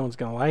outcast. No one's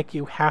going to like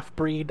you.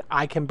 Half-breed.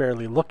 I can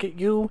barely look at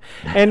you.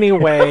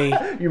 Anyway.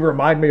 You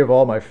remind me of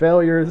all my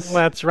failures.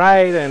 That's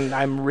right, and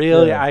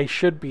I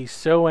should be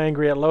so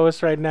angry at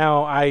Lois right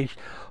now.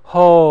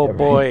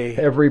 Boy.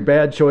 Every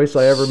bad choice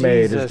I ever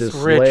made is just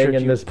laying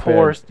in this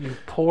bed. You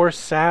poor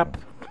sap.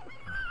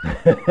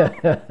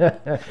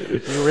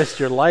 You risked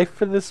your life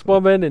for this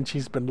woman, and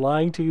she's been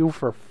lying to you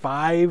for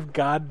 5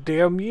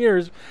 goddamn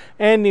years.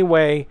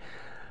 Anyway,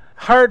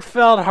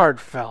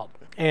 heartfelt.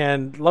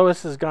 And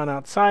Lois has gone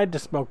outside to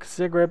smoke a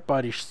cigarette,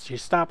 but she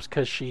stops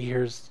because she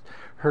hears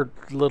her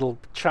little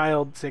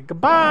child say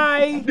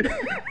goodbye.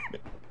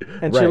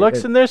 And she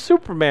looks, and there's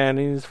Superman,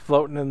 and he's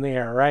floating in the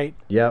air, right?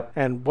 Yep.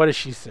 And what does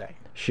she say?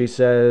 She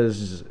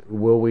says,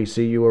 "Will we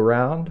see you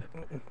around?"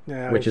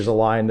 Yeah, which is a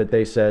line that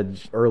they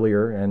said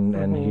earlier,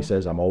 and he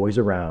says, "I'm always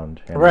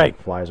around," and he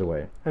flies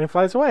away. And he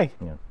flies away.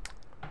 Yeah.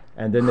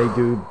 And then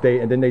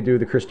they do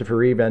the Christopher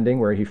Reeve ending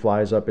where he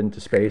flies up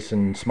into space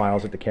and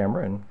smiles at the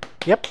camera, and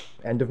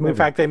end of movie. In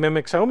fact, they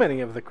mimic so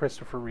many of the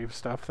Christopher Reeve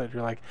stuff that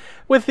you're like,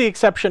 with the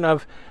exception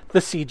of the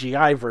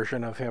CGI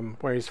version of him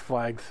where he's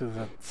flying through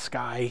the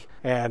sky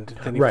and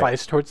then he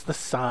flies towards the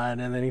sun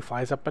and then he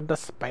flies up into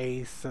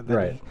space and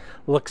then he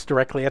looks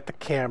directly at the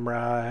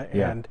camera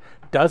and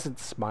doesn't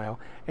smile.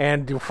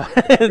 And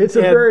it's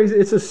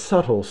a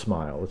subtle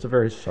smile. It's a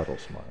very subtle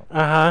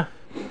smile.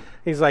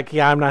 He's like,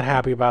 yeah, I'm not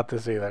happy about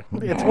this either.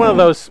 It's one of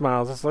those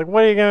smiles. It's like,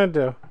 what are you going to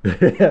do?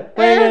 What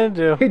are you going to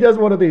do? He does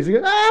one of these. He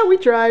goes, we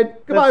tried.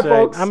 Goodbye,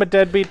 folks. I'm a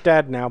deadbeat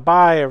dad now.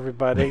 Bye,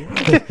 everybody.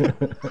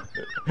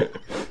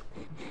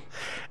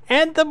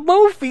 And the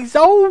movie's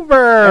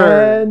over.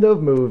 End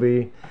of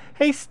movie.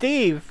 Hey,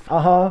 Steve.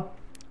 Uh-huh.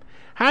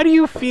 How do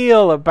you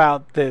feel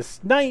about this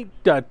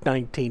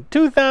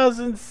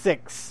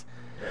 2006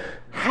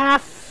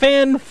 half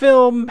fan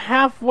film,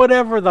 half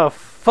whatever the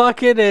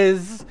fuck it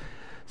is,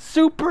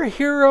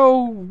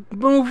 superhero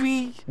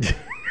movie?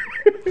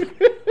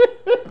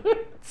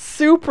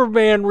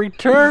 Superman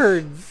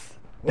Returns.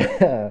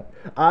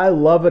 I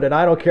love it, and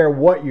I don't care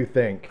what you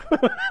think.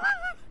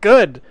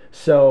 Good.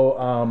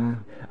 So,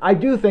 I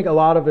do think a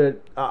lot of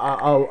it,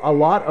 a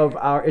lot of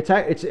our, it's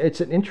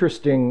an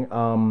interesting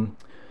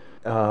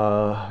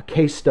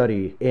case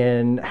study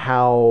in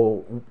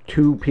how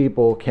two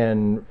people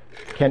can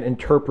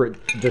interpret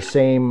the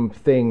same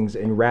things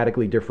in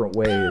radically different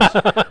ways.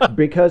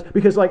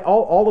 because like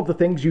all of the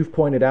things you've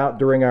pointed out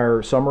during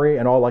our summary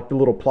and all like the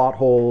little plot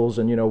holes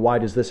and why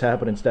does this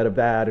happen instead of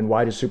that and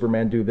why does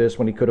Superman do this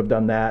when he could have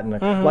done that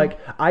and like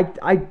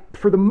I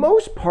for the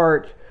most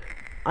part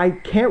I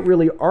can't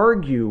really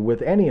argue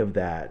with any of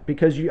that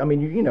because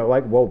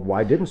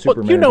why didn't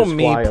Superman just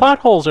me, fly plot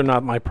holes are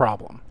not my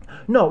problem.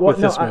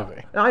 This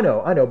movie. I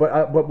know,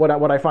 but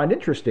what I find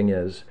interesting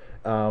is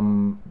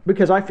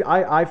because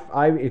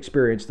I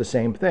experienced the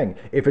same thing.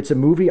 If it's a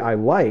movie I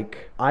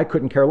like, I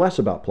couldn't care less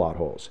about plot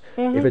holes.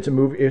 If it's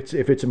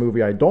a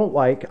movie I don't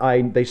like,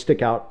 they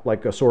stick out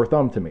like a sore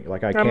thumb to me.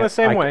 Like I can't. I'm the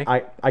same way.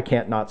 I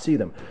can't not see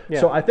them.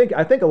 Yeah. So I think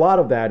a lot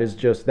of that is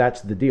just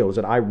that's the deal. Is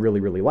that I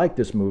really like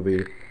this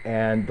movie,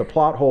 and the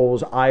plot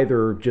holes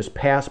either just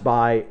pass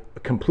by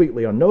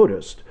completely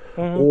unnoticed.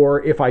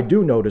 Or if I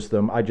do notice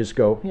them, I just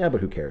go, yeah, but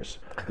who cares?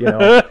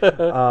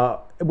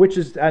 Which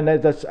is, and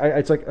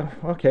it's like,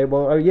 okay,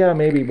 well, yeah,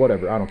 maybe,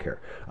 whatever, I don't care.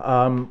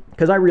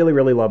 Because I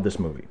really love this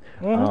movie.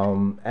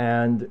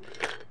 And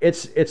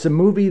it's a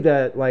movie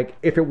that, like,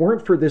 if it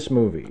weren't for this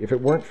movie, if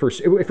it weren't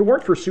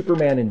for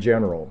Superman in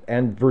general,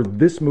 and for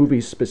this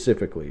movie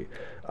specifically,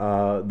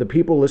 the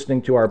people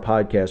listening to our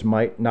podcast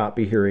might not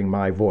be hearing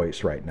my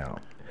voice right now.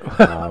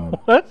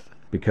 What?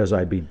 because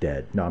I'd be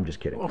dead. No, I'm just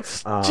kidding.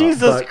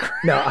 Jesus Christ.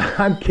 No,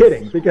 I'm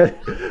kidding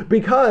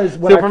because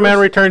when Superman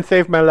Returns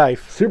saved my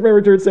life. Superman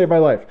Returns saved my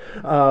life.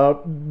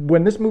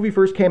 When this movie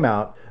first came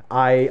out,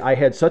 I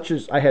had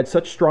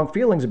such strong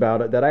feelings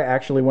about it that I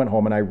actually went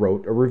home and I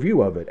wrote a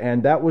review of it.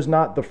 And that was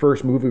not the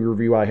first movie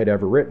review I had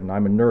ever written.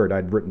 I'm a nerd.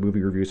 I'd written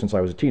movie reviews since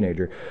I was a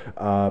teenager.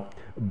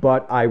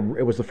 But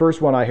it was the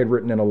first one I had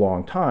written in a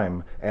long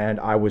time, and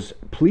I was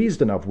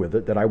pleased enough with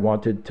it that I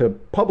wanted to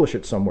publish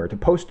it somewhere, to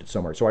post it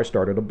somewhere. So I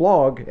started a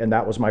blog, and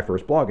that was my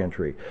first blog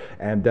entry.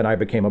 And then I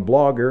became a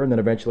blogger, and then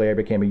eventually I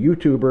became a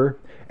YouTuber,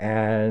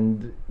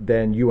 and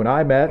then you and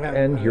I met,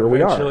 and here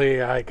we are.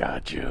 Eventually I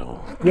got you.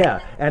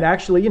 Yeah, and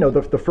actually,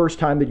 the first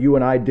time that you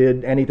and I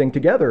did anything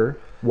together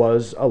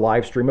was a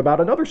live stream about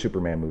another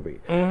Superman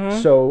movie.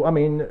 Mm-hmm. So, I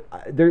mean,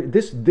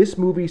 this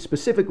movie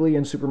specifically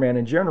and Superman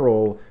in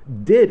general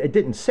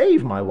didn't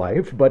save my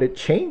life, but it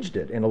changed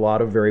it in a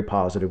lot of very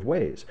positive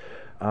ways.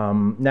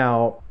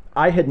 Now,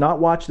 I had not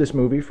watched this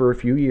movie for a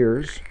few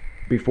years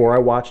before I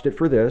watched it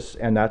for this,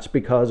 and that's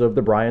because of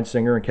the Bryan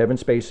Singer and Kevin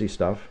Spacey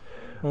stuff.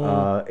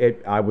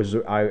 I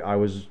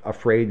was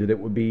afraid that it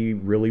would be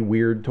really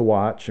weird to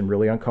watch and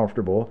really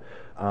uncomfortable.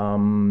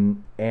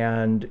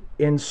 And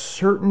in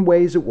certain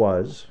ways it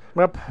was,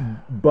 Yep.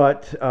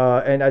 but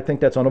and I think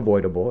that's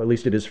unavoidable. At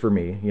least it is for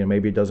me.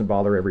 Maybe it doesn't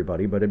bother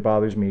everybody, but it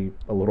bothers me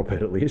a little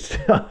bit at least.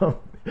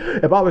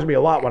 It bothers me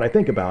a lot when I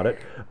think about it.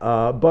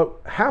 But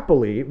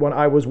happily, when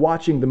I was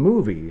watching the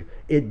movie,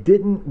 it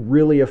didn't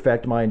really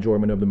affect my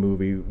enjoyment of the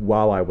movie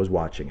while I was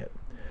watching it.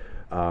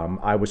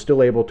 I was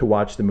still able to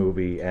watch the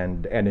movie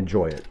and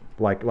enjoy it.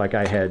 Like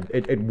I had,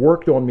 it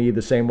worked on me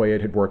the same way it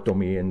had worked on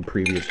me in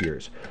previous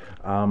years.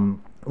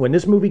 When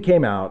this movie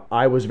came out,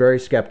 I was very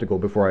skeptical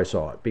before I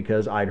saw it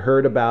because I'd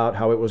heard about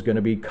how it was going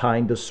to be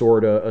kinda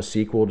sorta a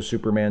sequel to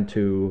Superman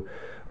 2,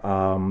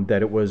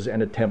 that it was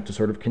an attempt to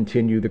sort of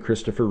continue the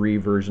Christopher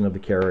Reeve version of the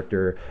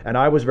character, and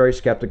I was very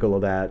skeptical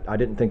of that. I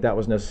didn't think that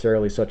was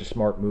necessarily such a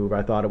smart move.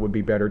 I thought it would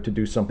be better to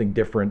do something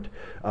different,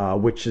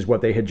 which is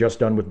what they had just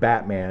done with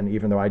Batman,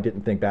 even though I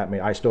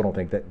still don't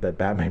think that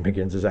Batman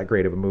Begins is that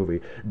great of a movie.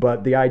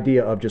 But the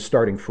idea of just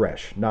starting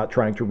fresh, not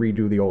trying to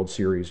redo the old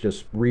series,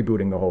 just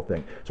rebooting the whole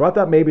thing. So I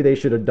thought maybe they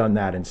should have done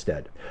that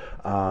instead.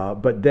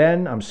 But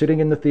then I'm sitting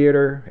in the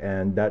theater,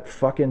 and that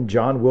fucking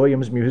John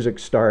Williams music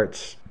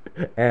starts,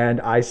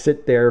 and I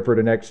sit there for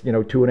the next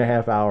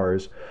 2.5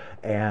 hours,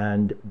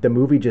 and the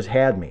movie just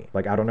had me.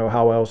 Like, I don't know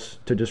how else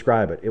to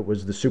describe it. It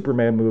was the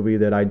Superman movie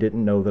that I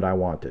didn't know that I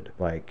wanted.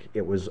 Like,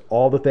 it was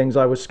all the things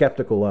I was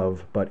skeptical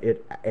of, but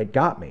it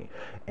got me.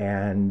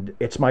 And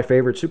it's my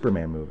favorite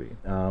Superman movie.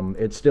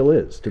 It still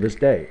is to this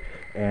day.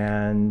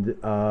 And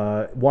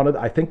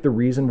I think the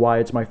reason why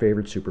it's my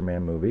favorite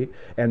Superman movie,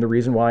 and the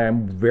reason why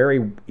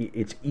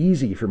it's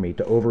easy for me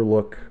to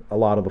overlook a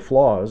lot of the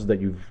flaws that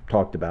you've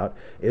talked about,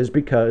 is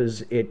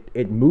because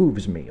it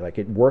moves me. Like,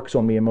 it works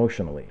on me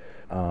emotionally.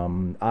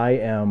 I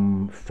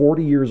am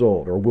 40 years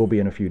old, or will be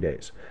in a few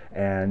days,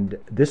 and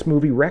this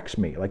movie wrecks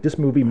me. Like, this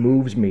movie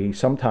moves me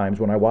sometimes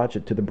when I watch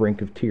it to the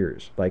brink of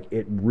tears. Like,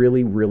 it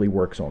really, really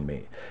works on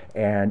me.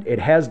 And it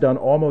has done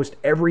almost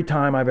every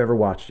time I've ever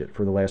watched it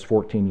for the last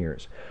 14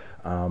 years.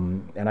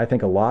 And I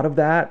think a lot of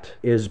that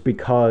is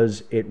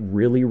because it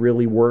really,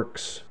 really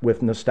works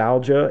with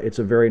nostalgia. It's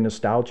a very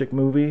nostalgic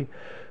movie,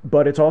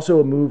 but it's also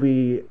a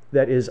movie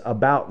that is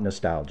about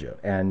nostalgia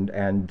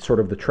and sort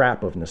of the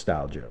trap of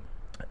nostalgia.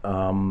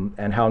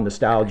 And how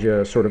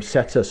nostalgia sort of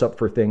sets us up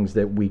for things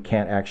that we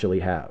can't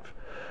actually have.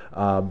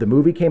 The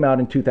movie came out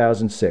in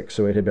 2006,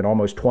 so it had been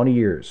almost 20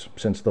 years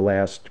since the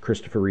last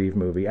Christopher Reeve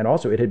movie, and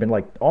also it had been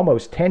like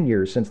almost 10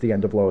 years since the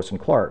end of Lois and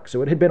Clark.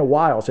 So it had been a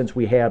while since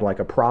we had like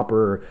a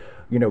proper,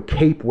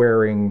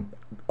 cape-wearing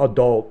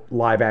adult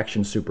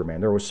live-action Superman.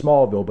 There was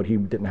Smallville, but he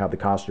didn't have the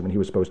costume, and he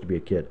was supposed to be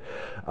a kid.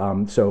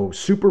 So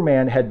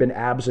Superman had been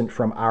absent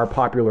from our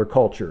popular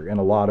culture in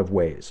a lot of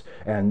ways.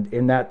 And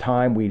in that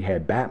time, we'd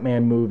had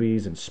Batman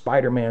movies and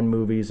Spider-Man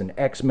movies and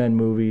X-Men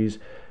movies,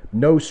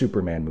 no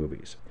Superman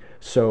movies.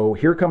 So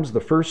here comes the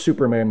first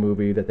Superman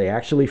movie that they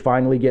actually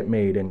finally get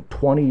made in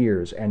 20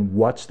 years. And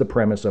what's the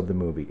premise of the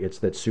movie? It's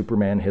that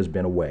Superman has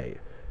been away.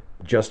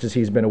 Just as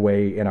he's been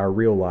away in our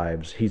real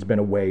lives, he's been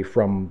away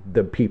from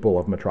the people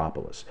of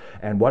Metropolis.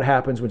 And what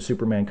happens when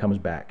Superman comes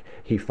back?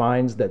 He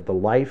finds that the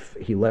life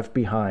he left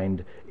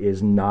behind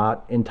is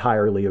not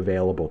entirely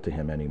available to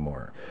him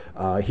anymore.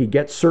 He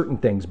gets certain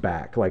things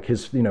back, like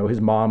his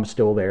mom's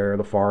still there,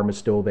 the farm is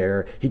still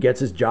there. He gets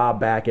his job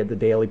back at the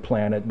Daily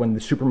Planet. When the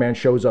Superman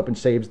shows up and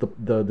saves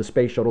the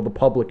space shuttle, the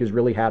public is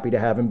really happy to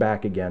have him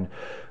back again.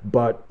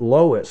 But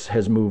Lois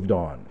has moved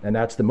on, and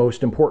that's the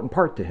most important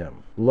part to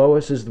him.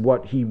 Lois is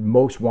what he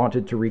most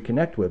wanted to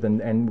reconnect with,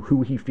 and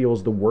who he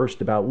feels the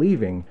worst about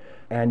leaving,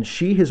 and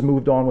she has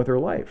moved on with her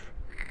life.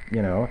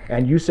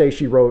 And you say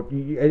she wrote,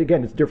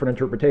 again, it's different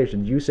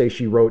interpretations. You say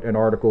she wrote an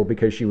article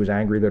because she was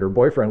angry that her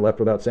boyfriend left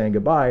without saying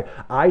goodbye.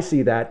 I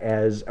see that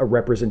as a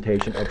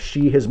representation of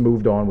she has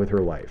moved on with her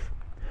life.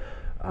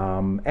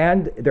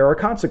 And there are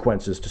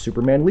consequences to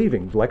Superman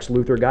leaving. Lex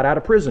Luthor got out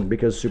of prison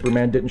because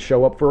Superman didn't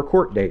show up for a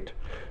court date.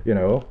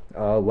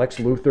 Lex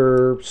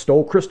Luthor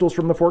stole crystals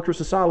from the Fortress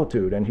of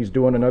Solitude, and he's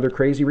doing another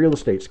crazy real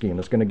estate scheme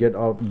that's going to get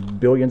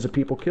billions of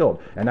people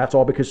killed. And that's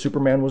all because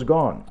Superman was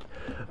gone.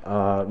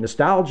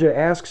 Nostalgia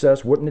asks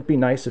us, wouldn't it be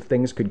nice if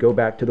things could go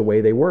back to the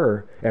way they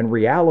were? And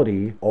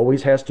reality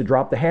always has to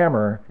drop the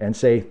hammer and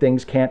say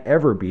things can't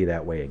ever be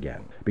that way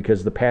again,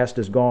 because the past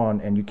is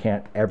gone and you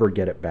can't ever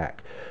get it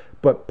back.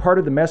 But part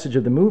of the message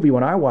of the movie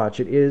when I watch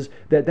it is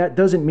that that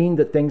doesn't mean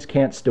that things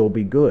can't still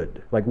be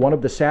good. Like, one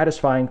of the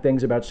satisfying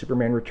things about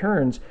Superman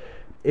Returns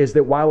is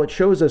that while it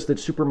shows us that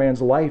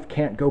Superman's life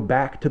can't go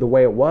back to the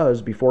way it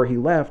was before he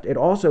left, it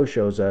also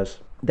shows us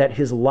that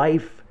his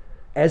life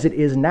as it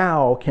is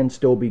now can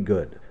still be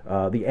good.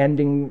 The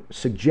ending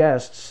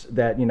suggests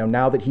that,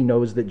 now that he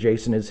knows that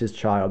Jason is his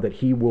child, that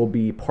he will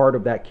be part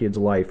of that kid's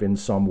life in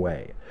some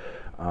way.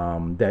 He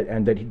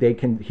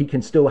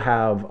can still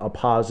have a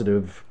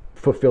positive,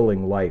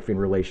 fulfilling life in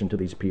relation to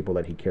these people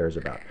that he cares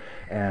about.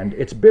 And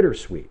it's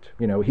bittersweet.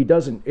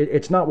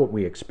 It's not what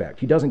we expect.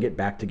 He doesn't get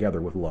back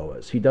together with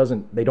Lois.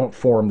 They don't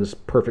form this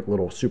perfect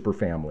little super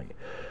family.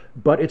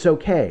 But it's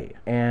okay.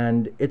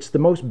 And it's the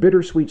most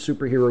bittersweet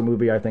superhero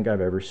movie I think I've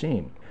ever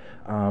seen.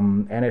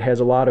 And it has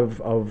a lot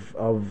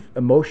of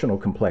emotional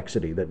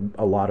complexity that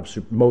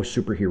most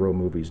superhero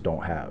movies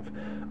don't have.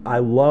 I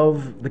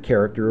love the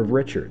character of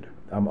Richard.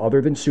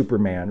 Other than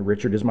Superman,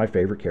 Richard is my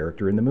favorite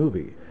character in the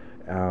movie.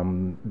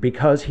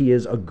 Because he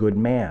is a good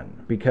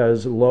man,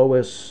 because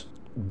Lois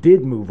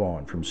did move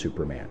on from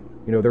Superman.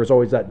 There was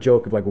always that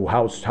joke of like, well,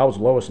 how's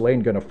Lois Lane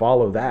going to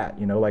follow that?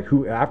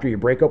 Who, after you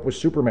break up with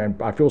Superman,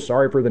 I feel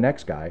sorry for the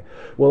next guy.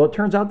 Well, it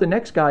turns out the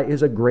next guy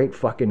is a great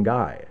fucking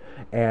guy.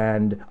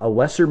 And a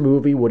lesser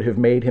movie would have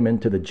made him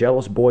into the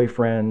jealous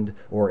boyfriend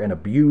or an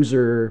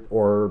abuser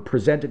or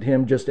presented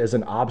him just as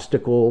an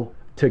obstacle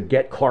to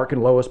get Clark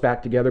and Lois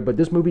back together. But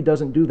this movie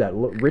doesn't do that.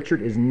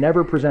 Richard is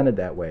never presented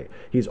that way.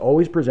 He's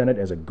always presented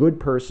as a good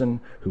person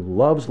who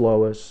loves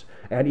Lois.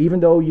 And even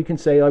though you can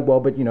say, like, well,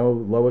 but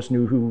Lois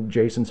knew who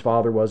Jason's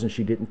father was and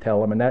she didn't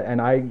tell him,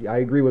 and I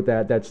agree with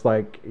that. That's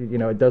like,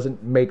 it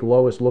doesn't make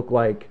Lois look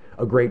like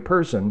a great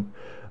person.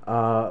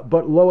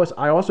 But Lois,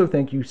 I also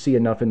think you see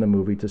enough in the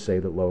movie to say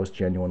that Lois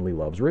genuinely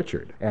loves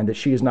Richard and that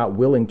she is not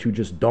willing to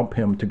just dump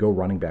him to go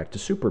running back to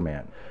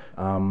Superman.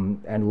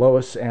 And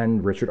Lois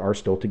and Richard are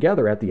still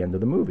together at the end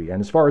of the movie.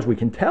 And as far as we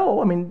can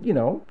tell,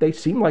 they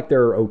seem like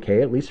they're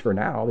okay, at least for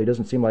now. It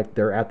doesn't seem like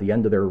they're at the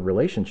end of their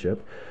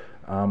relationship.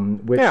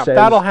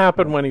 That'll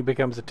happen when he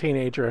becomes a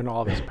teenager and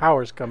all of his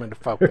powers come into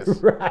focus.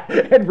 Right.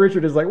 And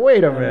Richard is like,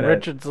 wait a minute.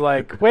 Richard's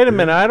like, wait a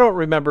minute, I don't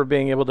remember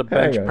being able to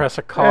bench press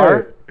a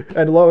car. Hey.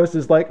 And Lois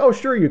is like, oh,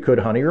 sure you could,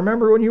 honey.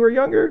 Remember when you were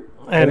younger?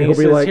 And he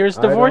says, like, here's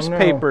divorce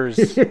papers.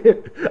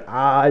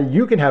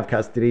 You can have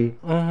custody.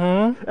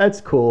 Mm-hmm. That's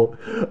cool.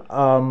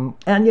 And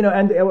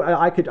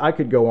I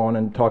could go on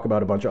and talk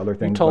about a bunch of other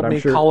things. You told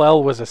me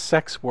Kal-El was a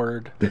sex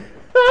word.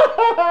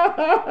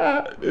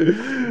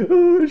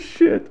 Oh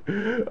shit!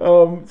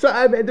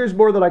 There's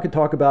more that I could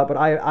talk about, but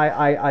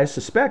I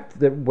suspect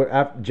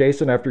that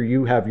Jason, after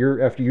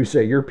you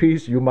say your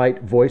piece, you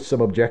might voice some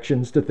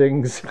objections to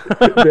things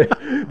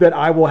that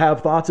I will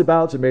have thoughts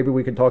about. So maybe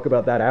we can talk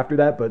about that after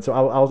that. But so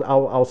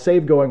I'll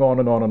save going on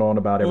and on and on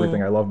about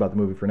everything I love about the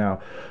movie for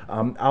now.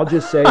 I'll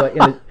just say, like,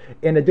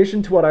 in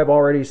addition to what I've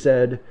already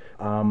said,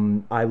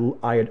 I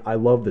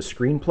love the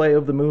screenplay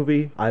of the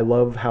movie. I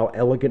love how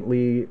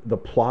elegantly the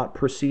plot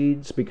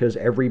proceeds, because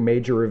every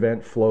major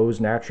event flows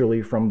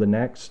naturally from the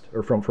next,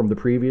 or from the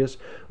previous.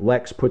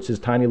 Lex puts his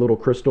tiny little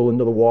crystal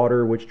into the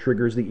water, which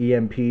triggers the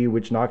EMP,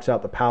 which knocks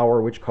out the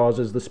power, which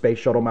causes the space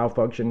shuttle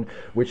malfunction,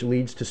 which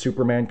leads to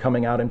Superman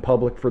coming out in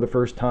public for the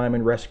first time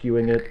and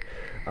rescuing it,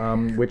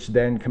 which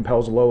then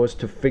compels Lois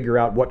to figure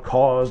out what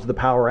caused the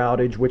power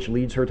outage, which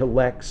leads her to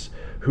Lex,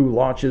 who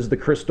launches the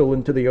crystal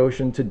into the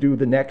ocean to do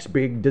the next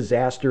big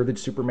disaster that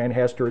Superman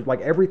has to...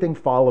 Like, everything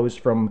follows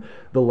from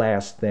the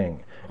last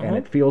thing. And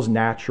it feels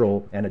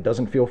natural, and it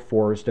doesn't feel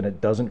forced, and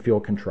it doesn't feel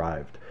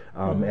contrived.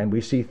 And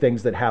we see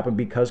things that happen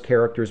because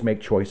characters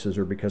make choices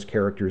or because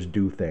characters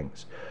do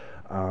things.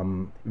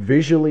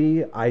 Visually,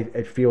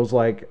 it feels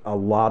like a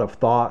lot of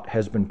thought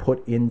has been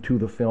put into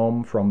the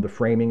film, from the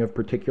framing of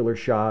particular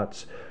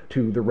shots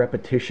to the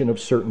repetition of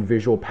certain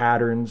visual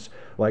patterns.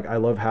 Like, I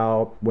love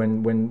how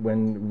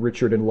when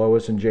Richard and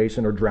Lois and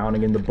Jason are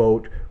drowning in the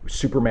boat,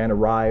 Superman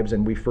arrives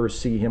and we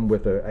first see him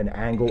with an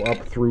angle up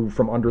through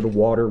from under the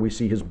water. We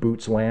see his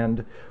boots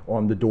land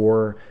on the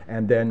door,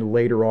 and then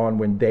later on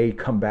when they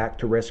come back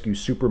to rescue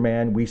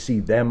Superman, we see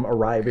them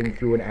arriving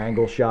through an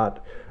angle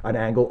shot, an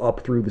angle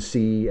up through the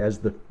sea as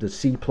the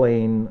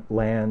seaplane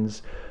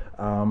lands.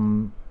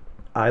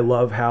 I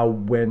love how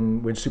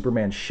when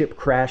Superman's ship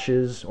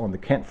crashes on the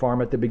Kent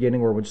farm at the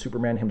beginning, or when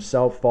Superman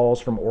himself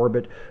falls from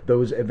orbit,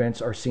 those events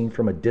are seen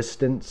from a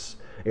distance.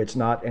 It's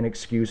not an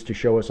excuse to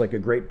show us like a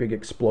great big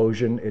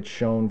explosion. It's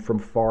shown from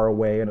far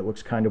away, and it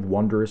looks kind of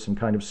wondrous and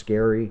kind of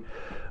scary.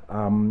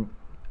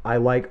 I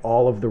like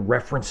all of the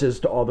references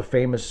to all the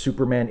famous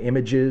Superman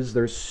images.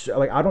 There's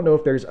like, I don't know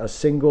if there's a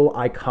single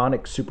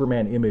iconic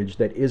Superman image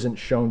that isn't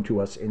shown to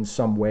us in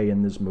some way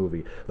in this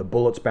movie. The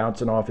bullets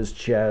bouncing off his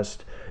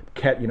chest,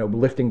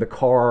 lifting the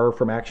car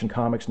from Action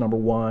Comics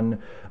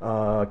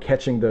 #1,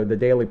 catching the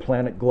Daily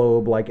Planet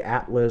globe like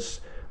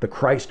Atlas, the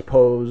Christ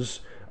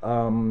pose,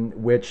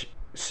 which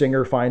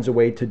Singer finds a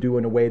way to do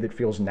in a way that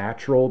feels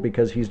natural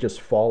because he's just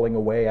falling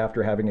away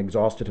after having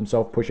exhausted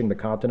himself, pushing the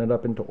continent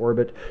up into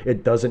orbit.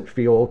 It doesn't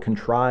feel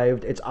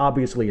contrived. It's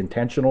obviously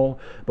intentional,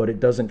 but it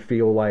doesn't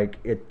feel like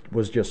it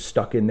was just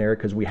stuck in there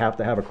because we have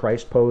to have a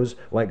Christ pose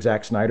like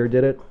Zack Snyder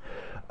did it.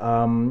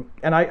 And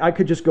I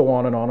could just go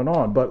on and on and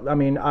on. But I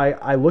mean,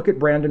 I look at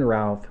Brandon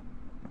Routh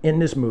in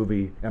this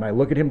movie, and I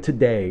look at him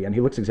today, and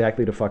he looks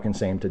exactly the fucking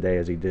same today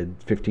as he did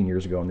 15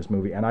 years ago in this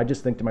movie. And I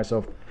just think to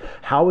myself,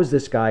 how is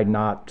this guy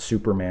not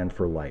Superman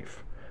for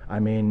life? I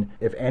mean,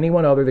 if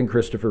anyone other than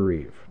Christopher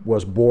Reeve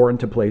was born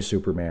to play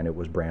Superman, it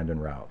was Brandon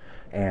Routh.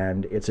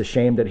 And it's a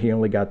shame that he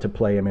only got to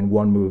play him in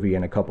one movie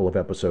and a couple of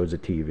episodes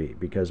of TV,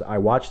 because I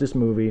watch this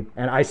movie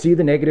and I see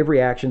the negative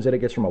reactions that it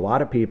gets from a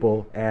lot of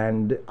people,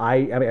 and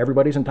I mean,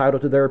 everybody's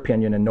entitled to their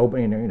opinion, and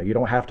nobody, you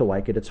don't have to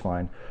like it, it's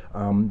fine.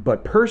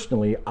 But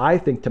personally, I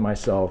think to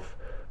myself,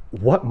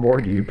 what more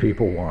do you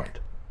people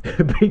want?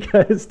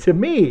 Because to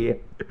me,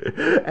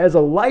 as a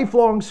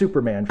lifelong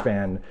Superman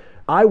fan,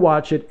 I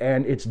watch it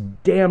and it's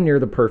damn near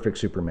the perfect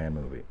Superman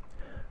movie.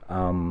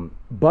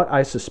 But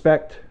I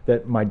suspect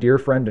that my dear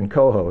friend and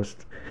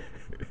co-host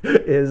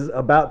is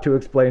about to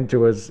explain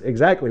to us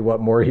exactly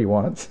what more he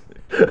wants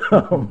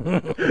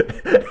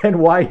and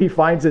why he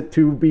finds it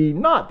to be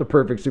not the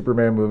perfect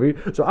Superman movie.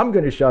 So I'm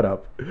going to shut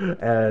up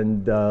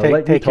and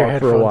let you talk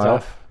for a while.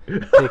 Off.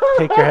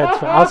 Take your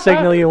headphones. I'll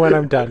signal you when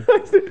I'm done.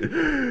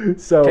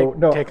 So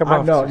take them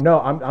off.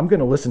 I'm going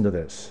to listen to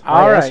this. All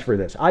I right. asked for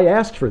this. I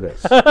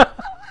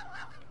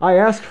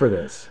asked for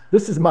this.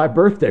 This is my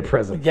birthday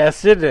present.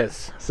 Yes, it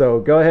is. So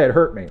go ahead,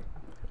 hurt me.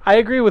 I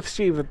agree with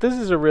Steve that this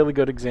is a really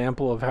good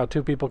example of how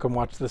two people can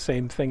watch the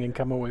same thing and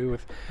come away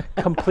with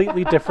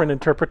completely different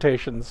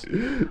interpretations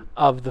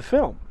of the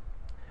film.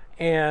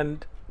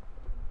 And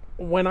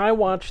when I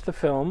watched the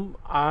film,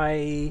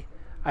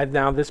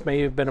 now this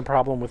may have been a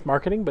problem with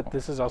marketing, but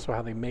this is also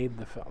how they made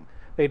the film.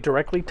 They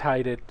directly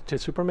tied it to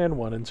Superman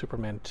 1 and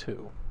Superman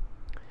 2.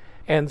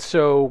 And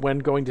so when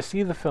going to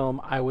see the film,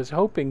 I was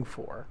hoping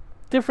for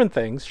different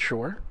things,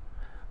 sure,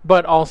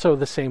 but also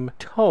the same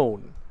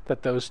tone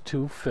that those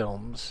two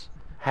films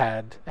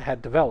had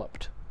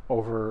developed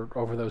over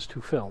those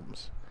two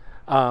films.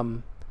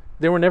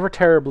 They were never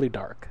terribly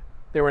dark.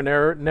 They were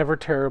never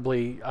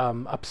terribly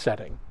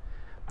upsetting.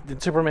 In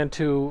Superman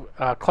 2,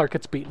 Clark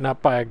gets beaten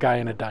up by a guy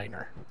in a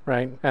diner,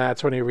 right? And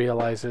that's when he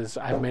realizes,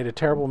 I've made a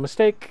terrible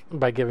mistake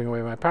by giving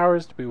away my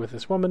powers to be with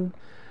this woman.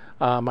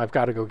 I've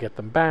got to go get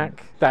them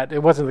back. That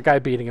it wasn't the guy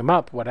beating him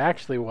up. What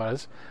actually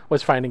was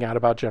finding out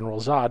about General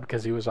Zod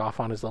because he was off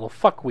on his little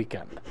fuck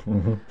weekend.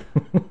 Mm-hmm.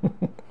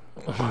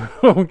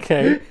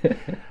 Okay.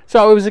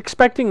 So I was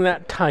expecting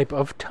that type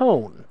of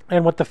tone.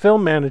 And what the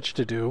film managed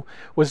to do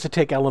was to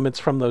take elements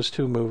from those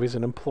two movies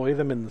and employ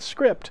them in the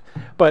script,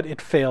 but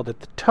it failed at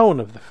the tone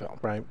of the film,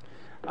 right?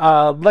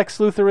 Lex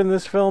Luthor in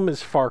this film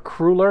is far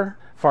crueler,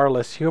 far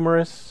less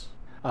humorous.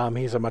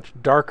 He's a much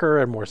darker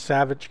and more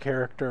savage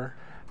character,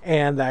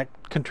 and that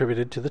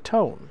contributed to the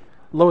tone.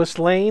 Lois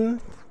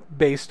Lane,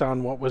 based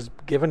on what was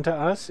given to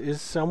us,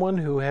 is someone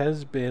who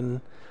has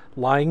been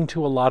lying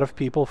to a lot of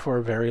people for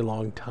a very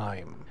long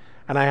time.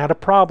 And I had a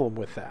problem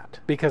with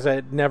that, because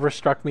it never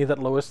struck me that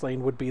Lois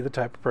Lane would be the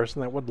type of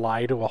person that would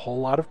lie to a whole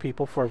lot of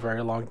people for a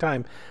very long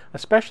time,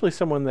 especially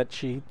someone that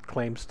she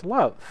claims to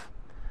love.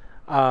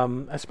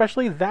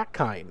 Especially that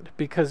kind,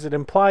 because it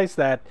implies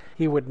that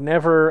he would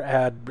never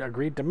have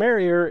agreed to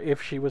marry her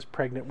if she was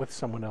pregnant with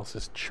someone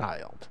else's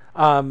child.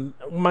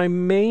 My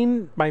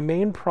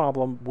main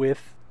problem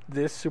with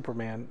this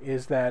Superman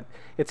is that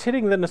it's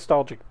hitting the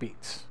nostalgic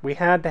beats. We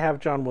had to have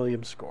John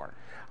Williams' score.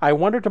 I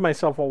wondered to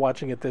myself while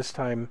watching it this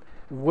time,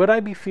 would I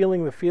be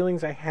feeling the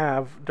feelings I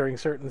have during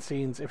certain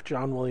scenes if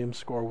John Williams'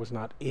 score was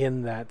not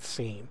in that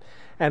scene?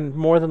 And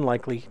more than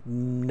likely,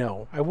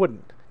 no, I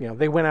wouldn't.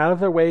 They went out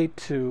of their way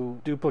to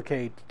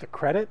duplicate the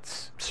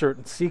credits,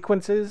 certain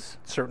sequences,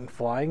 certain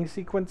flying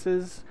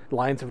sequences,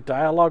 lines of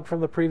dialogue from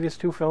the previous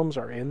two films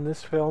are in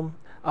this film.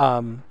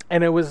 And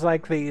it was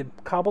like they had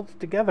cobbled it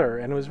together,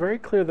 and it was very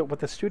clear that what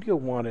the studio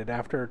wanted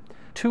after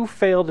two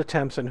failed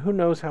attempts and who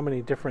knows how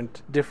many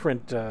different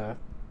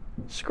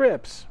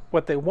scripts,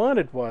 what they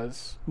wanted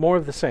was more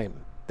of the same.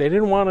 They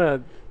didn't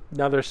want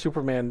another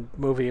Superman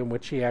movie in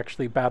which he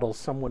actually battles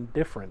someone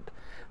different.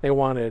 They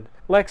wanted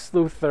Lex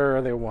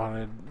Luthor, they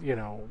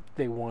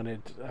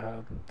wanted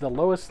the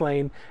Lois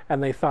Lane,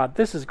 and they thought,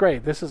 this is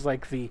great. This is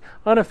like the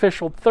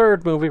unofficial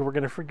third movie. We're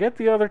going to forget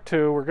the other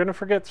two. We're going to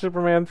forget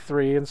Superman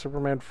 3 and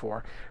Superman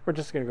 4. We're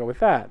just going to go with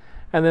that.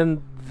 And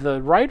then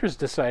the writers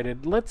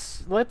decided,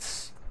 let's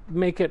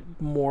make it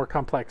more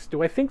complex.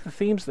 Do I think the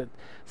themes that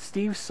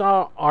Steve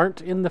saw aren't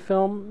in the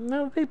film?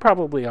 No, they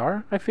probably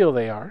are. I feel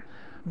they are.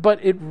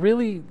 But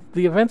the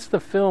events of the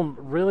film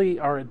really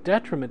are a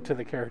detriment to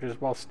the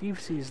characters. While Steve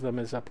sees them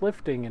as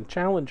uplifting and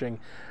challenging,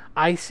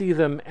 I see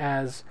them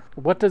as,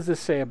 what does this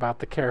say about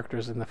the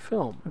characters in the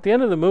film? At the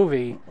end of the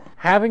movie,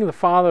 having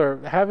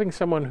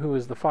someone who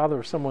is the father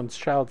of someone's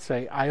child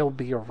say, "I'll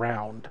be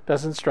around,"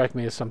 doesn't strike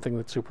me as something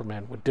that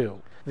Superman would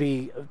do.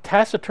 The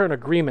taciturn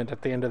agreement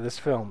at the end of this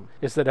film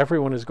is that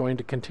everyone is going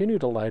to continue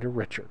to lie to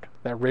Richard.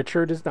 That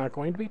Richard is not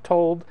going to be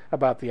told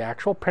about the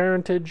actual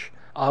parentage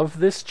of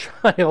this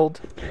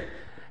child,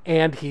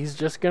 and he's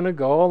just going to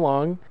go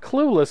along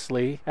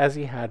cluelessly as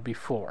he had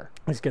before.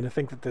 He's going to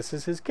think that this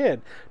is his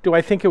kid. Do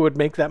I think it would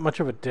make that much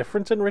of a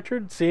difference in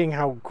Richard, seeing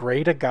how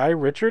great a guy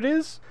Richard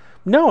is?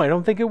 No, I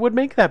don't think it would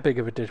make that big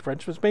of a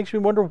difference, which makes me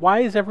wonder, why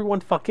is everyone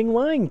fucking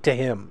lying to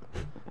him?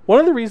 One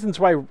of the reasons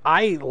why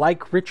I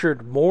like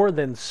Richard more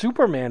than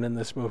Superman in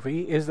this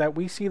movie is that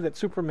we see that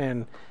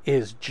Superman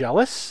is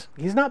jealous.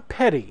 He's not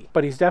petty,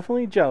 but he's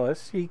definitely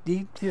jealous. He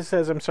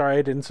says, "I'm sorry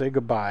I didn't say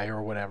goodbye,"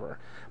 or whatever.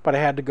 But I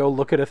had to go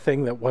look at a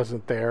thing that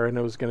wasn't there, and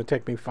it was going to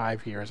take me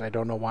 5 years. I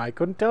don't know why I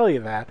couldn't tell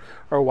you that,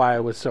 or why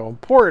it was so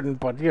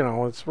important, but,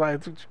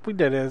 we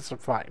did it, it's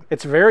fine.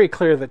 It's very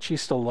clear that she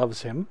still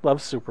loves him,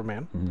 loves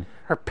Superman. Mm-hmm.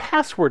 Her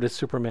password is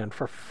Superman,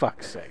 for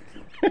fuck's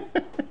sake.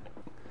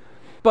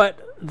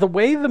 But the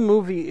way the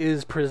movie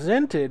is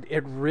presented,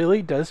 it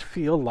really does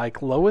feel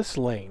like Lois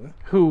Lane,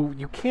 who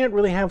you can't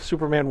really have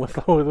Superman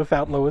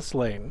without Lois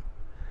Lane,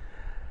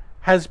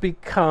 has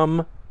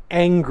become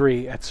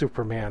angry at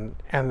Superman,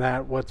 and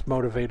that what's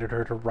motivated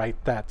her to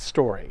write that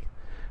story.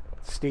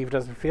 Steve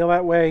doesn't feel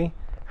that way.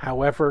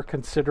 However,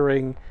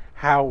 considering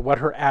what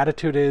her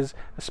attitude is,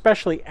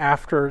 especially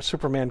after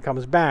Superman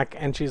comes back,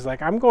 and she's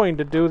like, "I'm going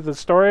to do the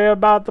story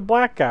about the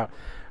blackout."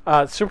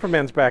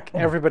 Superman's back.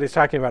 Everybody's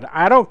talking about it.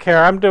 "I don't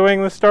care. I'm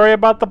doing the story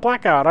about the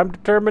blackout. I'm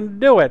determined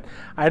to do it.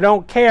 I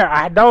don't care.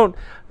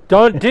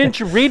 Didn't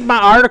you read my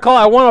article?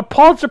 I won a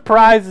Pulitzer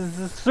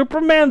Prize.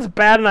 Superman's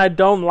bad and I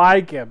don't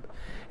like him.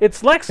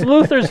 It's Lex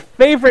Luthor's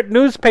favorite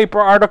newspaper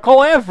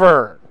article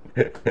ever."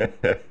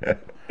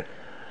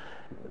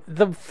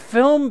 The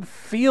film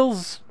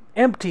feels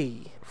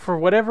empty for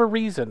whatever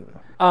reason.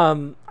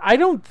 I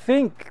don't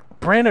think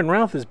Brandon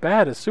Routh is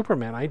bad as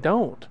Superman. I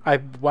don't.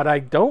 What I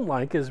don't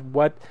like is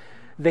what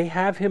they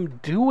have him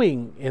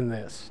doing in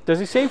this. Does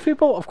he save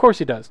people? Of course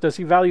he does. Does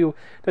he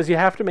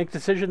have to make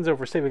decisions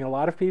over saving a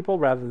lot of people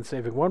rather than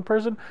saving one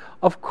person?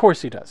 Of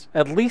course he does.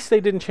 At least they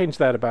didn't change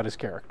that about his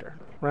character,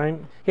 right?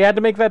 He had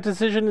to make that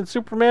decision in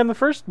Superman, the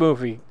first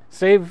movie.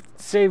 Save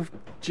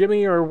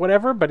Jimmy or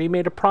whatever, but he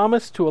made a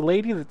promise to a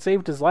lady that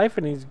saved his life,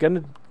 and he's going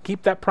to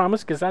keep that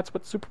promise because that's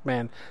what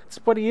Superman, it's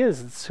what he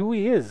is. It's who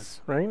he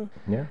is, right?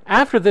 Yeah.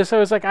 After this, I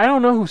was like, I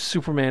don't know who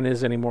Superman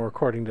is anymore,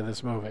 according to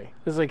this movie.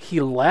 It's like, he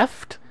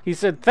left. He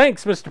said,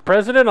 "Thanks, Mr.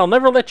 President. I'll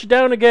never let you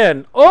down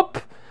again."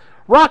 Oop!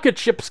 Rocket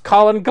ship's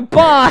calling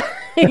goodbye.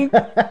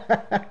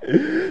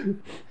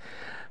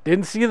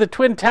 Didn't see the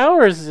Twin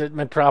Towers at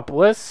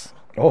Metropolis.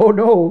 Oh,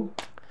 no.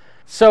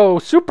 So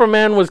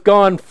Superman was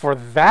gone for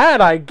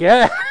that, I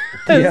guess.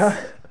 Yeah.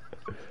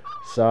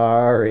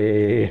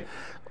 Sorry.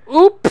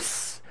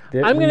 Oops.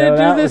 I'm going to do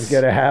that this. Was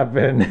going to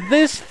happen.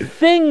 This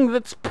thing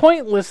that's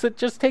pointless that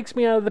just takes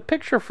me out of the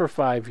picture for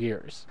 5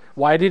 years.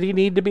 Why did he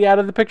need to be out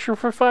of the picture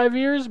for 5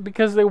 years?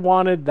 Because they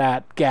wanted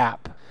that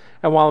gap.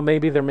 And while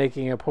maybe they're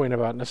making a point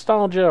about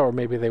nostalgia, or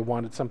maybe they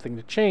wanted something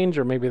to change,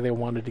 or maybe they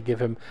wanted to give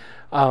him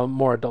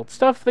more adult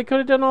stuff, they could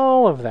have done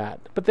all of that.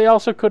 But they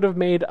also could have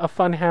made a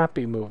fun,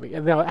 happy movie.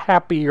 A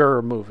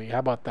happier movie. How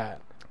about that?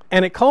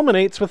 And it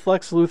culminates with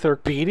Lex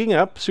Luthor beating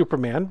up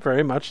Superman,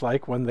 very much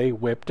like when they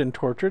whipped and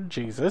tortured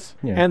Jesus,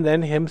 and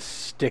then him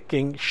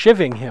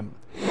shivving him,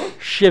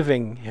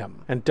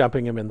 and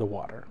dumping him in the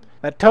water.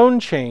 That tone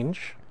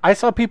change, I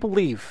saw people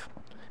leave,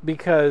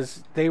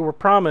 because they were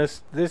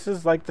promised this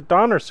is like the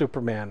Donner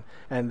Superman,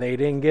 and they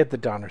didn't get the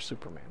Donner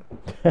Superman.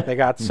 They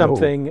got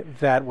something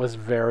that was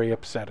very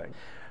upsetting.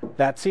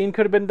 That scene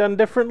could have been done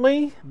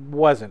differently.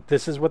 Wasn't.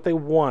 This is what they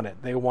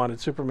wanted. They wanted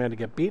Superman to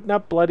get beaten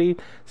up, bloody,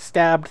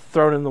 stabbed,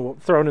 thrown in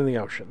the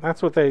ocean.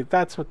 That's what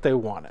they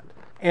wanted.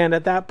 And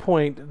at that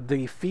point,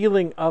 the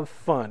feeling of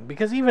fun,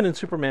 because even in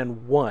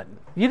Superman 1,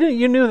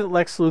 you knew that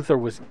Lex Luthor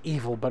was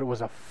evil, but it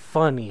was a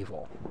fun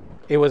evil.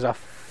 It was a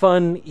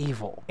fun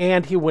evil.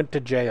 And he went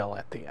to jail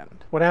at the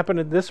end. What happened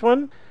in this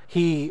one?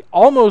 He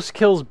almost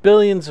kills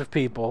billions of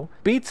people,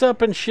 beats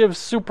up and shivs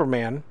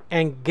Superman,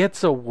 and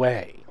gets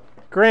away.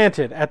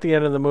 Granted, at the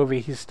end of the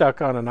movie, he's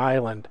stuck on an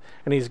island,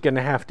 and he's going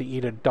to have to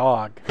eat a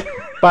dog.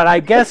 But I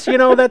guess,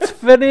 that's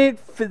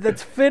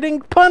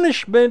fitting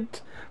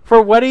punishment for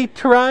what he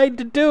tried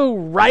to do,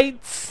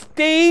 right,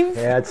 Steve?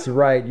 That's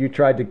right. You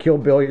tried to kill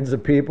billions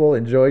of people.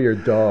 Enjoy your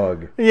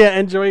dog. Yeah,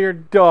 enjoy your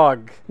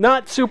dog.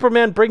 Not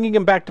Superman bringing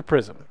him back to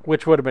prison,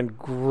 which would have been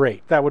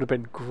great. That would have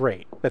been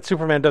great. That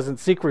Superman doesn't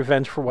seek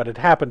revenge for what had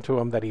happened to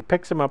him, that he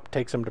picks him up,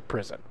 takes him to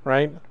prison,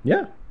 right?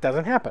 Yeah.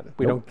 Doesn't happen.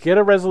 We don't get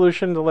a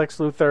resolution to Lex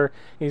Luthor.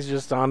 He's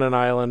just on an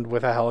island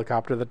with a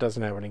helicopter that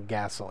doesn't have any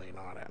gasoline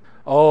on it.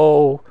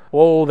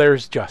 Oh,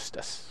 there's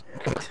justice.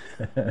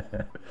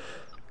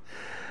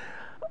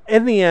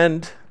 in the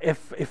end,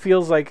 if it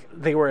feels like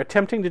they were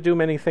attempting to do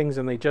many things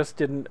and they just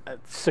didn't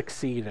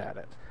succeed at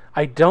it.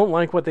 I don't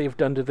like what they've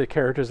done to the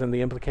characters and the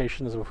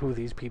implications of who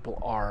these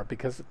people are,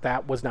 because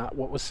that was not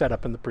what was set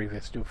up in the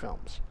previous two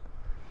films.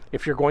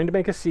 If you're going to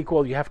make a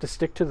sequel, you have to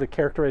stick to the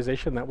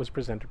characterization that was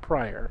presented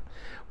prior.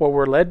 What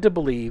we're led to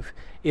believe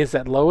is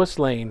that Lois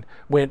Lane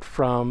went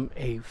from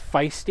a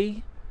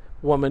feisty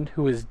woman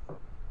who is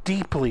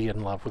deeply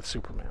in love with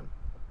Superman,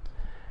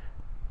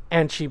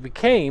 and she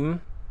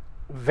became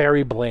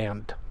very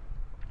bland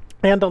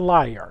and a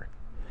liar.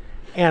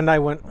 And I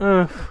went,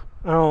 I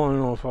don't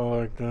know if I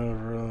like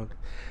that.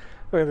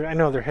 I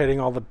know they're hitting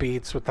all the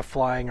beats with the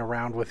flying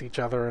around with each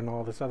other and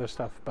all this other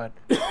stuff, but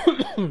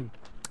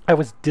I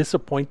was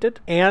disappointed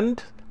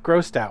and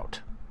grossed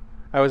out.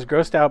 I was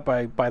grossed out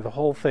by the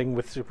whole thing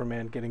with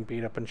Superman getting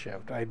beat up and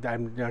shoved. I'm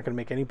not going to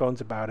make any bones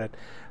about it.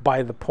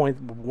 By the point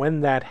when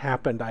that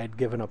happened, I had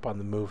given up on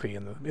the movie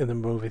in the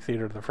movie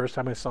theater the first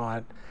time I saw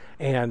it.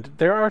 And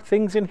there are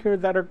things in here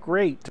that are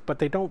great, but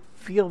they don't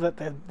feel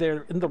that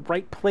they're in the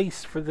right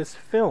place for this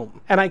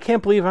film. And I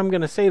can't believe I'm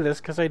going to say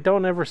this, because I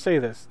don't ever say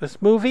this. This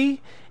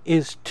movie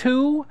is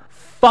too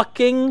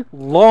fucking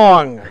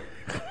long.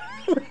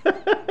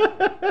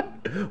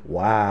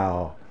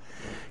 Wow.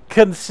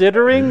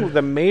 Considering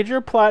the major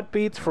plot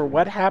beats for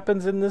what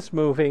happens in this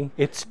movie,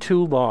 it's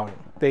too long.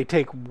 They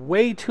take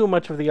way too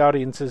much of the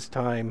audience's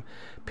time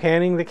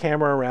panning the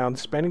camera around,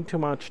 spending too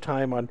much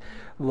time on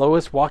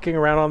Lois walking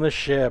around on the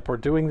ship or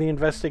doing the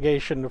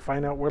investigation to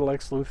find out where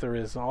Lex Luthor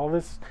is. All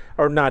this,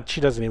 or not,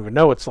 she doesn't even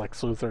know it's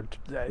Lex Luthor.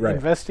 Right.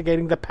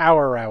 Investigating the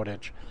power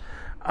outage.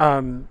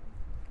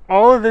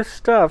 All of this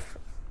stuff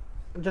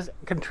just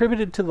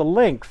contributed to the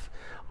length.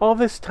 All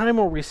this time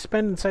where we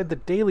spend inside the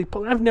Daily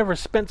Planet. I've never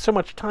spent so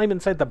much time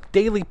inside the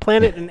Daily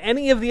Planet in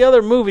any of the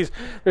other movies.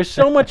 There's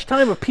so much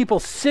time of people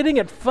sitting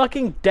at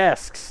fucking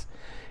desks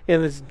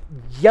in this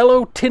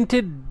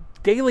yellow-tinted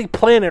Daily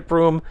Planet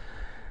room.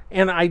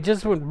 And I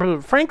just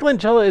went, Frank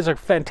Langella is a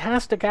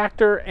fantastic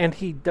actor, and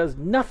he does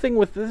nothing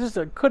with this.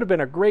 Could have been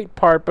a great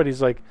part, but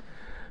he's like,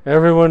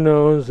 everyone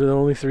knows the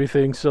only three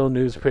things sell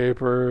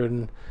newspaper,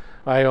 and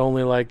I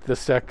only like the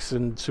sex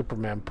and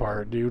Superman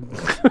part, dude.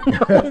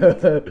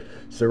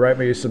 So write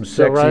me some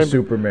sexy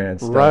Superman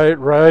stuff.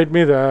 Write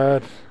me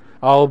that.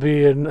 I'll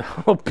be in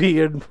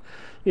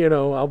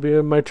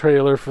my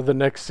trailer for the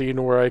next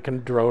scene where I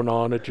can drone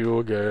on at you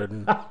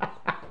again.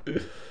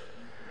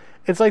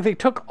 It's like they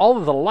took all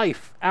of the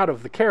life out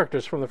of the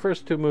characters from the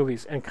first two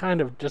movies and kind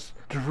of just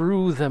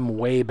drew them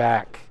way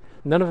back.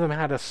 None of them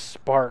had a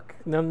spark.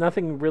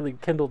 Nothing really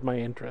kindled my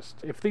interest.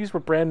 If these were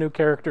brand new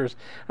characters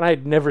and I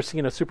had never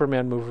seen a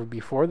Superman movie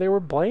before, they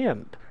were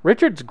bland.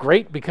 Richard's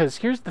great because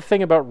here's the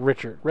thing about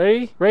Richard.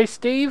 Ready,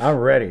 Steve? I'm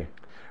ready.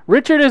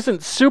 Richard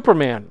isn't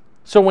Superman.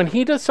 So when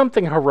he does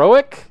something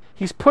heroic,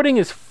 he's putting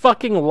his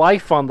fucking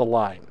life on the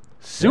line.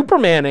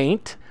 Superman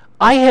ain't.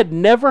 I had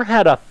never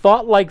had a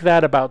thought like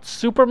that about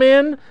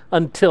Superman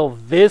until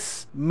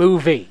this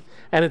movie.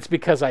 And it's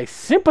because I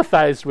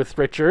sympathized with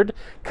Richard,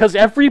 because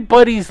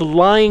everybody's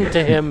lying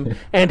to him,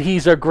 and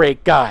he's a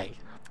great guy.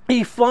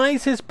 He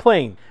flies his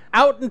plane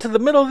out into the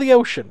middle of the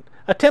ocean,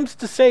 attempts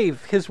to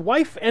save his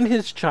wife and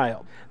his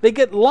child. They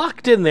get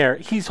locked in there.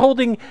 He's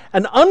holding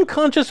an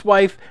unconscious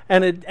wife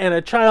and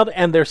a child,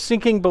 and they're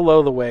sinking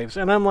below the waves.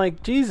 And I'm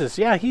like, Jesus,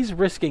 yeah, he's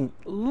risking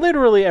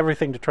literally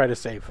everything to try to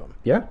save them.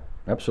 Yeah,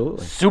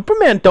 absolutely.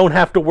 Superman don't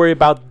have to worry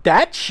about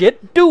that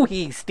shit, do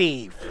he,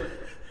 Steve?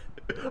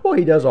 Well,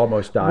 he does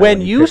almost die.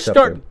 When you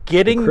start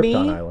getting me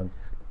Island.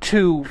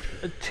 to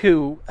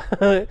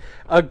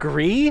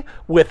agree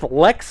with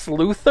Lex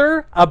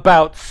Luthor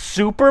about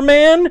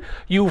Superman,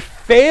 you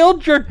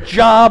failed your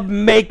job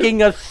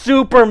making a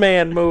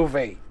Superman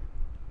movie.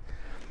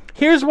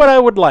 Here's what I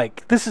would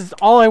like. This is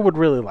all I would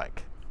really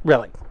like.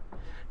 Really.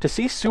 To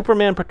see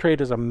Superman portrayed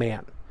as a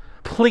man.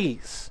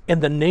 Please, in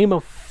the name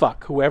of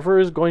fuck, whoever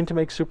is going to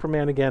make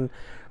Superman again,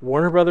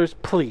 Warner Brothers,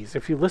 please,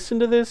 if you listen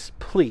to this,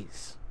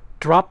 please.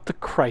 Drop the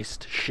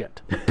Christ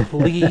shit.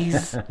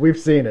 Please. We've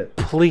seen it.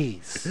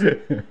 Please.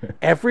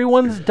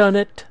 Everyone's done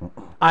it.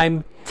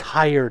 I'm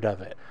tired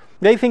of it.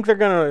 They think they're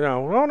going to,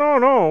 no,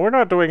 we're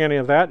not doing any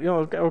of that.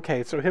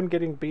 Okay, so him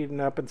getting beaten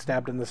up and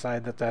stabbed in the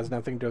side, that has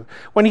nothing to do with it.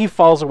 When he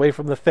falls away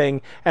from the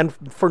thing, and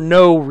for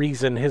no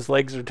reason his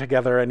legs are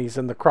together and he's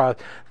in the cross,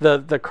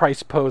 the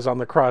Christ pose on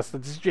the cross,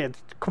 it's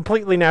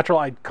completely natural.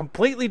 I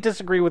completely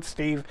disagree with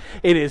Steve.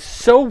 It is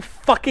so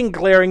fucking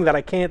glaring that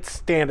I can't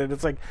stand it.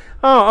 It's like,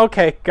 oh,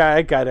 okay,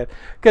 I got it.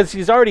 Because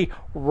he's already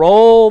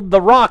rolled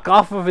the rock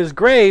off of his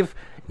grave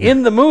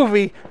in the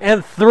movie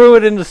and threw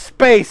it into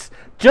space.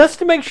 Just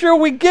to make sure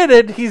we get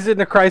it, he's in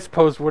the Christ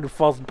pose when it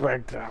falls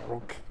back down.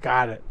 Okay,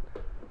 got it.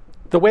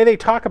 The way they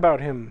talk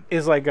about him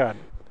is like God.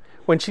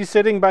 When she's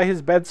sitting by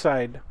his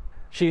bedside,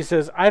 she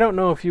says, "I don't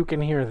know if you can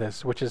hear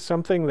this," which is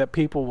something that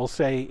people will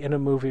say in a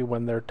movie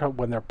when they're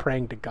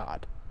praying to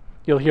God.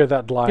 You'll hear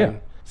that line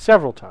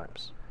several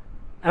times.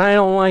 And I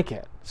don't like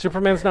it.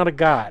 Superman's not a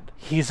god.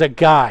 He's a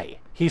guy.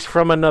 He's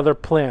from another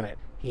planet.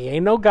 He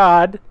ain't no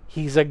god.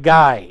 He's a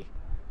guy.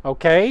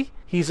 Okay?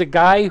 He's a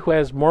guy who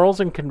has morals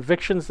and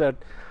convictions that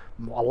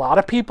a lot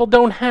of people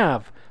don't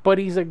have, but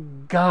he's a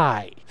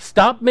guy.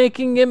 Stop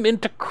making him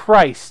into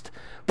Christ,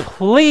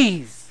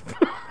 please.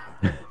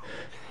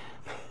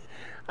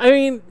 I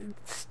mean,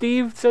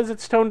 Steve says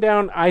it's toned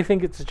down. I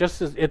think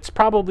it's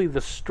probably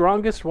the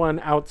strongest one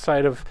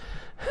outside of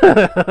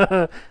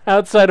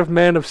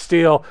Man of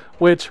Steel,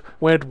 which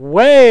went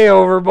way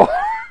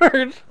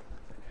overboard.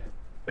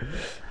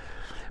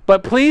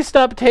 But please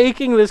stop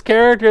taking this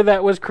character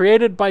that was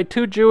created by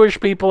two Jewish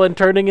people and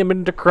turning him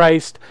into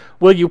Christ.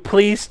 Will you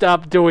please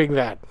stop doing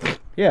that?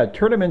 Yeah,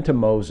 turn him into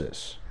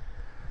Moses.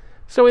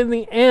 So in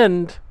the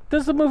end,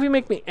 does the movie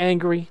make me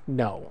angry?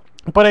 No.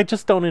 But I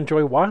just don't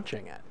enjoy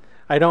watching it.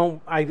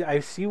 I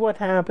see what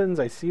happens.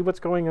 I see what's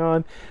going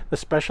on. The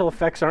special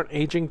effects aren't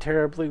aging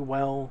terribly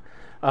well.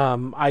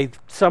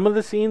 Some of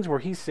the scenes where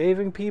he's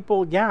saving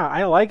people, yeah,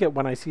 I like it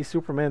when I see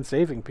Superman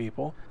saving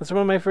people. That's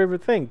one of my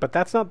favorite things, but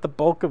that's not the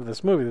bulk of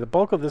this movie. The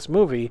bulk of this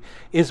movie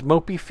is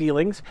mopey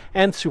feelings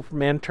and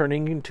Superman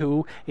turning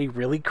into a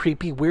really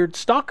creepy, weird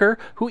stalker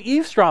who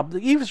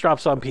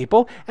eavesdrops on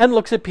people and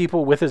looks at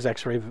people with his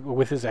X-ray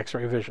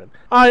vision.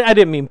 I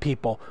didn't mean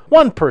people.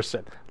 One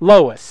person,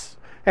 Lois.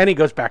 And he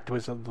goes back to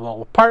his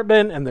little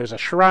apartment, and there's a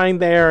shrine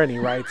there, and he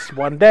writes,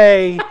 one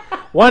day.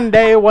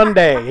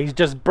 He's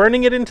just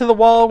burning it into the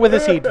wall with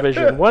his heat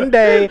vision. One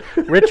day,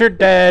 Richard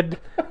dead.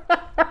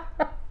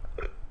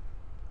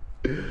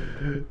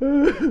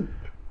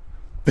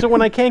 So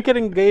when I can't get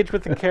engaged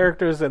with the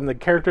characters, and the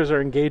characters are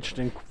engaged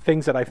in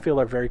things that I feel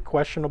are very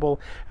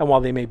questionable, and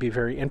while they may be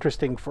very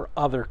interesting for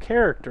other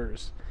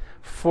characters,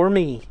 for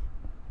me,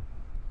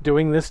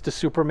 doing this to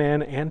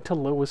Superman and to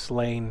Lois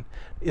Lane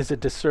is a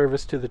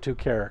disservice to the two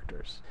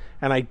characters.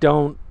 And I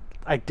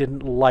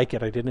didn't like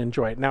it. I didn't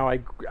enjoy it. Now, I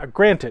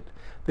granted,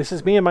 this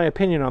is me and my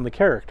opinion on the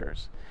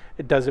characters.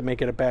 It doesn't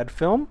make it a bad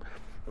film.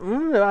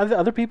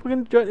 Other people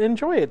can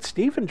enjoy it.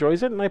 Steve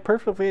enjoys it, and I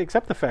perfectly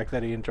accept the fact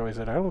that he enjoys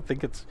it. I don't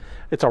think it's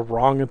a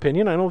wrong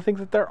opinion. I don't think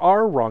that there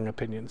are wrong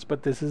opinions,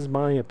 but this is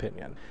my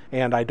opinion.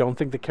 And I don't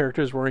think the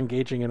characters were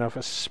engaging enough,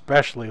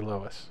 especially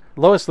Lois.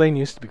 Lois Lane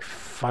used to be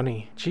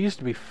funny. She used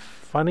to be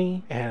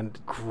funny and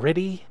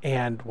gritty,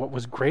 and what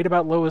was great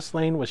about Lois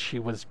Lane was she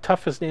was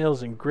tough as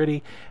nails and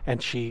gritty,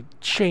 and she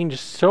changed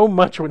so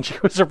much when she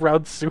was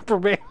around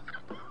Superman.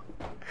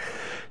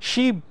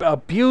 She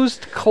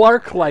abused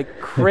Clark like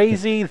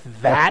crazy.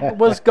 That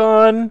was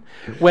gone.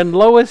 When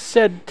Lois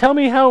said, "Tell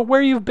me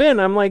where you've been,"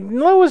 I'm like,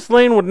 Lois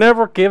Lane would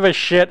never give a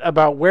shit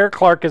about where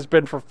Clark has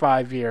been for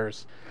 5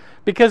 years.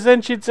 Because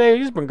then she'd say,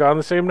 he's been gone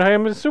the same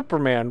time as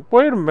Superman.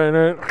 Wait a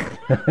minute.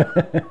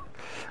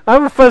 I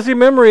have a fuzzy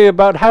memory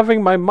about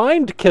having my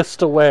mind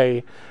kissed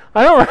away.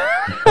 I don't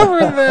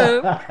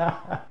remember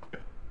that.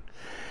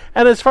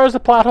 And as far as the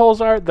plot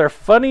holes are, they're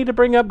funny to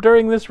bring up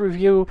during this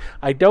review.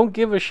 I don't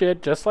give a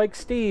shit. Just like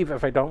Steve,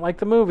 if I don't like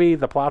the movie,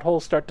 the plot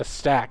holes start to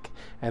stack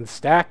and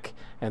stack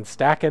and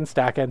stack and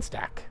stack and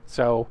stack.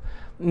 So,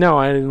 no,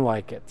 I didn't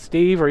like it.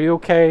 Steve, are you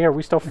okay? Are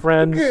we still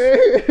friends?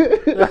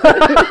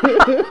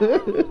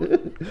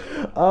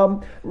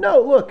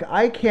 No, look,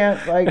 I can't,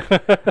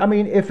 I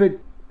mean,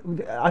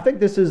 I think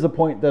this is the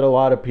point that a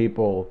lot of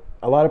people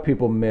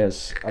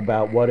miss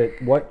about what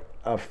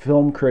a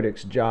film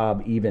critic's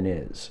job even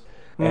is.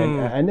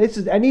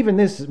 And even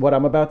this, what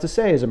I'm about to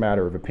say, is a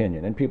matter of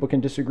opinion, and people can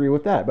disagree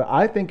with that. But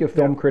I think a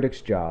film critic's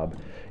job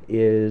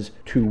is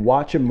to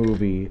watch a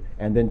movie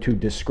and then to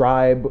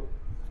describe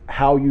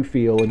how you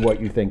feel and what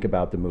you think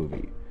about the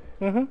movie.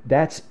 Mm-hmm.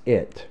 That's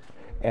it.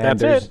 And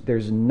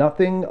there's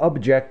nothing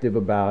objective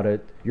about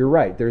it. You're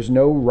right. There's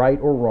no right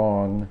or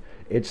wrong.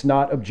 It's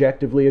not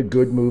objectively a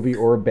good movie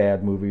or a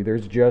bad movie.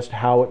 There's just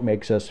how it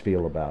makes us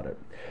feel about it.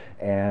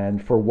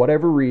 And for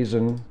whatever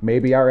reason,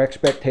 maybe our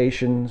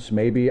expectations,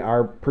 maybe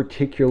our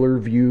particular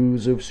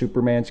views of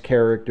Superman's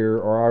character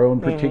or our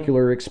own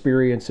particular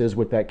experiences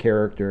with that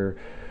character,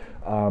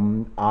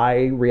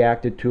 I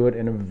reacted to it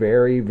in a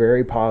very,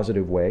 very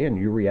positive way, and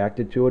you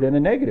reacted to it in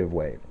a negative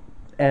way.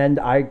 And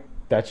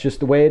that's just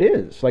the way it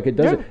is. Like, it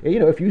doesn't,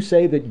 if you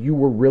say that you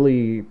were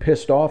really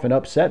pissed off and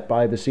upset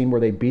by the scene where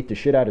they beat the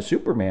shit out of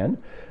Superman,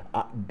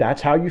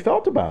 that's how you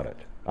felt about it.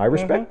 I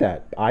respect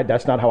that.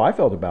 That's not how I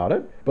felt about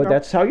it, but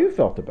that's how you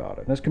felt about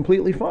it. That's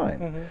completely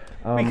fine.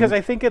 Because I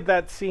think at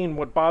that scene,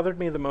 what bothered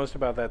me the most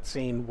about that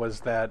scene was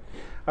that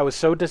I was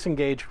so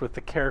disengaged with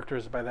the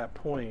characters by that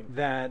point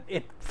that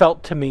it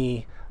felt to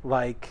me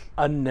like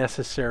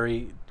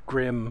unnecessary,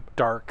 grim,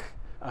 dark.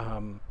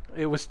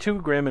 It was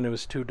too grim and it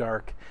was too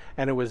dark,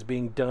 and it was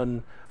being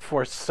done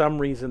for some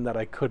reason that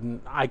I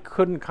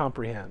couldn't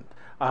comprehend.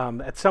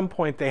 At some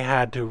point, they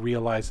had to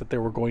realize that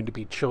there were going to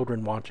be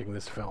children watching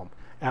this film.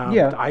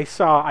 I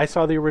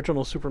saw the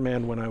original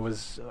Superman when I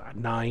was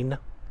 9,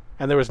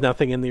 and there was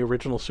nothing in the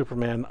original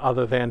Superman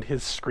other than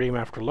his scream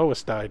after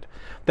Lois died.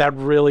 That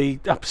really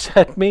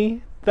upset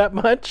me that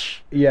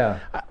much.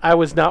 Yeah. I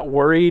was not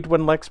worried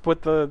when Lex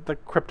put the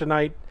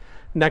kryptonite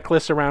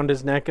necklace around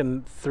his neck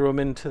and threw him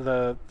into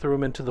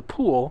the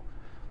pool.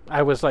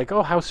 I was like,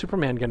 oh, how's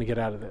Superman going to get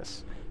out of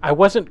this? I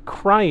wasn't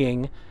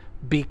crying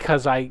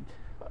because I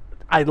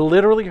I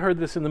literally heard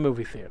this in the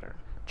movie theater.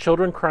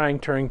 Children crying,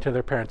 turning to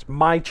their parents.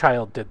 My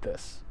child did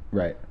this.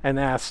 Right. And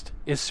asked,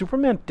 "Is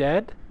Superman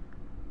dead?"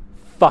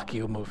 Fuck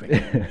you,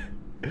 movie.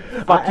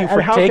 Fuck you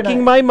for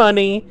taking my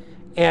money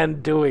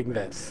and doing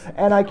this.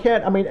 And I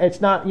can't, I mean,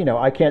 it's not,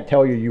 I can't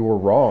tell you were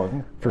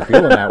wrong for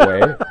feeling that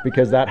way,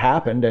 because that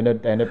happened and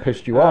it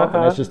pissed you off,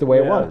 and that's just the way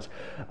it was.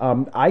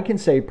 I can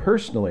say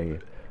personally,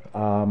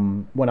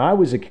 when I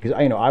was a kid, because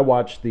I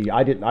watched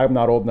I'm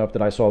not old enough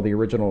that I saw the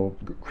original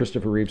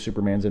Christopher Reeve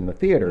Supermans in the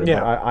theater.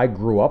 Yeah. But I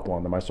grew up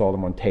on them. I saw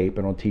them on tape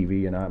and on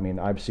TV, and I mean,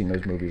 I've seen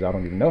those movies, I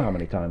don't even know how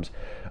many times.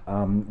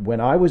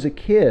 When I was a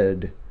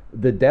kid,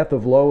 the death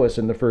of Lois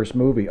in the first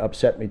movie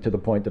upset me to the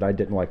point that I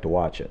didn't like to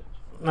watch it.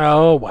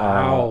 Oh,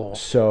 wow.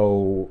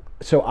 So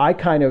I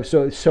kind of,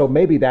 so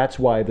maybe that's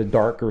why the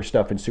darker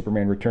stuff in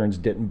Superman Returns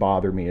didn't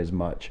bother me as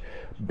much,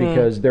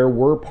 because there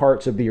were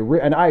parts of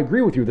and I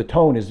agree with you, the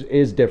tone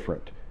is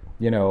different.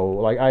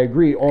 Like, I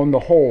agree on the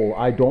whole,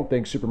 I don't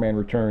think Superman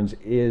Returns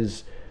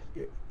is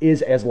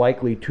as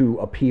likely to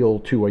appeal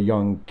to a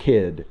young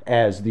kid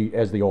as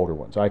the older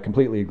ones. I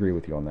completely agree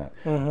with you on that.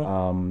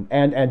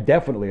 And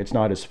definitely it's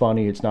not as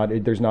funny.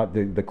 There's not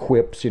the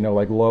quips,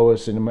 like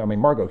Lois, and I mean,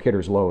 Margot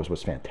Kidder's Lois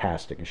was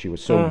fantastic, and she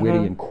was so witty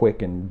and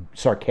quick and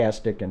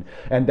sarcastic, and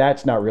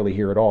that's not really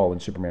here at all in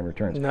Superman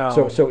Returns.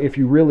 No. So if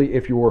you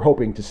were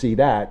hoping to see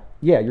that,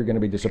 yeah, you're going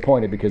to be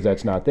disappointed because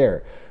that's not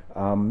there.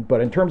 But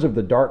in terms of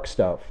the dark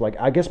stuff, like,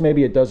 I guess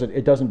maybe it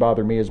doesn't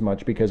bother me as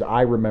much, because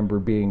I remember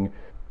being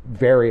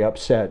very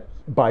upset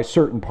by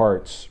certain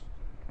parts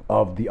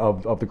of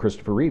the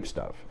Christopher Reeve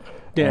stuff.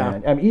 Yeah.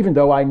 And even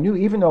though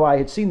I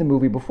had seen the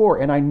movie before,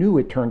 and I knew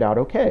it turned out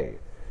okay.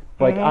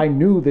 Like, I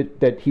knew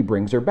that he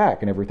brings her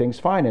back and everything's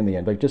fine in the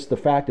end. Like, just the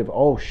fact of,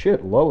 oh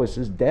shit, Lois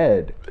is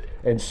dead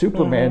and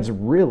Superman's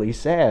really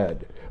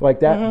sad.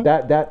 Like,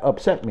 that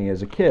upset me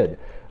as a kid,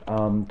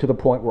 to the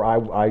point where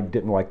I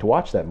didn't like to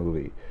watch that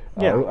movie.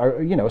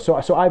 Yeah.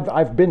 So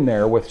I've been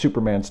there with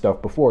Superman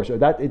stuff before. So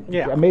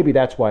maybe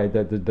that's why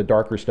the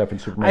darker stuff in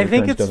Superman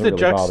Returns doesn't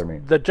really bother me.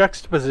 The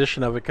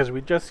juxtaposition of it, because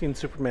we've just seen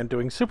Superman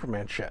doing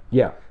Superman shit.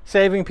 Yeah.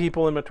 Saving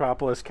people in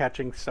Metropolis,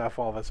 catching stuff,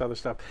 all this other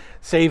stuff,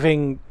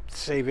 saving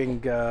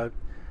the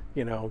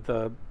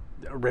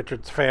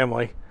Richards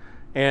family,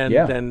 and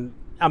then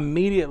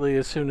immediately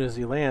as soon as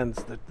he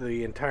lands,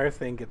 the entire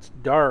thing gets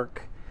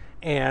dark,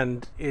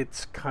 and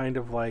it's kind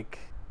of like,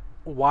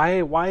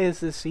 why is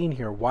this scene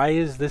here? Why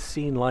is this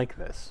scene like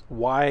this?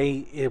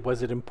 Why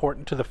was it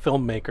important to the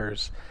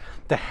filmmakers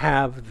to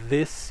have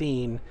this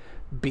scene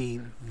be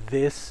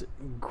this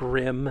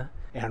grim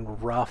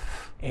and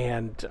rough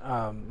and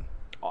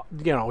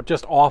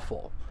just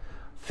awful?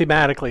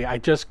 Thematically, I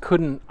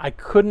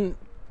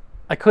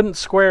couldn't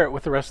square it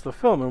with the rest of the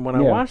film. And when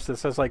I watched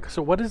this, I was like,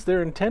 so what is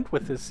their intent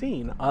with this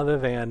scene other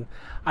than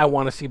I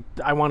want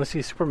to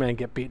see Superman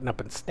get beaten up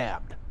and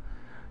stabbed?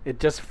 It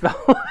just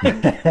felt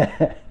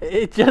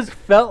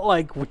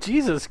like, well,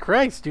 Jesus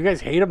Christ, do you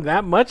guys hate him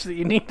that much that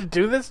you need to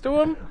do this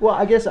to him? Well,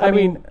 I guess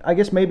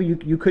maybe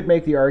you could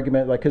make the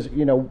argument, like, because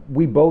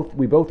we both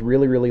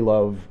really, really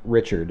love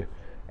Richard,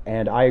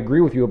 and I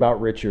agree with you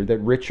about Richard, that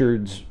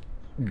Richard's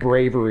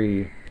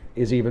bravery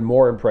is even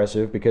more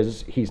impressive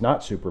because he's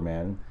not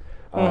Superman.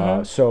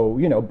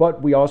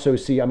 But we also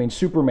see,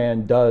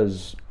 Superman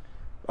does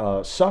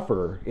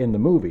suffer in the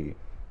movie.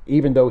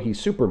 Even though he's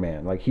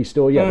Superman, like, he's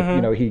still,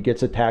 he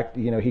gets attacked,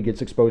 he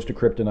gets exposed to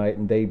kryptonite,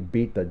 and they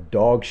beat the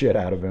dog shit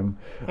out of him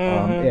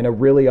in a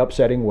really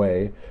upsetting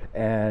way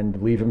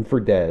and leave him for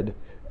dead.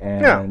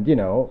 And,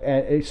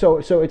 and so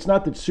it's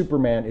not that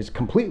Superman is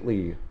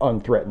completely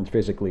unthreatened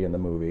physically in the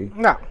movie.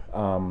 No.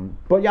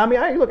 But yeah,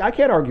 I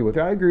can't argue with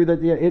you. I agree that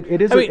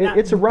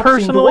it's a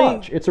rough scene to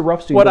watch. It's a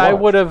rough scene to watch. What I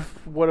would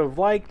have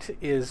liked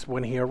is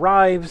when he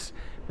arrives,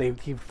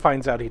 he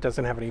finds out he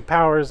doesn't have any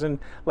powers, and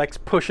Lex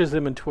pushes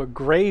him into a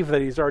grave that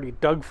he's already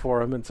dug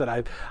for him and said,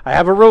 I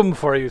have a room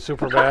for you,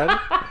 Superman.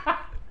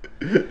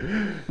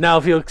 Now,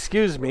 if you'll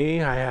excuse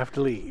me, I have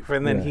to leave.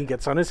 And then he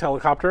gets on his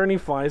helicopter and he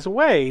flies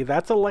away.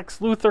 That's a Lex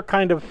Luthor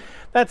kind of...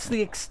 That's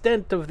the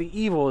extent of the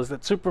evil, is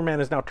that Superman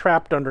is now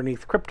trapped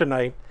underneath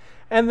kryptonite.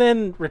 And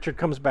then Richard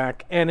comes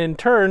back and in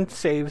turn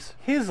saves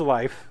his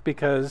life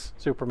because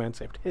Superman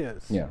saved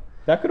his. Yeah,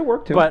 that could have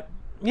worked too. But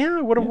yeah,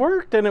 it would have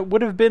worked, and it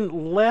would have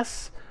been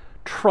less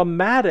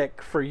traumatic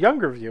for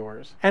younger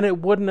viewers, and it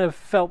wouldn't have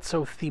felt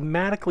so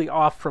thematically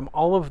off from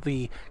all of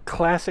the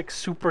classic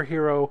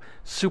superhero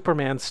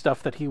Superman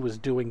stuff that he was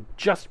doing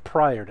just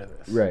prior to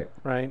this.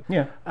 Right.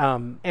 Yeah.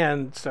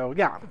 And so,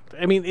 yeah,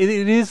 it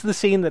is the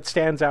scene that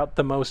stands out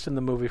the most in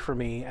the movie for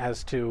me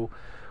as to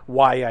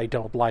why I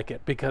don't like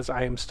it, because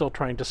I am still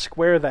trying to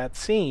square that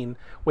scene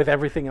with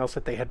everything else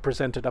that they had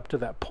presented up to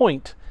that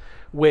point.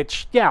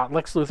 Which,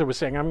 Lex Luthor was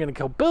saying, I'm going to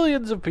kill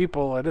billions of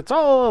people, and it's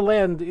all a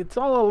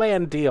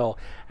land deal.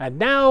 And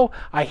now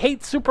I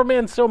hate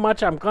Superman so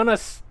much, I'm going to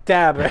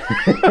stab him.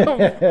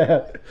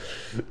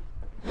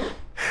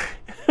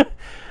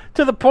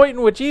 To the point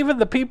in which even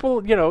the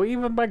people,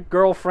 even my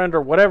girlfriend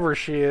or whatever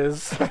she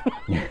is,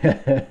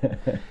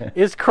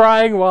 is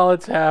crying while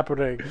it's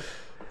happening.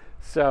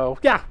 So,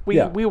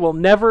 we will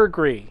never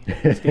agree.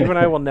 Steve and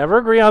I will never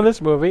agree on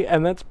this movie,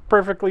 and that's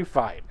perfectly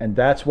fine. And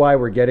that's why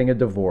we're getting a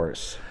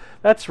divorce.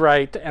 That's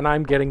right, and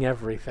I'm getting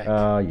everything.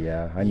 Oh,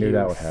 yeah, I knew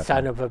that would happen.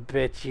 Son of a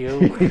bitch,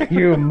 you.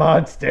 You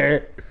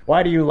monster.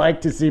 Why do you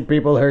like to see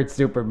people hurt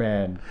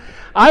Superman?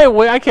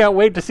 I can't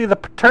wait to see the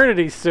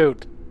paternity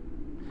suit.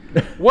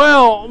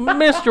 Well,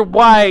 Mr.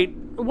 White,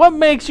 what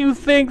makes you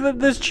think that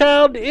this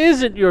child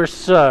isn't your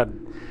son?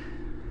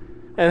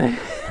 And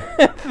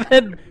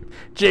then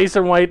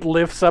Jason White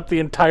lifts up the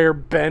entire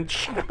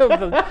bench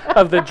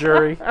of the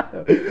jury.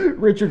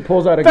 Richard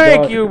pulls out a gun.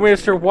 Thank you,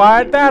 Mr.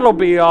 White. That'll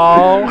be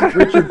all.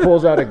 Richard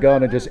pulls out a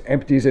gun and just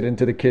empties it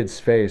into the kid's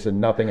face, and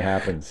nothing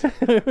happens.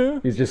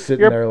 He's just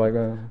sitting there like...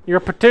 Your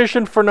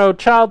petition for no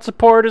child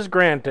support is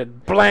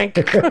granted. Blank.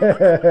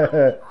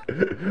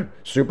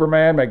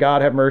 Superman, may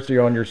God have mercy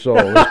on your soul.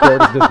 This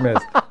court is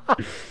dismissed.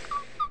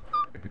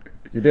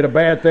 You did a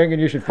bad thing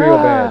and you should feel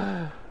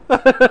bad.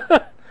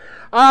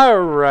 All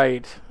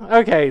right.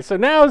 Okay, so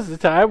now's the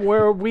time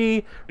where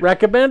we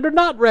recommend or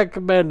not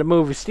recommend a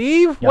movie.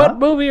 Steve, what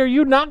movie are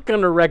you not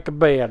going to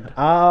recommend?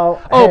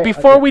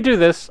 Before we do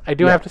this, I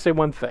do have to say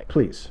one thing.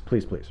 Please,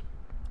 please, please.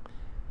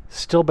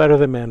 Still better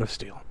than Man of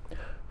Steel.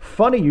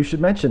 Funny you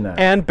should mention that.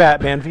 And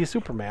Batman v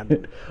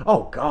Superman.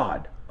 Oh,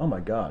 God. Oh, my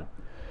God.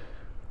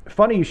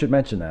 Funny you should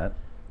mention that,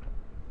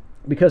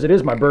 because it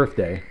is my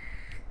birthday.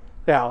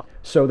 Yeah.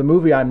 So the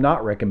movie I'm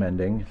not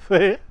recommending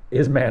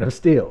is Man of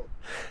Steel.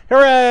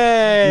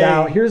 Hooray!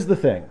 Now, here's the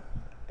thing.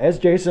 As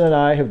Jason and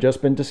I have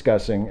just been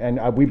discussing, and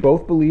we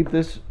both believe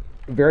this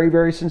very,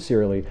 very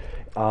sincerely,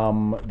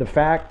 the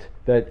fact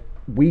that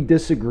we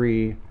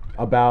disagree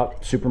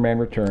about Superman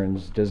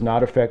Returns does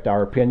not affect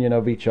our opinion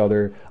of each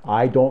other.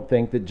 I don't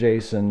think that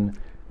Jason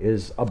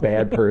is a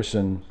bad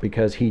person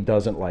because he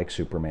doesn't like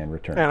Superman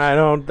Returns. And I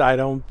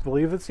don't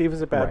believe that Steve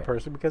is a bad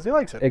person because he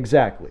likes it.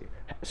 Exactly.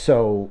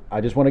 So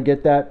I just want to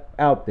get that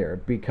out there,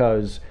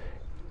 because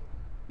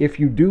if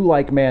you do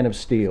like Man of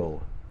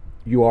Steel,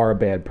 you are a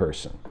bad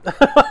person.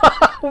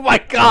 Oh my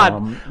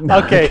God!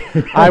 Okay,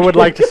 I would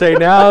like to say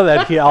now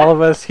that all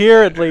of us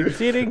here at Late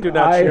Seating do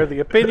not share the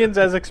opinions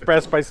as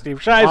expressed by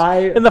Steve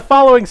Shives in the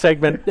following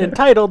segment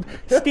entitled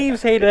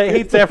 "Steve's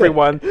hates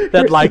everyone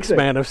that likes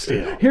Man of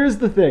Steel." Here's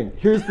the thing,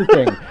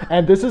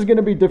 and this is going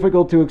to be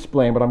difficult to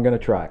explain, but I'm going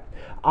to try.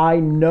 I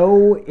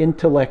know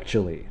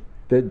intellectually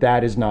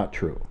that is not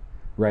true,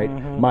 right?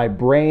 Mm-hmm. My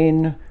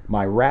brain,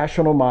 my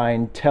rational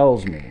mind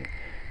tells me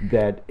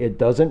that it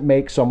doesn't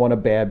make someone a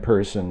bad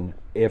person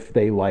if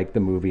they like the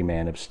movie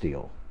Man of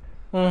Steel.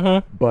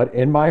 Mm-hmm. But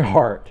in my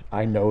heart,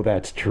 I know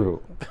that's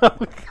true. Oh,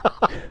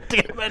 God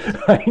damn it.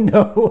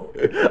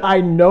 I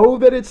know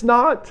that it's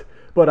not,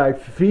 but I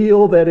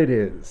feel that it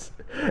is.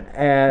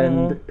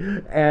 And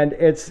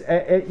it's,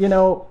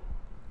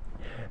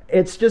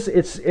 it's just,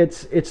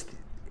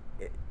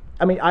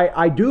 I mean,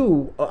 I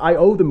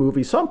owe the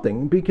movie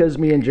something, because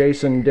me and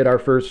Jason did our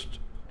first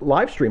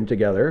live stream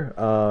together.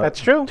 That's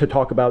true. To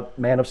talk about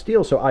Man of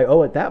Steel, so I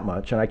owe it that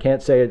much, and I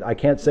can't say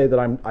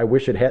that I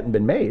wish it hadn't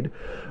been made,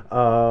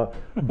 but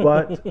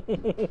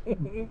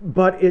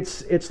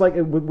it's like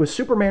with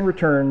Superman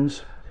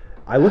Returns.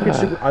 I look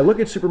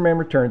at Superman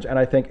Returns, and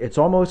I think it's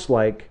almost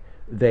like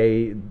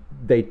they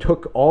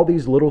took all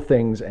these little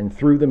things and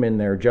threw them in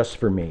there just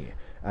for me.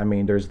 I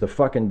mean, there's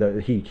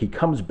he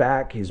comes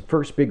back, his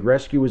first big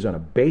rescue is on a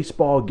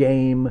baseball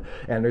game,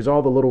 and there's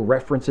all the little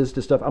references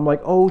to stuff. I'm like,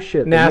 oh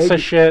shit. NASA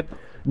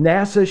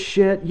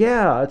shit,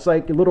 yeah. It's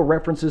like little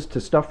references to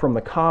stuff from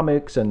the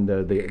comics and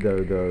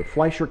the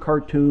Fleischer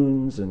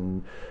cartoons,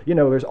 and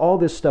there's all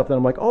this stuff that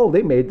I'm like, oh,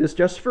 they made this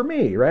just for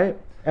me, right?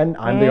 And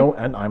I'm the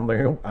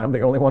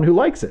only one who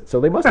likes it,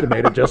 so they must have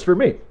made it just for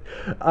me.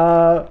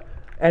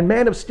 And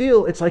Man of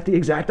Steel, it's like the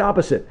exact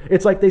opposite.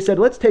 It's like they said,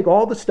 let's take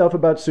all the stuff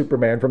about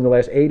Superman from the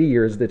last 80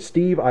 years that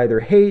Steve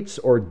either hates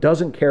or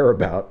doesn't care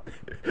about,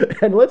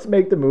 and let's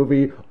make the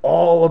movie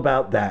all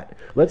about that.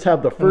 Let's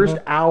have the first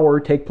hour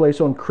take place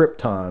on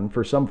Krypton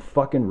for some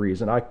fucking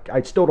reason.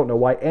 I still don't know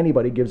why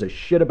anybody gives a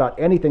shit about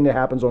anything that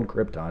happens on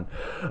Krypton.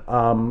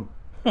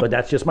 But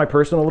that's just my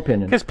personal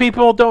opinion. Because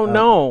people don't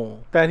know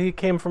that he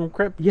came from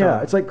Krypton.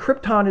 Yeah, it's like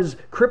Krypton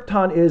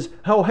is,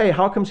 oh, hey,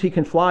 how comes he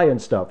can fly and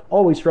stuff?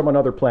 Oh, he's from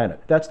another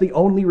planet. That's the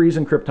only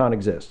reason Krypton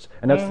exists.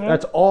 And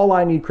that's all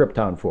I need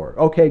Krypton for.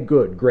 Okay,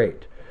 good,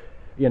 great.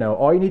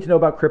 All you need to know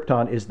about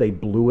Krypton is they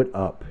blew it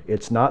up.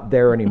 It's not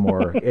there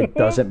anymore. It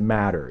doesn't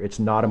matter. It's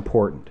not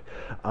important.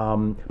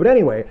 But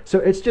anyway, so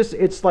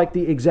it's like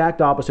the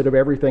exact opposite of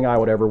everything I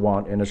would ever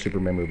want in a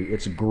Superman movie.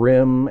 It's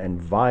grim and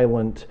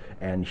violent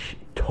and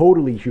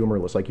totally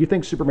humorless. Like, you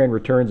think Superman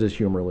Returns is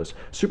humorless.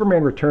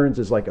 Superman Returns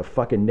is like a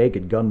fucking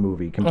Naked Gun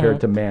movie compared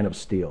to Man of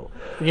Steel.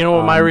 You know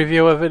what my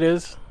review of it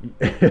is?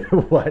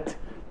 What?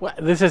 Well,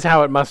 this is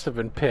how it must have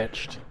been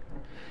pitched.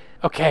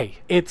 Okay,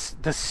 it's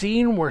the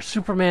scene where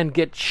Superman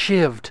gets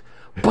shivved,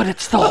 but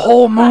it's the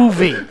whole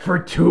movie. For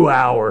 2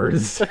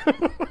 hours.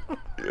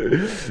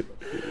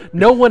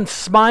 No one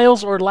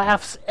smiles or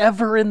laughs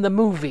ever in the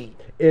movie.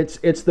 It's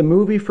the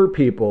movie for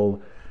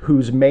people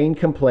whose main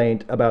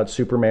complaint about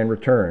Superman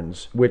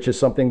Returns, which is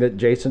something that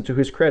Jason, to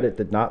his credit,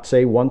 did not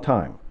say one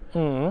time,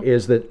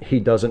 is that he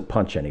doesn't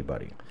punch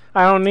anybody.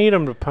 I don't need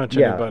him to punch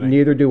anybody.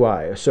 Neither do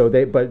I.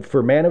 But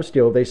for Man of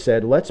Steel, they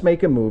said, let's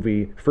make a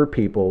movie for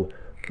people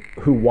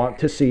who want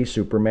to see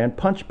Superman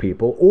punch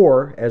people,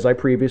 or, as I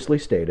previously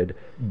stated,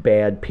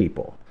 bad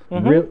people.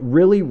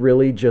 Really,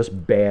 really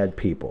just bad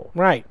people.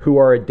 Right. Who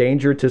are a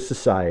danger to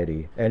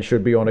society and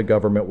should be on a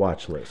government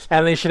watch list.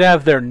 And they should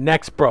have their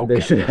necks broken. They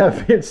should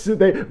have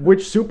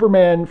which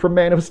Superman from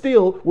Man of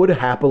Steel would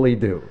happily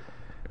do.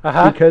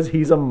 Because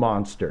he's a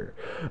monster.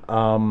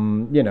 I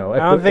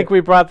don't think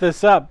we brought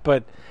this up,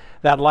 but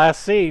that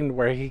last scene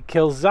where he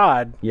kills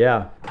Zod.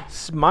 Yeah.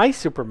 My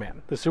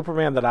Superman, the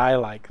Superman that I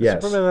like, the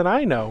Yes. Superman that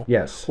I know,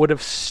 Yes. would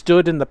have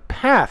stood in the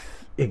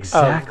path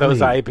of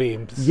those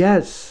I-beams.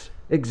 Yes,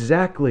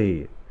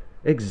 exactly.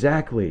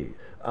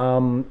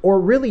 Or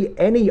really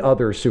any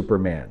other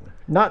Superman.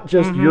 Not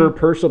just your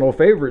personal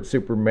favorite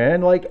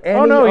Superman, like any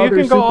other Superman. Oh, no, you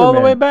can go all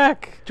the way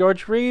back.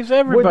 George Reeves,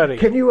 everybody.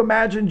 Can you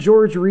imagine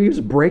George Reeves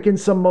breaking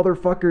some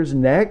motherfucker's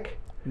neck?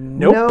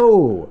 Nope.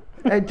 No.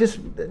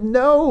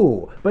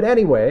 No. But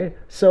anyway,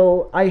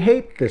 so I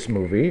hate this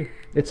movie.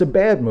 It's a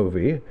bad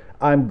movie.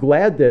 I'm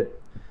glad that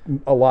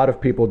a lot of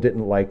people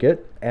didn't like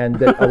it, and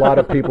that a lot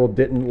of people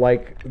didn't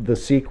like the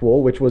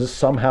sequel, which was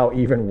somehow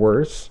even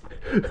worse.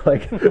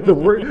 Like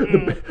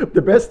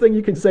the best thing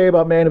you can say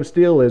about Man of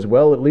Steel is,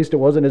 well, at least it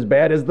wasn't as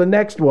bad as the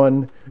next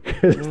one,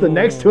 because the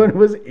next one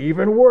was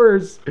even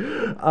worse.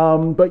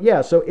 But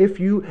yeah, so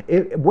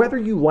whether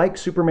you like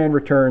Superman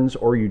Returns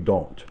or you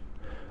don't,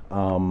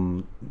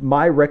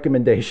 my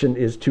recommendation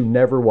is to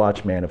never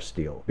watch Man of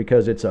Steel,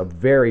 because it's a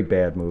very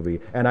bad movie.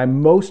 And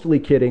I'm mostly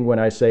kidding when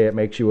I say it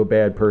makes you a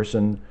bad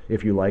person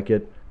if you like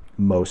it.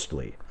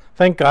 Mostly.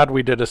 Thank God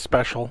we did a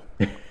special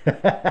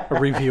a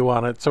review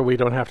on it, so we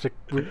don't have to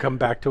come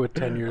back to it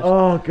 10 years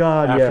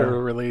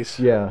after release.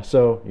 Yeah,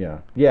 so,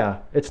 yeah,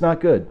 it's not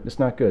good. It's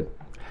not good.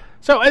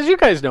 So, as you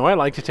guys know, I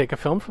like to take a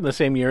film from the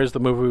same year as the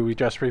movie we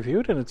just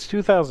reviewed, and it's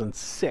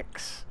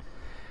 2006.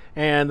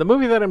 And the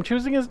movie that I'm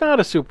choosing is not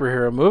a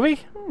superhero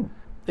movie.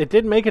 It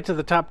did make it to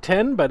the top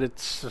 10, but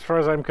it's, as far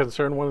as I'm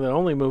concerned, one of the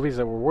only movies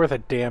that were worth a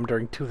damn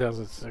during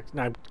 2006.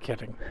 No, I'm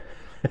kidding.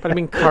 But I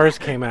mean, Cars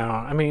came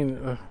out. I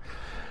mean...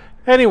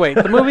 Anyway,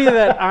 the movie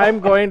that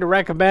I'm going to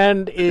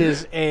recommend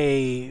is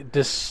a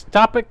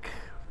dystopic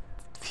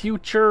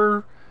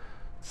future,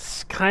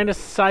 kind of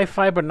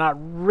sci-fi, but not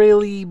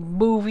really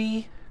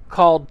movie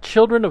called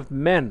Children of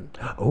Men.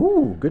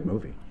 Oh, good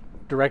movie.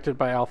 Directed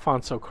by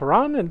Alfonso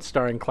Cuarón and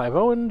starring Clive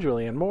Owen,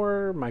 Julianne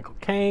Moore, Michael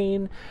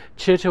Caine,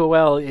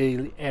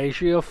 Chiwetel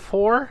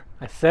Ejiofor.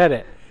 I said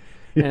it.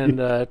 And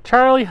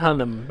Charlie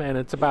Hunnam. And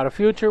it's about a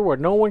future where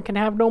no one can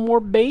have no more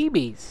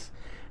babies.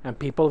 And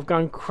people have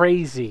gone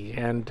crazy,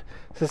 and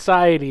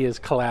society is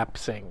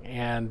collapsing,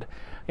 and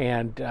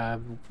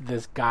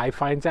this guy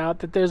finds out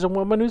that there's a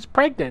woman who's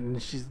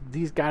pregnant, and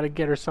he's got to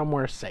get her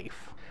somewhere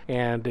safe.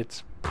 And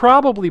it's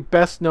probably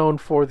best known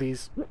for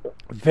these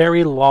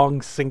very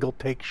long single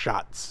take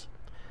shots,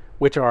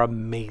 which are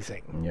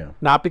amazing. Yeah.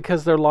 Not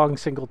because they're long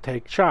single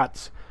take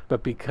shots,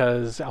 but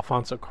because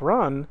Alfonso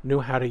Cuarón knew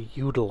how to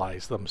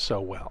utilize them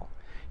so well.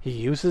 He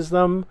uses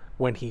them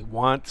when he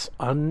wants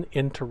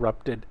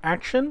uninterrupted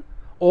action,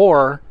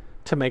 or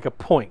to make a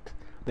point.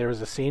 There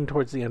is a scene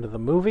towards the end of the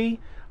movie,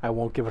 I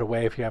won't give it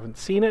away if you haven't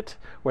seen it,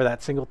 where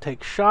that single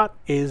take shot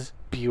is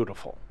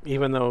beautiful.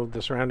 Even though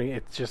the surrounding,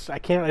 it's just, I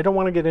don't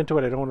want to get into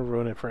it, I don't want to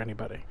ruin it for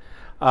anybody.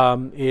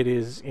 It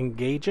is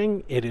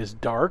engaging, it is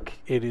dark,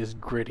 it is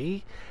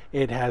gritty,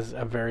 it has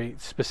a very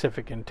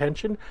specific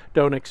intention.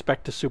 Don't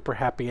expect a super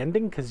happy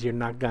ending, because you're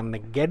not going to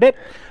get it,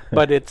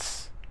 but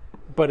it's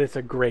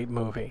a great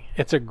movie.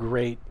 It's a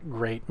great,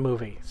 great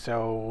movie.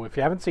 So if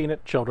you haven't seen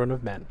it, Children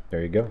of Men.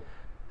 There you go.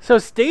 So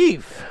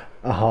Steve.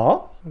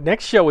 Uh-huh.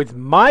 Next show is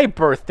my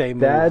birthday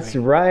movie. That's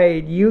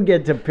right. You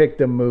get to pick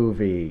the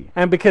movie.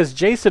 And because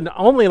Jason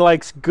only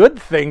likes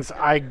good things,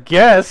 I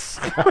guess.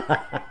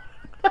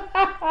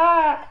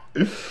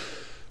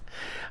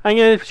 I'm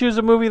going to choose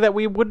a movie that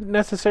we wouldn't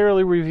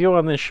necessarily review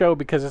on this show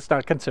because it's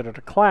not considered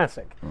a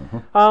classic.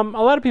 A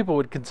lot of people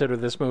would consider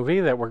this movie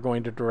that we're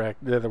going to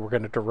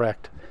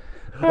direct.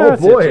 Oh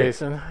boy,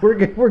 Jason. We're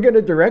going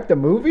to direct a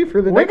movie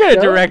for the We're next going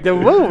show? to direct a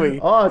movie.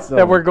 Awesome.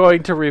 That we're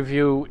going to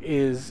review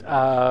is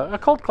a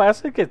cult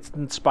classic. It's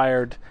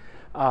inspired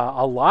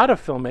a lot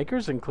of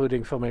filmmakers,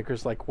 including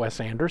filmmakers like Wes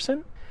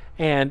Anderson,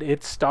 and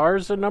it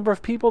stars a number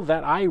of people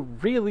that I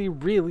really,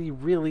 really,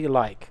 really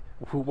like.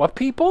 What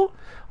people?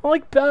 Well,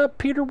 like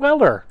Peter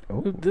Weller.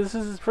 This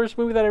is his first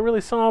movie that I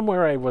really saw him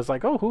where I was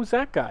like, oh, who's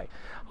that guy?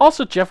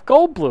 Also, Jeff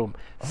Goldblum.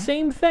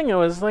 Same thing. I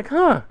was like,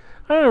 I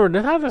don't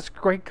know, that's a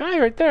great guy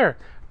right there.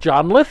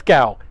 John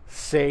Lithgow.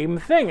 Same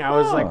thing. I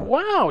was like,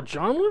 wow,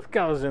 John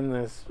Lithgow's in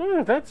this.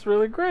 That's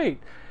really great.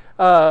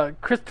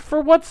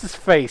 Christopher, what's his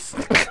face?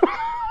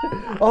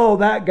 Oh,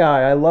 that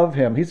guy. I love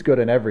him. He's good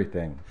in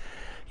everything.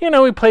 You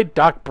know, he played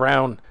Doc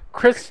Brown.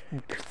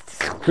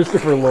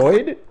 Christopher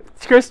Lloyd?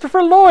 It's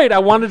Christopher Lloyd. I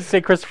wanted to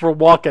say Christopher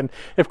Walken.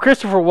 If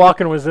Christopher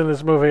Walken was in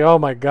this movie, oh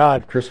my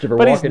God. Christopher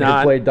But he's Walken, who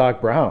not. played Doc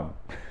Brown.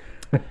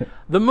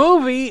 The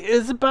movie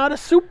is about a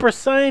super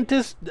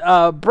scientist,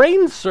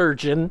 brain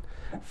surgeon,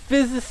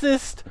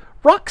 physicist,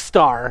 rock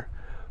star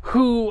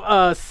who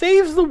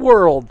saves the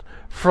world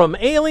from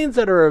aliens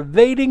that are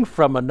invading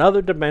from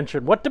another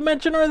dimension. What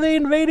dimension are they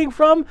invading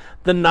from?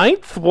 The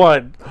 9th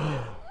one.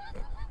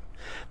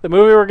 The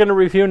movie we're going to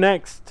review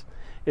next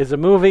is a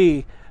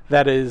movie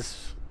that is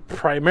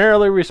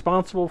primarily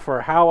responsible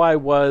for how I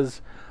was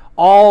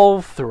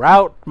all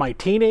throughout my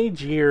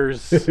teenage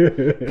years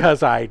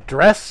because I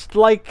dressed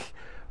like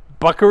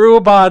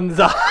Buckaroo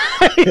Banzai.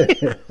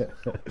 The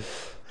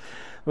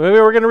movie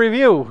we're going to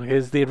review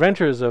is The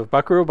Adventures of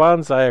Buckaroo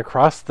Banzai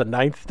Across the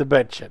 9th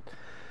Dimension.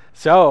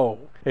 So,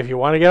 if you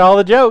want to get all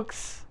the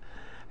jokes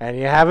and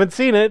you haven't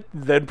seen it,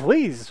 then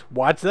please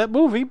watch that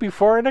movie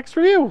before our next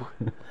review.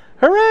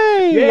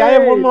 Hooray! Yay! I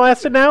have one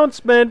last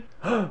announcement.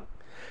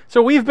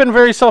 So we've been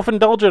very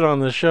self-indulgent on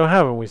this show,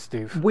 haven't we,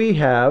 Steve? We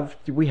have,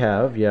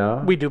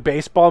 yeah. We do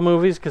baseball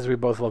movies because we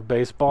both love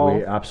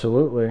baseball.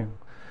 Absolutely.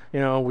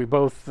 You know, we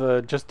both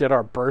just did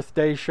our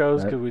birthday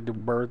shows because we do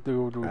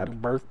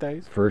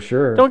birthdays. For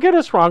sure. Don't get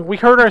us wrong. We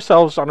hurt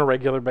ourselves on a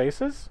regular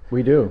basis.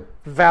 We do.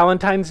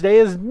 Valentine's Day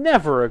is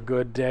never a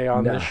good day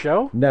on this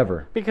show.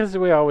 Never. Because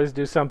we always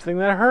do something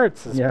that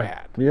hurts us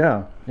bad.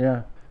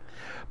 Yeah.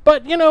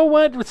 But you know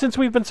what? Since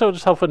we've been so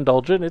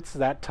self-indulgent, it's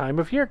that time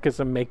of year because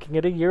I'm making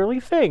it a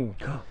yearly thing.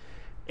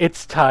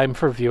 It's time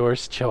for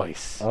Viewer's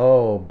Choice.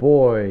 Oh,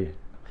 boy.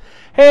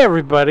 Hey,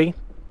 everybody.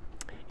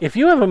 If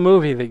you have a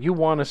movie that you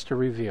want us to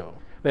review,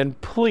 then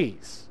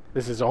please,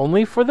 this is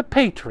only for the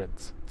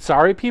patrons.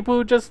 Sorry, people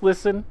who just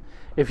listen.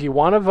 If you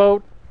want to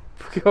vote,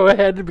 go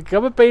ahead and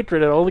become a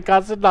patron. It only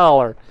costs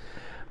 $1.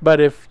 But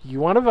if you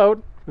want to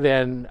vote,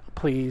 then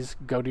please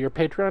go to your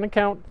Patreon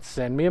account,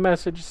 send me a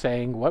message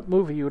saying what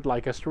movie you would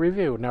like us to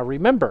review. Now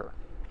remember,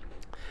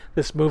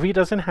 this movie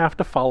doesn't have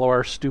to follow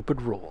our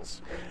stupid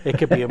rules. It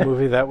could be a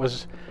movie that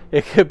was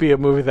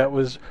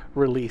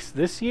released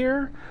this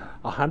year,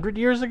 100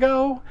 years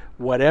ago,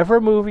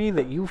 whatever movie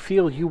that you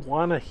feel you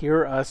want to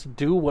hear us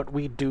do what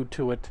we do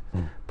to it,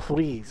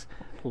 please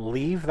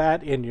leave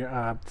that in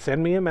your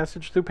send me a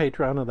message through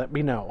Patreon and let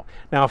me know.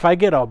 Now, if I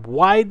get a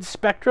wide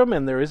spectrum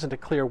and there isn't a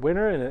clear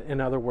winner, in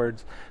other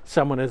words,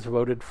 someone has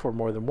voted for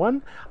more than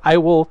one, I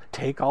will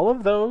take all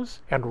of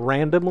those and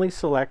randomly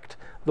select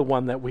the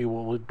one that we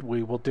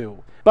will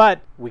do.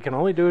 But we can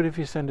only do it if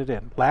you send it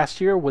in. Last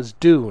year was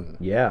Dune.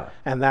 Yeah.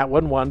 And that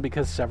one won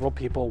because several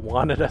people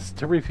wanted us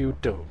to review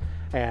Dune.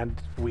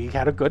 And we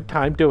had a good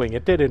time doing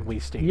it, didn't we,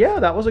 Steve? Yeah,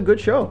 that was a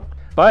good show.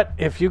 But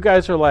if you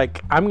guys are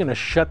like, I'm going to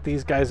shut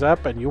these guys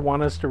up and you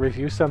want us to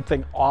review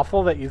something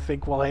awful that you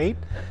think we'll hate,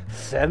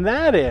 send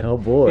that in. Oh,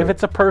 boy. If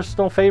it's a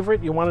personal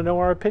favorite, you want to know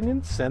our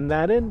opinions, send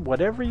that in.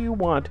 Whatever you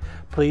want,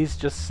 please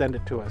just send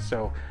it to us.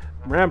 So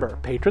remember,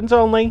 patrons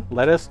only,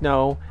 let us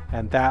know,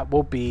 and that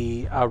will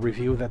be a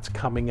review that's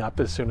coming up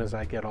as soon as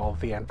I get all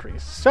of the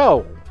entries.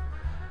 So,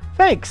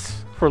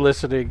 thanks for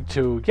listening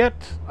to yet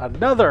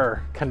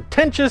another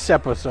contentious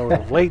episode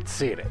of Late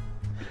Seating.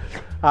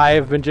 I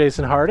have been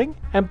Jason Harding,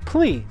 and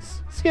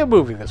please see a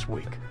movie this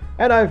week.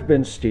 And I've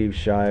been Steve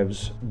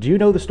Shives. Do you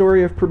know the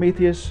story of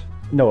Prometheus?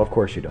 No, of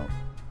course you don't.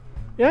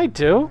 Yeah, I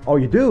do. Oh,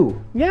 you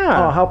do?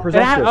 Yeah. Oh, how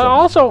presumptuous. It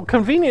also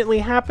conveniently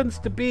happens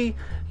to be,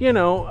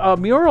 a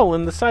mural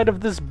in the side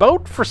of this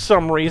boat for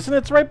some reason.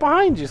 It's right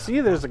behind you.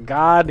 See, there's a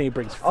god, and he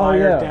brings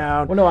fire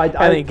down. Well, no,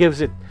 and he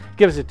gives it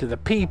to the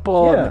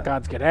people, and the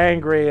gods get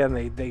angry, and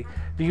they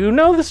do you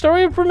know the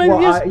story of Prometheus?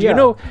 Well, do you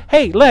know?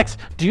 Hey, Lex,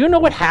 do you know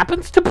what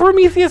happens to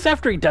Prometheus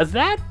after he does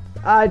that?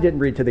 I didn't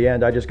read to the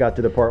end. I just got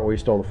to the part where he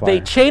stole the fire.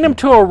 They chain him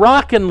to a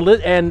rock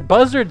and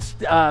buzzards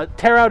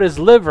tear out his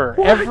liver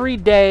every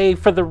day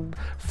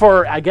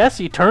for I guess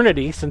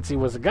eternity, since he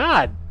was a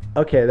god.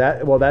 Okay,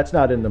 that's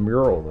not in the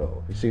mural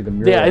though. You see the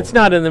mural? Yeah, it's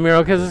not in the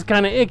mural because it's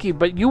kind of icky.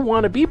 But you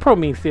want to be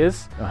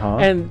Prometheus,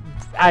 and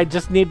I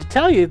just need to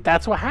tell you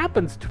that's what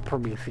happens to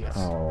Prometheus.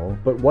 Oh,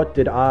 but what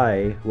did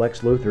I, Lex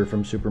Luthor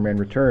from Superman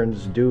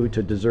Returns, do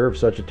to deserve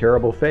such a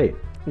terrible fate?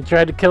 You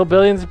tried to kill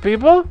billions of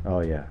people? Oh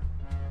yeah.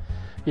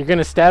 You're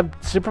gonna stab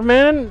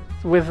Superman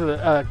with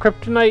a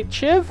kryptonite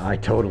shiv? I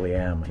totally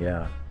am.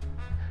 Yeah.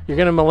 You're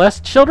gonna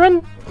molest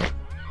children?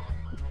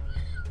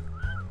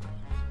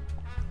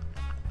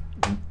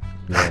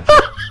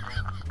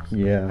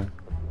 Yeah.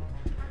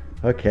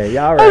 Okay.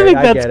 Yeah. All right. I think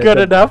that's get good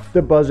it. enough.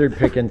 The buzzard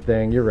picking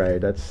thing. You're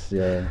right. That's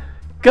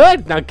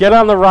Good. Now get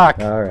on the rock.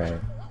 All right.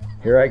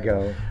 Here I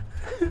go.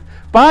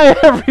 Bye,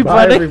 everybody.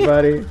 Bye,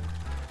 everybody.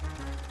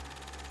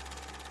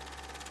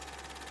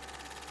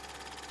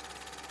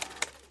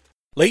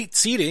 Late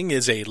Seating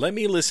is a Let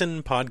Me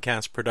Listen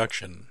podcast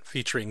production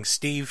featuring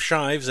Steve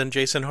Shives and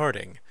Jason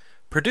Harding.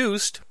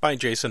 Produced by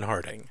Jason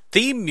Harding.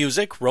 Theme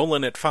music,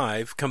 Rollin' at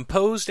 5,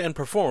 composed and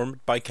performed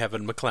by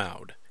Kevin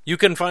MacLeod. You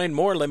can find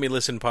more Let Me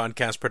Listen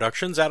podcast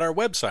productions at our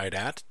website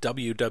at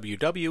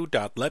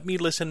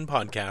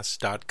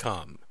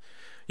www.letmelistenpodcasts.com.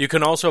 You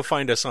can also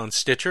find us on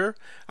Stitcher,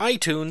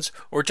 iTunes,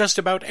 or just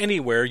about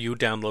anywhere you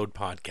download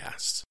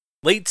podcasts.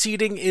 Late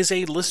Seating is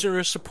a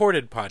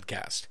listener-supported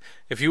podcast.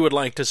 If you would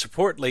like to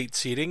support Late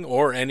Seating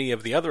or any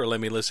of the other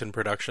Lemmy Listen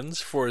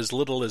productions for as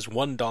little as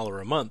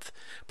 $1 a month,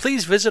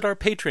 please visit our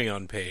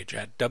Patreon page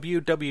at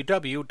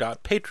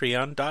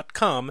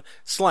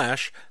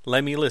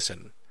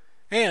www.patreon.com/LemmyListen.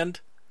 And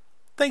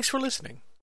thanks for listening.